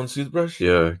use someone's toothbrush?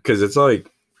 Yeah, because it's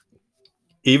like,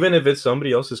 even if it's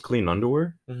somebody else's clean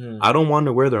underwear, I don't want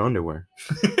to wear their underwear.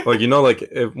 Like,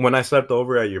 like when I slept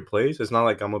over at your place, it's not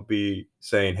like I'm gonna be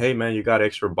saying, "Hey, man, you got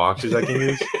extra boxers I can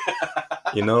use."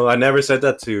 I never said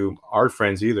that to our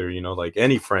friends either. Like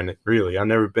any friend, really. I've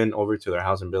never been over to their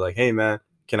house and be like, "Hey, man,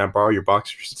 can I borrow your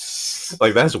boxers?"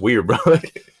 Like, that's weird, bro.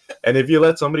 And if you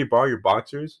let somebody borrow your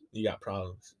boxers, you got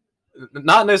problems.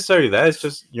 Not necessarily that. It's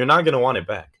just you're not gonna want it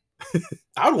back.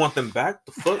 I would want them back.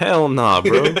 The fuck? Hell nah,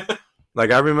 bro.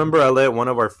 Like, I remember I let one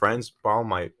of our friends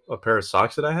borrow a pair of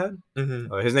socks that I had.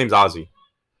 His name's Ozzy.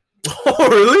 Oh,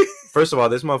 really? First of all,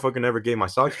 this motherfucker never gave my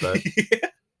socks back. Yeah.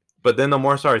 But then the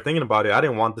more I started thinking about it, I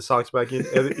didn't want the socks back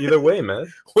either way,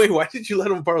 man. Wait, why did you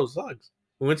let him borrow socks?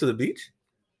 We went to the beach?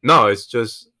 No, it's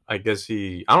just, I guess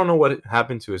I don't know what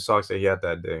happened to his socks that he had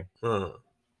that day.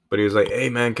 But he was like, "Hey,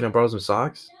 man, can I borrow some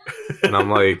socks?" And I'm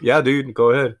like, "Yeah, dude, go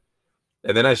ahead."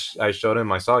 And then I showed him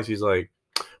my socks. He's like,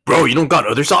 "Bro, you don't got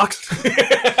other socks?"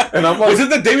 And I'm like, was it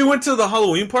the day we went to the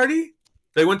Halloween party?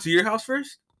 They went to your house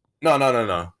first?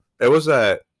 No. It was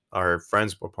at our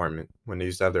friend's apartment when they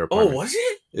used to have their apartment. Oh, was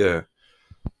it? Yeah.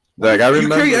 Like, I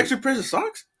remember. You carry extra pairs of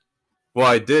socks? Well,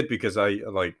 I did because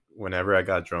whenever I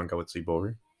got drunk, I would sleep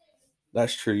over.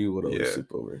 That's true. You would always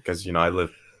sleep over. Because, I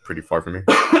live pretty far from here.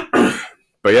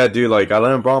 But yeah, dude, like, I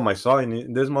let him borrow my sock,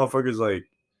 and this motherfucker's like,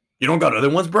 "You don't got other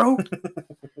ones, bro?"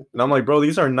 And I'm like, "Bro,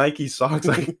 these are Nike socks.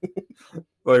 Like,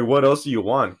 what else do you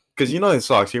want?" Because his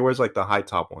socks, he wears like the high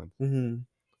top ones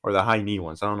or the high knee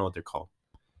ones. I don't know what they're called.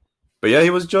 But yeah, he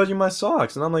was judging my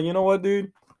socks, and I'm like, "You know what,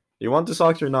 dude? You want the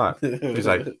socks or not?" He's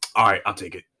like, "All right, I'll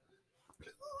take it."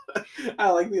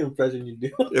 I like the impression you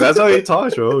do. Yeah, that's how he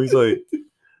talks, bro. He's like,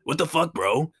 "What the fuck,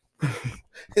 bro?"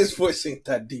 His voice ain't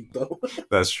that deep, though.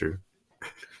 That's true.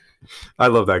 I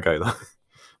love that guy, though.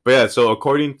 But yeah, so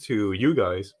according to you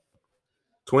guys,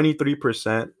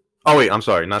 23%. Oh, wait, I'm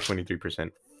sorry, not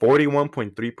 23%.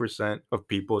 41.3% of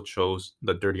people chose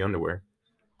the dirty underwear.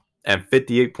 And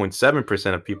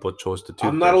 58.7% of people chose the toothbrush.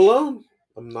 I'm not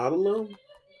alone.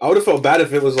 I would have felt bad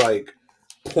if it was like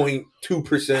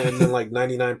 0.2% and then like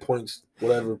 99 points,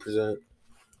 whatever percent.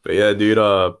 But yeah, dude,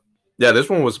 this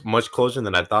one was much closer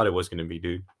than I thought it was going to be,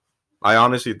 dude. I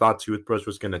honestly thought toothbrush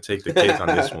was going to take the cake on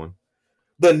this one.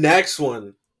 The next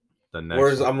one.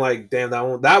 Whereas I'm like, damn,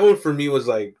 that one for me was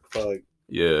like, fuck.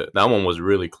 Yeah, that one was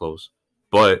really close.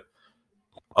 But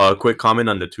a quick comment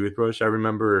on the toothbrush. I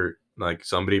remember like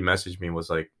somebody messaged me and was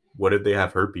like, "What if they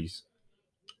have herpes?"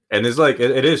 And it's like,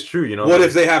 it is true, What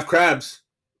if they have crabs?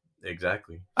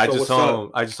 Exactly. I just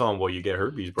saw him. Well, you get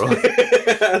herpes, bro.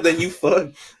 Then you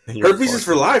fuck. Herpes is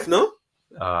for life, no?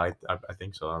 I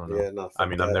think so. I don't know. Yeah, not I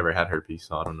mean, I've never had herpes,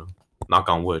 so I don't know. Knock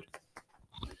on wood.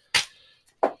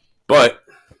 But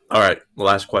all right,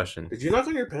 last question. Did you knock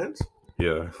on your pants?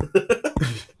 Yeah.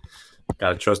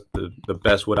 Gotta trust the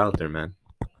best wood out there, man.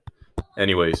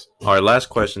 Anyways, our last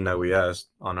question that we asked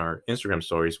on our Instagram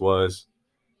stories was,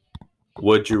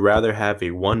 would you rather have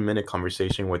a 1-minute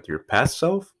conversation with your past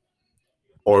self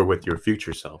or with your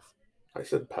future self? I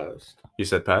said past. You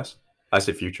said past? I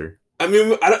said future. I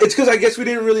mean, it's because I guess we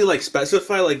didn't really like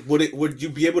specify. Like, would you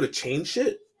be able to change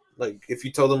shit? Like, if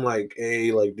you told them like,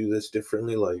 "Hey, like, do this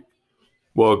differently," like.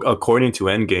 Well, according to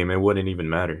Endgame, it wouldn't even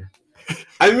matter.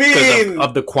 I mean,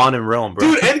 of the quantum realm, bro.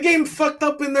 Dude, Endgame fucked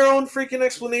up in their own freaking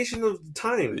explanation of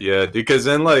time. Yeah, because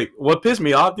then, like, what pissed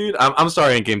me off, dude. I'm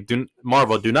sorry, Endgame.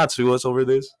 Marvel, do not sue us over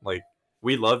this. Like,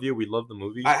 we love you. We love the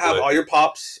movie. I have all your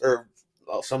pops, or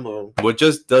some of them. What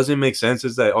just doesn't make sense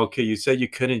is that, okay, you said you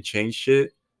couldn't change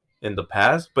shit in the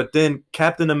past, but then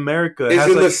Captain America is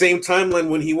in the same timeline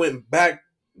when he went back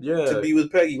to be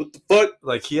with Peggy. What the fuck?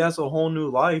 Like, he has a whole new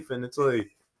life, and it's like,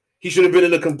 he should have been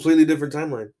in a completely different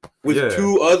timeline with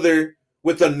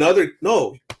another.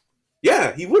 No,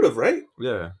 yeah, he would have, right?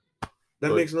 Yeah,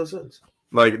 that makes no sense.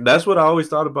 Like, that's what I always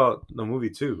thought about the movie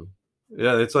too.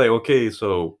 Yeah, it's like, okay,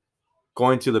 so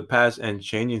going to the past and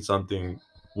changing something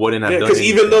wouldn't have done anything. Because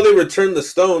even though they returned the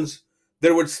stones,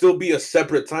 there would still be a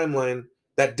separate timeline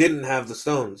that didn't have the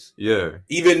stones. Yeah,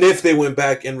 even if they went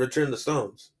back and returned the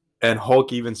stones. And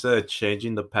Hulk even said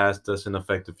changing the past doesn't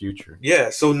affect the future. Yeah,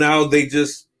 so now they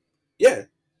just. Yeah.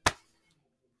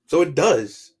 So it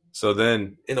does. So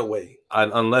then, in a way,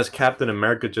 unless Captain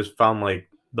America just found like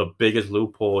the biggest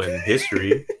loophole in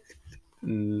history,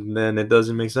 then it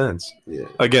doesn't make sense. Yeah.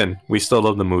 Again, we still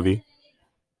love the movie,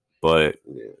 but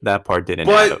that part didn't.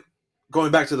 But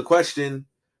going back to the question,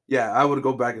 yeah, I would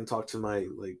go back and talk to my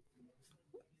like.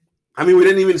 I mean, we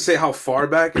didn't even say how far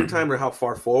back in time or how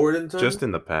far forward in time. Just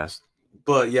in the past.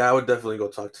 But yeah, I would definitely go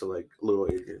talk to like little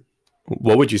Adrian.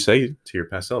 What would you say to your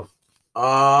past self?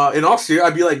 In all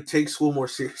seriousness, I'd be like, take school more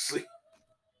seriously.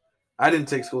 I didn't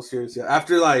take school seriously.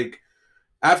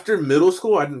 After middle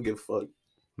school, I didn't give a fuck.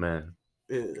 Man.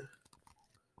 Yeah.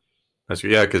 That's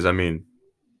yeah, because I mean,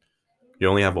 you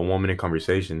only have a 1 minute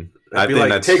conversation. I'd be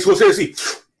like, take school seriously.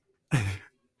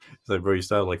 It's like, bro, you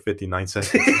started like 59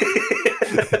 seconds.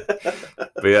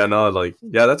 But yeah, no, like,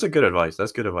 yeah, that's a good advice.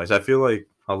 That's good advice. I feel like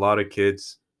a lot of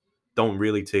kids don't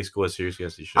really take school as seriously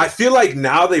as they should. I feel like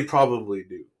now they probably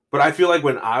do, but I feel like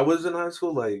when I was in high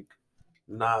school, like,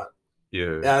 not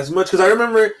as much. Because I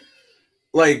remember,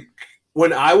 like,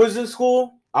 when I was in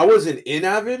school, I wasn't in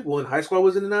Avid. Well, in high school, I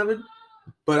wasn't in Avid,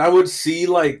 but I would see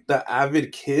like the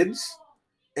Avid kids,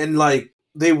 and like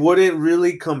they wouldn't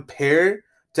really compare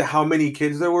to how many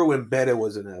kids there were when Beta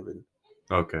was in Avid.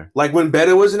 Okay. Like when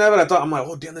Beta was in Avid, I'm like,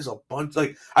 oh damn, there's a bunch.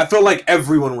 Like I felt like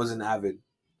everyone was in Avid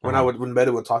when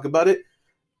Beta would talk about it.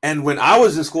 And when I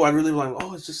was in school, I really was like,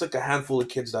 oh, it's just like a handful of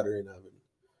kids that are in Avid.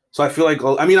 So I feel like,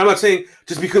 I mean, I'm not saying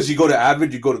just because you go to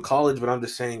Avid, you go to college, but I'm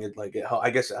just saying I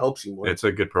guess it helps you more. It's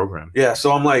a good program. Yeah,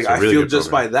 so I'm like, I feel just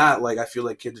by that, like I feel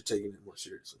like kids are taking it more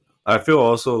seriously. I feel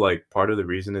also like part of the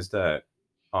reason is that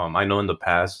I know in the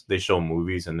past they show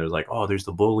movies and they're like, oh, there's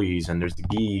the bullies and there's the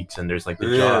geeks and there's like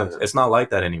the jocks. It's not like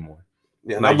that anymore.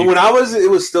 Yeah, like but when I was in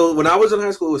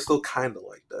high school, it was still kind of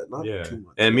like that. Not too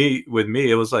much. And with me,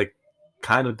 it was like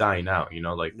kind of dying out. You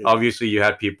know, like obviously you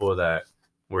had people that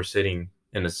were sitting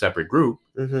in a separate group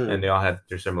and they all had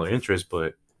their similar interests,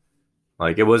 but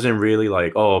like it wasn't really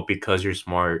like, oh, because you're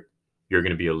smart, you're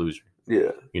gonna be a loser.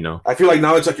 Yeah, you know. I feel like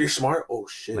now it's like you're smart. Oh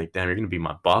shit! Like damn, you're gonna be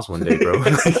my boss one day, bro.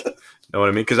 Know what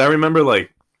I mean? Because I remember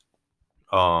like,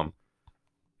 I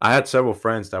had several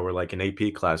friends that were like in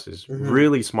AP classes,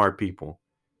 really smart people,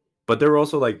 but they were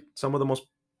also like some of the most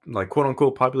like quote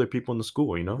unquote popular people in the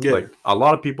school. You know, like a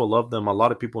lot of people loved them. A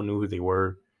lot of people knew who they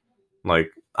were.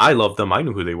 Like I loved them. I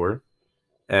knew who they were,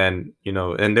 and you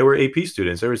know, and they were AP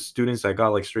students. There were students that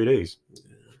got like straight A's.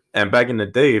 And back in the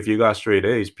day, if you got straight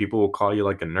A's, people would call you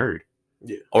like a nerd.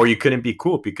 Yeah. Or you couldn't be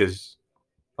cool because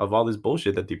of all this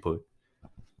bullshit that they put.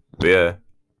 But yeah.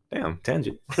 Damn,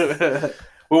 tangent.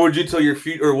 What would you tell your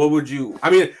future, or what would you, I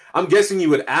mean, I'm guessing you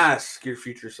would ask your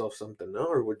future self something, no?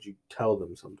 Or would you tell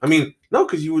them something? I mean, no,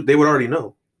 because they would already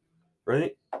know,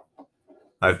 right?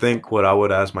 I think what I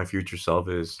would ask my future self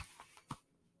is,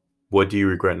 what do you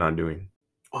regret not doing?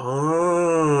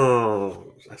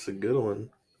 Oh, that's a good one.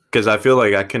 Because I feel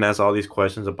like I can ask all these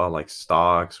questions about like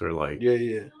stocks or like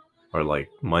or like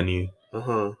money.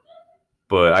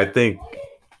 But I think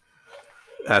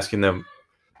asking them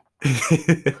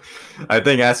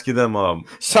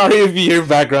sorry if you hear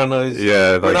background noise.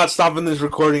 Yeah, we're not stopping this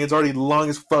recording. It's already long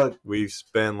as fuck. We've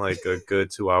spent like a good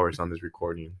 2 hours on this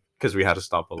recording because we had to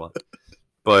stop a lot.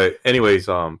 But anyways,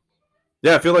 yeah,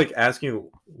 I feel like asking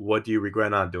what do you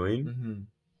regret not doing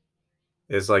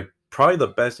is like probably the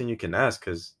best thing you can ask,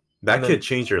 because that could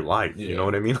change your life. You know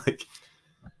what I mean? Like,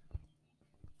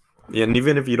 yeah, and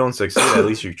even if you don't succeed, at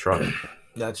least you tried.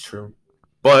 That's true.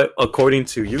 But according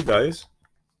to you guys,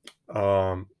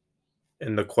 in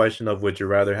the question of would you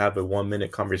rather have a 1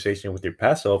 minute conversation with your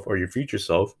past self or your future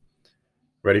self,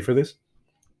 ready for this?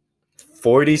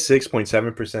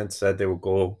 46.7% said they would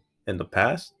go in the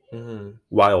past,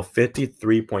 while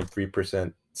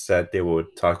 53.3% said they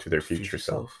would talk to their future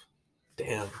self.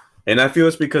 Damn. And I feel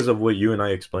it's because of what you and I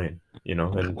explained, you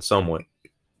know, and somewhat.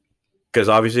 Because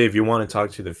obviously, if you want to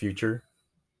talk to the future,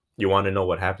 you want to know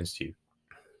what happens to you.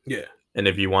 Yeah. And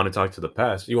if you want to talk to the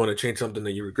past, you want to change something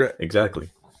that you regret. Exactly.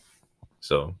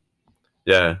 So,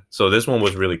 yeah. So this one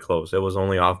was really close. It was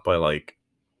only off by like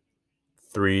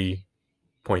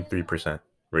 3.3%,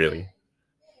 really.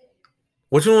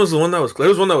 Which one was the one that was? There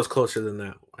was one that was closer than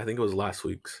that. I think it was last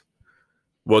week's.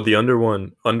 Well, the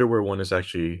underwear one is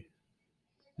actually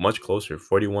much closer.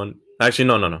 41. Actually,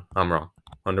 no. I'm wrong.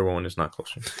 Underwear one is not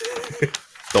closer.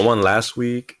 The one last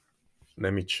week.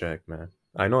 Let me check, man.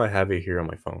 I know I have it here on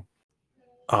my phone.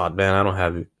 Oh, man, I don't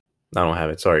have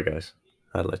it. Sorry, guys.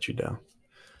 I let you down.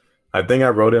 I think I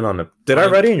wrote it on the... Did I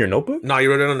write it in your notebook? No,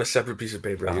 you wrote it on a separate piece of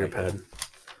paper on your pad.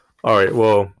 All right,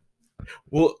 well...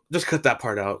 Well, just cut that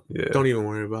part out. Yeah. Don't even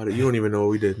worry about it. You don't even know what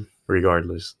we did.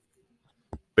 Regardless.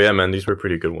 But yeah, man, these were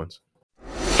pretty good ones.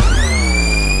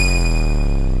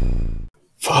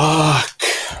 Fuck.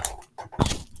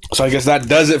 So I guess that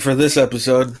does it for this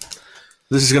episode.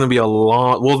 This is going to be a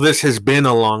long... Well, this has been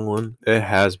a long one. It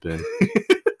has been.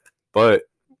 But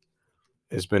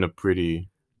it's been a pretty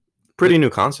new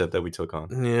concept that we took on.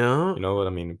 Yeah. You know what I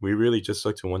mean? We really just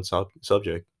stuck to one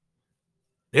subject.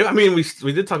 Yeah, I mean, we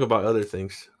did talk about other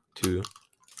things, too.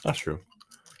 That's true.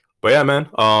 But yeah, man,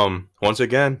 once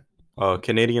again,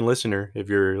 Canadian listener, if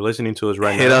you're listening to us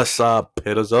right Hit now, us up.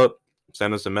 hit us up.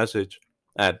 Send us a message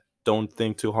at Don't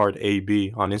Think Too Hard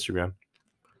AB on Instagram.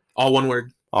 All one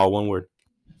word. All one word.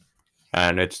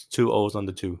 And it's 2 O's on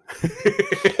the 2.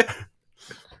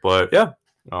 But yeah,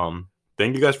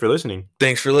 thank you guys for listening.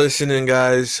 Thanks for listening,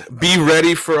 guys. Be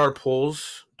ready for our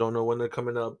polls. Don't know when they're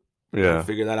coming up. Yeah.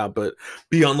 Figure that out, but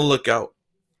be on the lookout.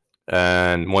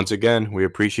 And once again, we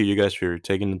appreciate you guys for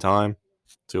taking the time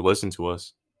to listen to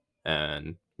us.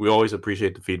 And we always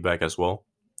appreciate the feedback as well.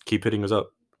 Keep hitting us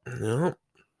up. Yeah.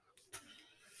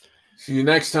 See you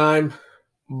next time.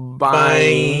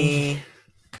 Bye.